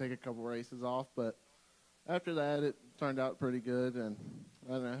I had to take a couple races off. But after that, it turned out pretty good, and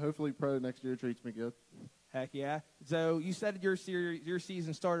I don't know, hopefully pro next year treats me good. Heck yeah. So you said your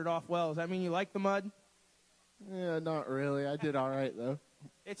season started off well. Does that mean you like the mud? Yeah, not really. I did all right, though.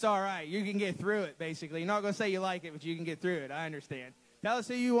 It's all right. You can get through it, basically. You're not going to say you like it, but you can get through it. I understand. Tell us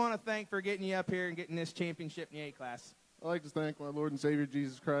who you want to thank for getting you up here and getting this championship in the A class. I'd like to thank my Lord and Savior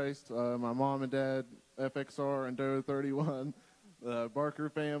Jesus Christ, my mom and dad, FXR and Doe 31, the Barker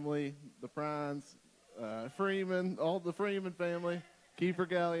family, the Prines, Freeman, all the Freeman family, Kiefer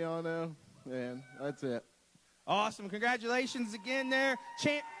Galliano, and that's it. Awesome. Congratulations again there.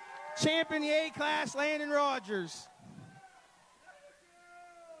 Champ in the A class, Landon Rogers.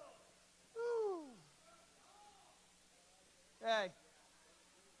 Hey.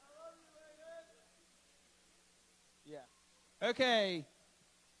 Yeah. Okay.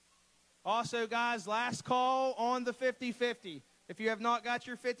 Also, guys, last call on the 50-50. If you have not got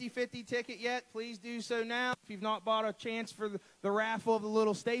your 50-50 ticket yet, please do so now. If you've not bought a chance for the raffle of the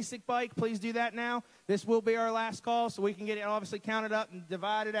little STACYC bike, please do that now. This will be our last call, so we can get it obviously counted up and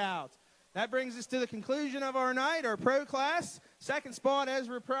divided out. That brings us to the conclusion of our night, our pro class. Second spot,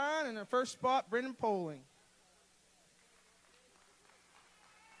 Ezra Prine, and the first spot, Brendan Poling.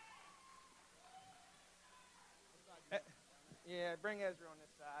 Yeah, bring Ezra on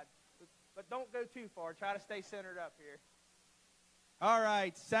this side. But don't go too far. Try to stay centered up here. All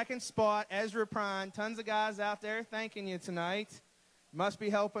right, second spot, Ezra Prine. Tons of guys out there thanking you tonight. Must be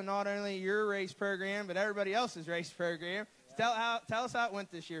helping not only your race program, but everybody else's race program. Yeah. Tell us how it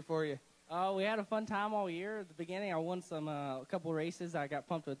went this year for you. We had a fun time all year. At the beginning, I won a couple races. I got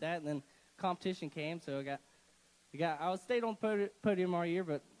pumped with that, and then competition came, so I stayed on podium all year,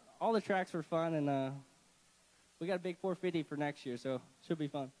 but all the tracks were fun, and we got a big 450 for next year, so it should be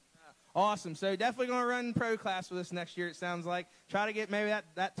fun. Awesome. So definitely going to run pro class with us next year, it sounds like. Try to get maybe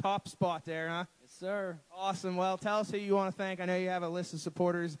that top spot there, huh? Yes, sir. Awesome. Well, tell us who you want to thank. I know you have a list of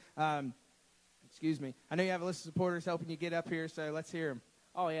supporters. I know you have a list of supporters helping you get up here, so let's hear them.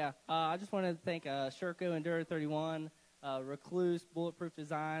 Oh, yeah. I just want to thank Sherco Enduro 31, Recluse, Bulletproof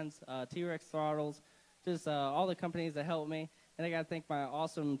Designs, T-Rex Throttles, just all the companies that helped me. And I got to thank my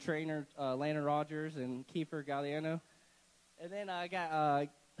awesome trainer, Landon Rogers and Kiefer Galliano. And then I got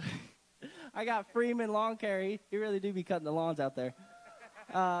I got Freeman Lawn Care. He really do be cutting the lawns out there.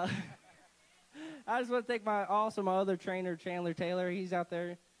 I just want to thank my other trainer, Chandler Taylor. He's out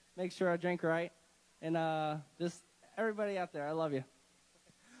there. Make sure I drink right. And just everybody out there, I love you.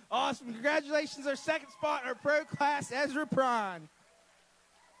 Awesome. Congratulations. Our second spot in our pro class, Ezra Prine.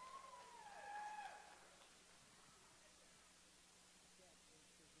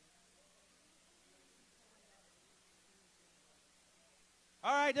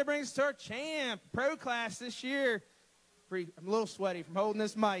 All right, that brings us to our champ, pro class this year. I'm a little sweaty from holding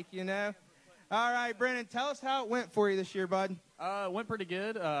this mic, you know. All right, Brennan, tell us how it went for you this year, bud. It went pretty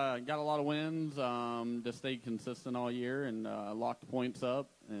good. Got a lot of wins. Just stayed consistent all year and locked points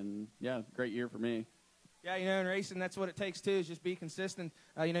up. And, yeah, great year for me. Yeah, you know, in racing, that's what it takes, too, is just be consistent.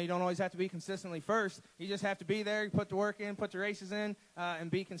 You don't always have to be consistently first. You just have to be there, put the work in, put the races in,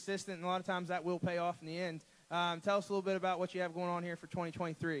 and be consistent. And a lot of times that will pay off in the end. Tell us a little bit about what you have going on here for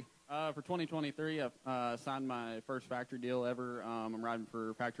 2023. For 2023, I've signed my first factory deal ever. I'm riding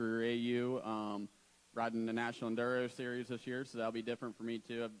for Factory AU, riding the National Enduro Series this year, so that'll be different for me,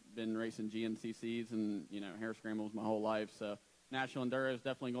 too. I've been racing GNCCs and, hare scrambles my whole life, so National Enduro is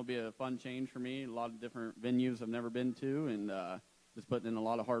definitely going to be a fun change for me. A lot of different venues I've never been to, and just putting in a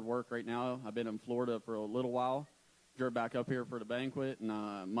lot of hard work right now. I've been in Florida for a little while, drove back up here for the banquet,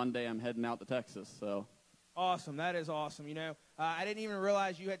 and Monday I'm heading out to Texas, so... Awesome. That is awesome. I didn't even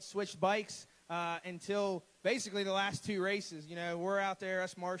realize you had switched bikes until basically the last two races. We're out there,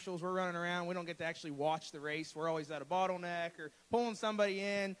 us marshals, we're running around. We don't get to actually watch the race. We're always at a bottleneck or pulling somebody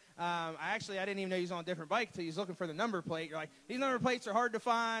in. I didn't even know he was on a different bike until he was looking for the number plate. You're like, these number plates are hard to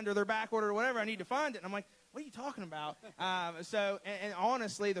find or they're backordered or whatever. I need to find it. And I'm like, what are you talking about? And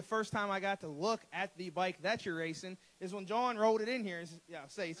honestly, the first time I got to look at the bike that you're racing is when John rolled it in here.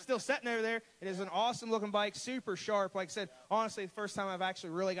 It's still sitting over there. It is an awesome-looking bike, super sharp. Like I said, honestly, the first time I've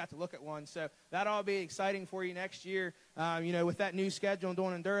actually really got to look at one. So that'll be exciting for you next year. With that new schedule and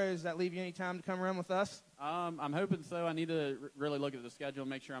doing enduros, does that leave you any time to come run with us? I'm hoping so. I need to really look at the schedule and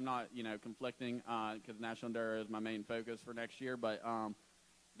make sure I'm not, conflicting because National Enduro is my main focus for next year. But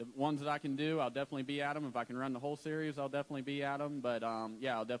the ones that I can do, I'll definitely be at them. If I can run the whole series, I'll definitely be at them. But,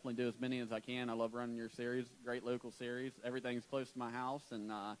 I'll definitely do as many as I can. I love running your series, great local series. Everything's close to my house,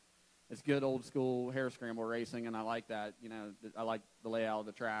 and it's good old school hare scramble racing, and I like that. I like the layout of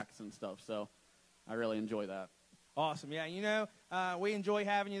the tracks and stuff, so I really enjoy that. Awesome. Yeah, we enjoy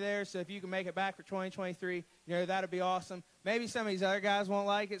having you there, so if you can make it back for 2023, that'd be awesome. Maybe some of these other guys won't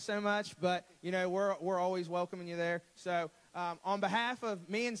like it so much, but, we're always welcoming you there. So on behalf of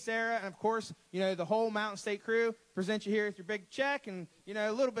me and Sarah and, of course, the whole Mountain State crew, present you here with your big check and, a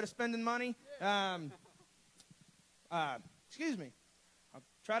little bit of spending money. Excuse me. I'll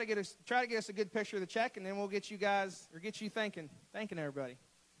try to get us a good picture of the check, and then we'll get you guys, or get you thanking everybody.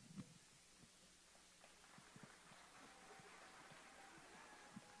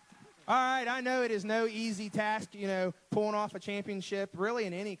 All right, I know it is no easy task, pulling off a championship, really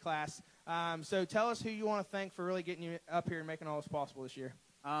in any class. So tell us who you want to thank for really getting you up here and making all this possible this year.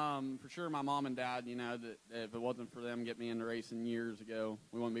 For sure, my mom and dad, that if it wasn't for them getting me into racing years ago,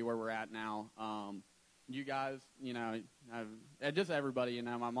 we wouldn't be where we're at now. You guys, just everybody,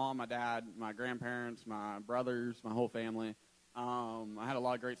 my mom, my dad, my grandparents, my brothers, my whole family. I had a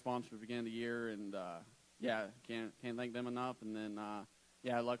lot of great sponsors at the beginning of the year, and, can't thank them enough. And then,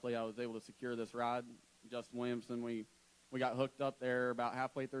 luckily I was able to secure this ride. Justin Williamson, we got hooked up there about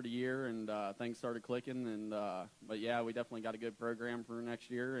halfway through the year, and things started clicking. And we definitely got a good program for next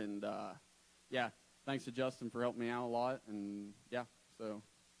year. And thanks to Justin for helping me out a lot. And so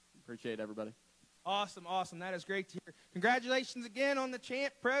appreciate everybody. Awesome. That is great to hear. Congratulations again on the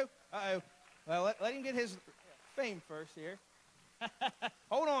Champ Pro. Well, let him get his fame first here.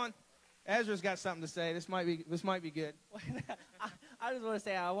 Hold on. Ezra's got something to say. This might be good. I just want to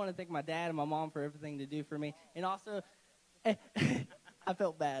say I want to thank my dad and my mom for everything they do for me. And also, I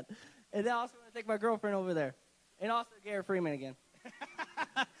felt bad. And then I also want to thank my girlfriend over there. And also Garrett Freeman again.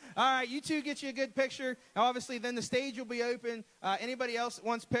 All right, you two get you a good picture. Now, obviously, then the stage will be open. Anybody else that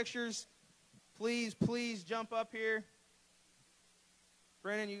wants pictures, please jump up here.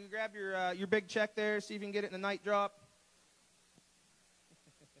 Brennan, you can grab your big check there, see if you can get it in the night drop.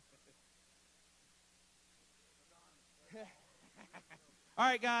 All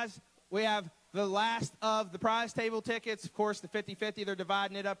right, guys, we have the last of the prize table tickets. Of course, the 50-50, they're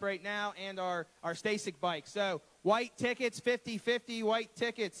dividing it up right now, and our STACYC bike. So, white tickets, 50-50, white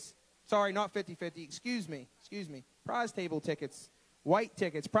tickets. Sorry, not 50-50, excuse me. Prize table tickets, white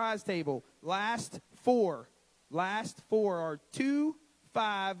tickets, prize table. Last four are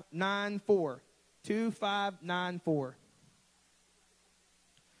 2594. 2594.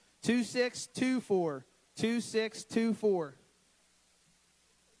 2624. 2624.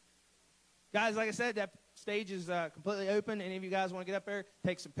 Guys, like I said, that stage is completely open. Any of you guys want to get up there,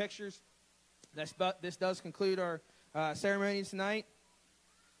 take some pictures? This does conclude our ceremony tonight.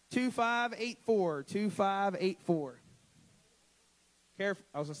 2584. 2584. Careful.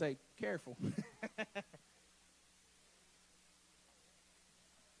 I was going to say, careful.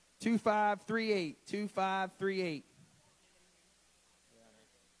 2538. 2538.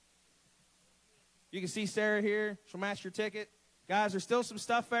 You can see Sarah here. She'll match your ticket. Guys, there's still some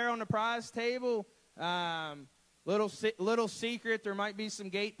stuff there on the prize table. Little secret, there might be some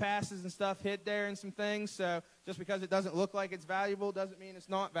gate passes and stuff hid there and some things. So just because it doesn't look like it's valuable doesn't mean it's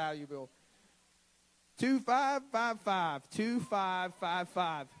not valuable. 2555.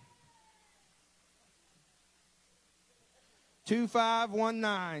 2555.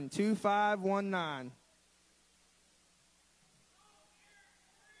 2519. 2519.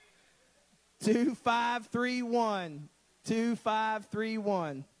 2531.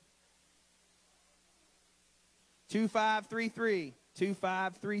 2531. 2533.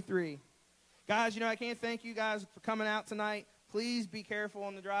 2533. Guys, I can't thank you guys for coming out tonight. Please be careful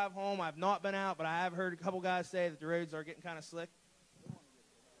on the drive home. I've not been out, but I have heard a couple guys say that the roads are getting kind of slick.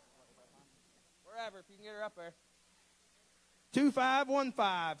 Wherever, if you can get her up there.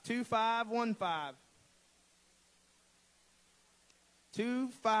 2515. 2515.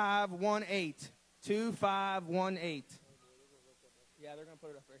 2518. 2518. Yeah, they're going to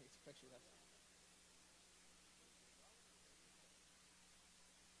put it up there. Get some pictures of that.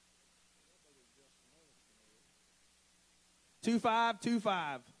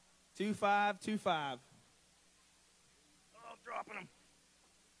 2525. 2525. dropping them.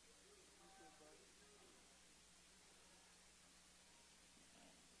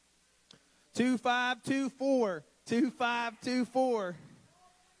 2524, 2524.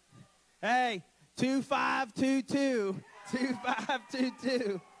 Hey, 2522,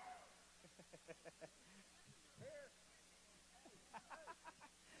 2522.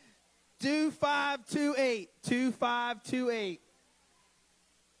 Do 528, 2528.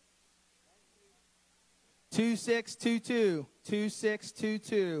 2622,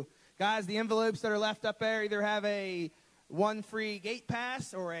 2622. Guys, the envelopes that are left up there either have a 1 free gate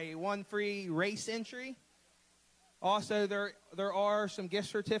pass or a 1 free race entry. Also, there are some gift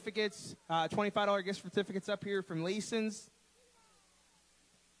certificates, $25 gift certificates up here from Leeson's.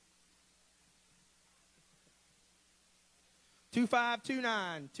 Two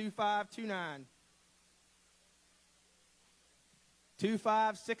 2529, 2529.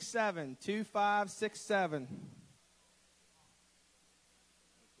 2567, 2567.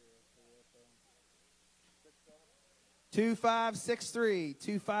 2563,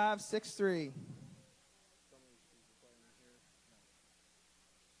 2563.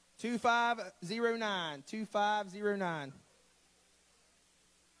 2509, 2509.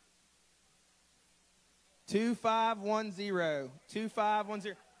 2510,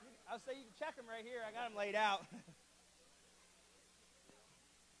 2510. I'll say you can check them right here. I got them laid out.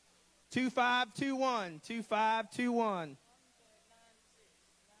 2521, 2521.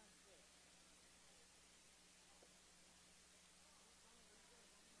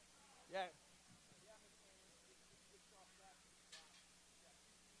 Yeah.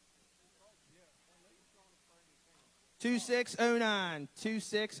 2609,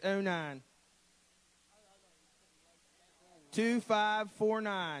 2609.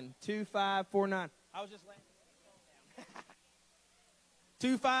 2549, 2549. I was just laying.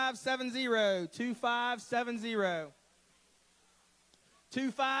 2570, 2570.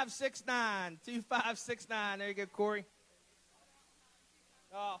 2569, 2569. There you go, Corey.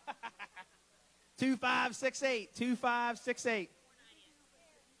 Oh. 2568, 2568.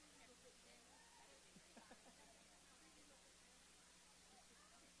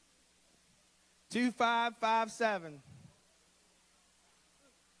 2557.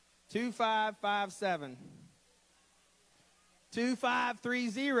 2557.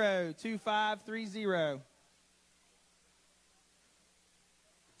 2530, 2530.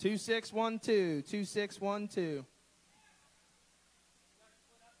 2612, 2612.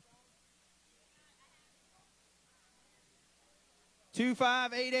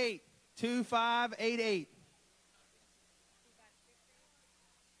 2588, 2588.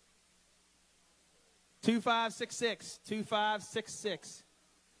 2566, 2566.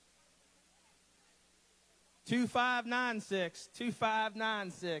 2596,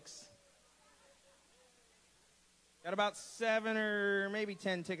 2596. Got about 7 or maybe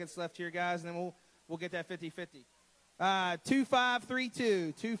 10 tickets left here, guys, and then we'll get that 50-50.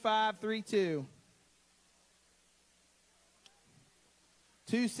 2532, 2532.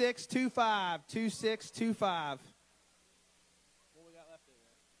 2625, 2625. What we got left over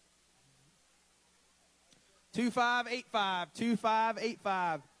there? 2585,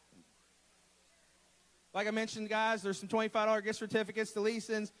 2585. Like I mentioned, guys, there's some $25 gift certificates to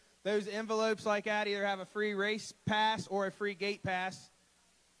Leeson's. Those envelopes like that either have a free race pass or a free gate pass.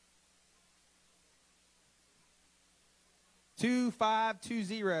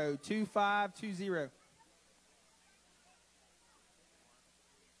 2520, 2520.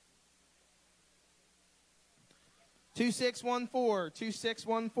 2614,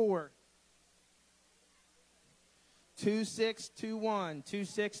 2614. 2621,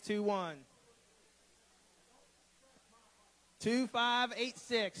 2621.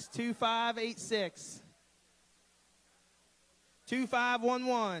 2586, 2586.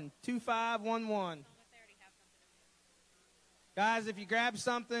 2511, 2511. Guys, if you grab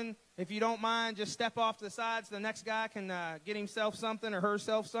something, if you don't mind, just step off to the side so the next guy can get himself something or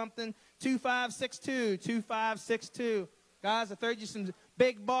herself something. 2562, 2562. Guys, I threw you some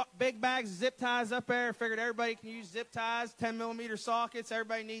big bags of zip ties up there. Figured everybody can use zip ties, 10-millimeter sockets.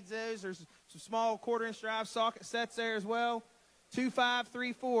 Everybody needs those. There's some small quarter-inch drive socket sets there as well.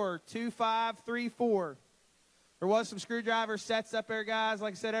 2534, 2534. There was some screwdriver sets up there, guys.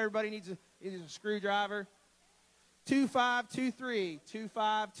 Like I said, everybody needs a screwdriver. 2523,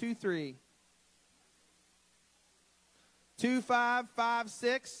 2523.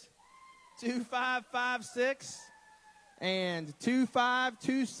 2556, 2556. And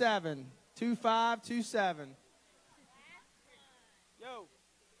 2527, 2527. Yo.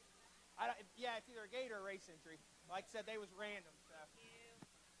 Yeah, it's either a gate or a race entry. Like I said, they was random. So.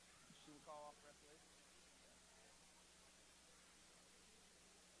 Should we call off the rest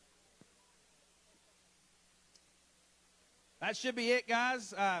That should be it,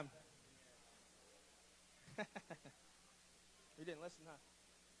 guys. You didn't listen, huh?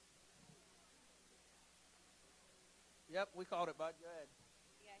 Yep, we called it, bud. Go ahead.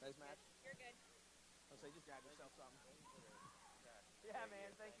 Yeah, Nice match. You're good. I'll say, just grab yourself something. Yeah,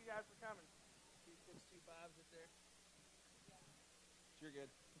 man. Thank you guys for coming. 2 6 2 5s up there. You're good.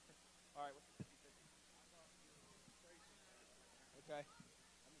 All right. What's the 50-50? Okay.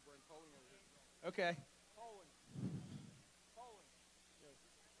 I'm going to bring Poland over here. Okay. Poland.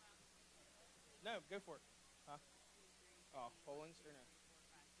 No, go for it. Huh? Oh, Poland's or no?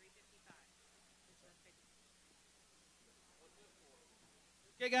 355.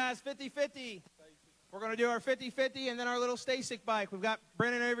 Okay, guys, 50-50. We're going to do our 50-50 and then our little STACYC bike. We've got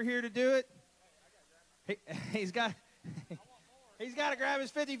Brennan over here to do it. He's got to grab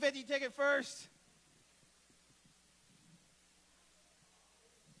his 50-50 ticket first.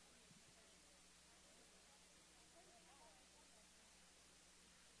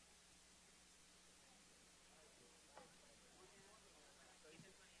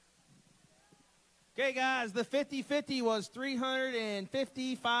 Okay, guys, the 50-50 was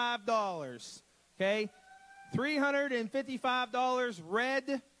 $355. Okay, $355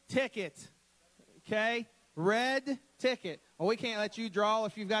 red ticket. Okay, red ticket. Well, we can't let you draw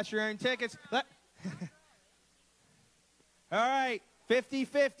if you've got your own tickets. All right,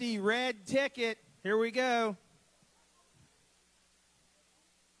 50-50 red ticket. Here we go.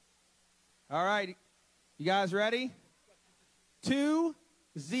 All right, you guys ready?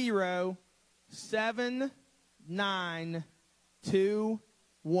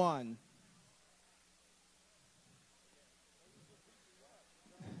 2-0-7-9-2-1.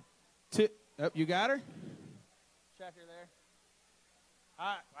 Oh, you got her? Check her there.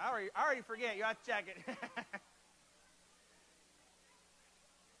 I already forget. You have to check it.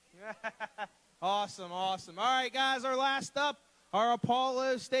 Awesome, awesome. All right, guys, our last up, our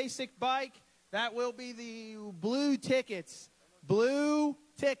Apollo STACYC bike. That will be the blue tickets. Blue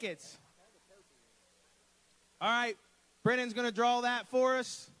tickets. All right, Brennan's going to draw that for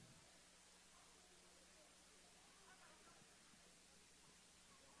us.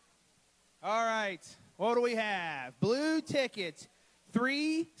 All right, what do we have? Blue ticket,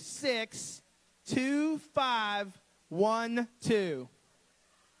 3-6-2-5-1-2.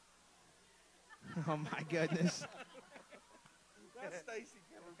 Oh, my goodness. That's Stacy.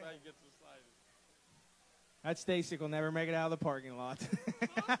 Everybody gets excited. That STACYC will never make it out of the parking lot.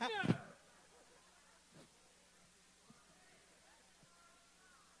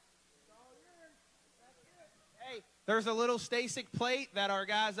 Hey, there's a little STACYC plate that our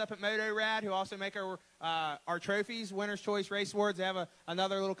guys up at Moto Rad, who also make our trophies, Winner's Choice Race Awards, they have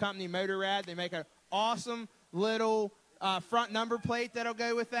another little company, Moto Rad. They make an awesome little front number plate that'll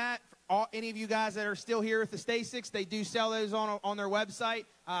go with that. Any of you guys that are still here with the STACYCs, they do sell those on their website,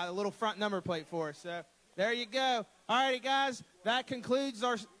 a little front number plate for us. So there you go. All righty, guys, that concludes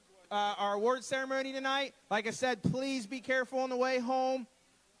our award ceremony tonight. Like I said, please be careful on the way home.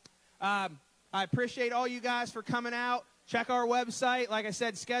 I appreciate all you guys for coming out. Check our website. Like I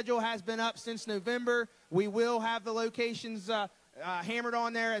said, schedule has been up since November. We will have the locations hammered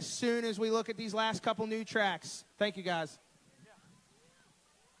on there as soon as we look at these last couple new tracks. Thank you, guys.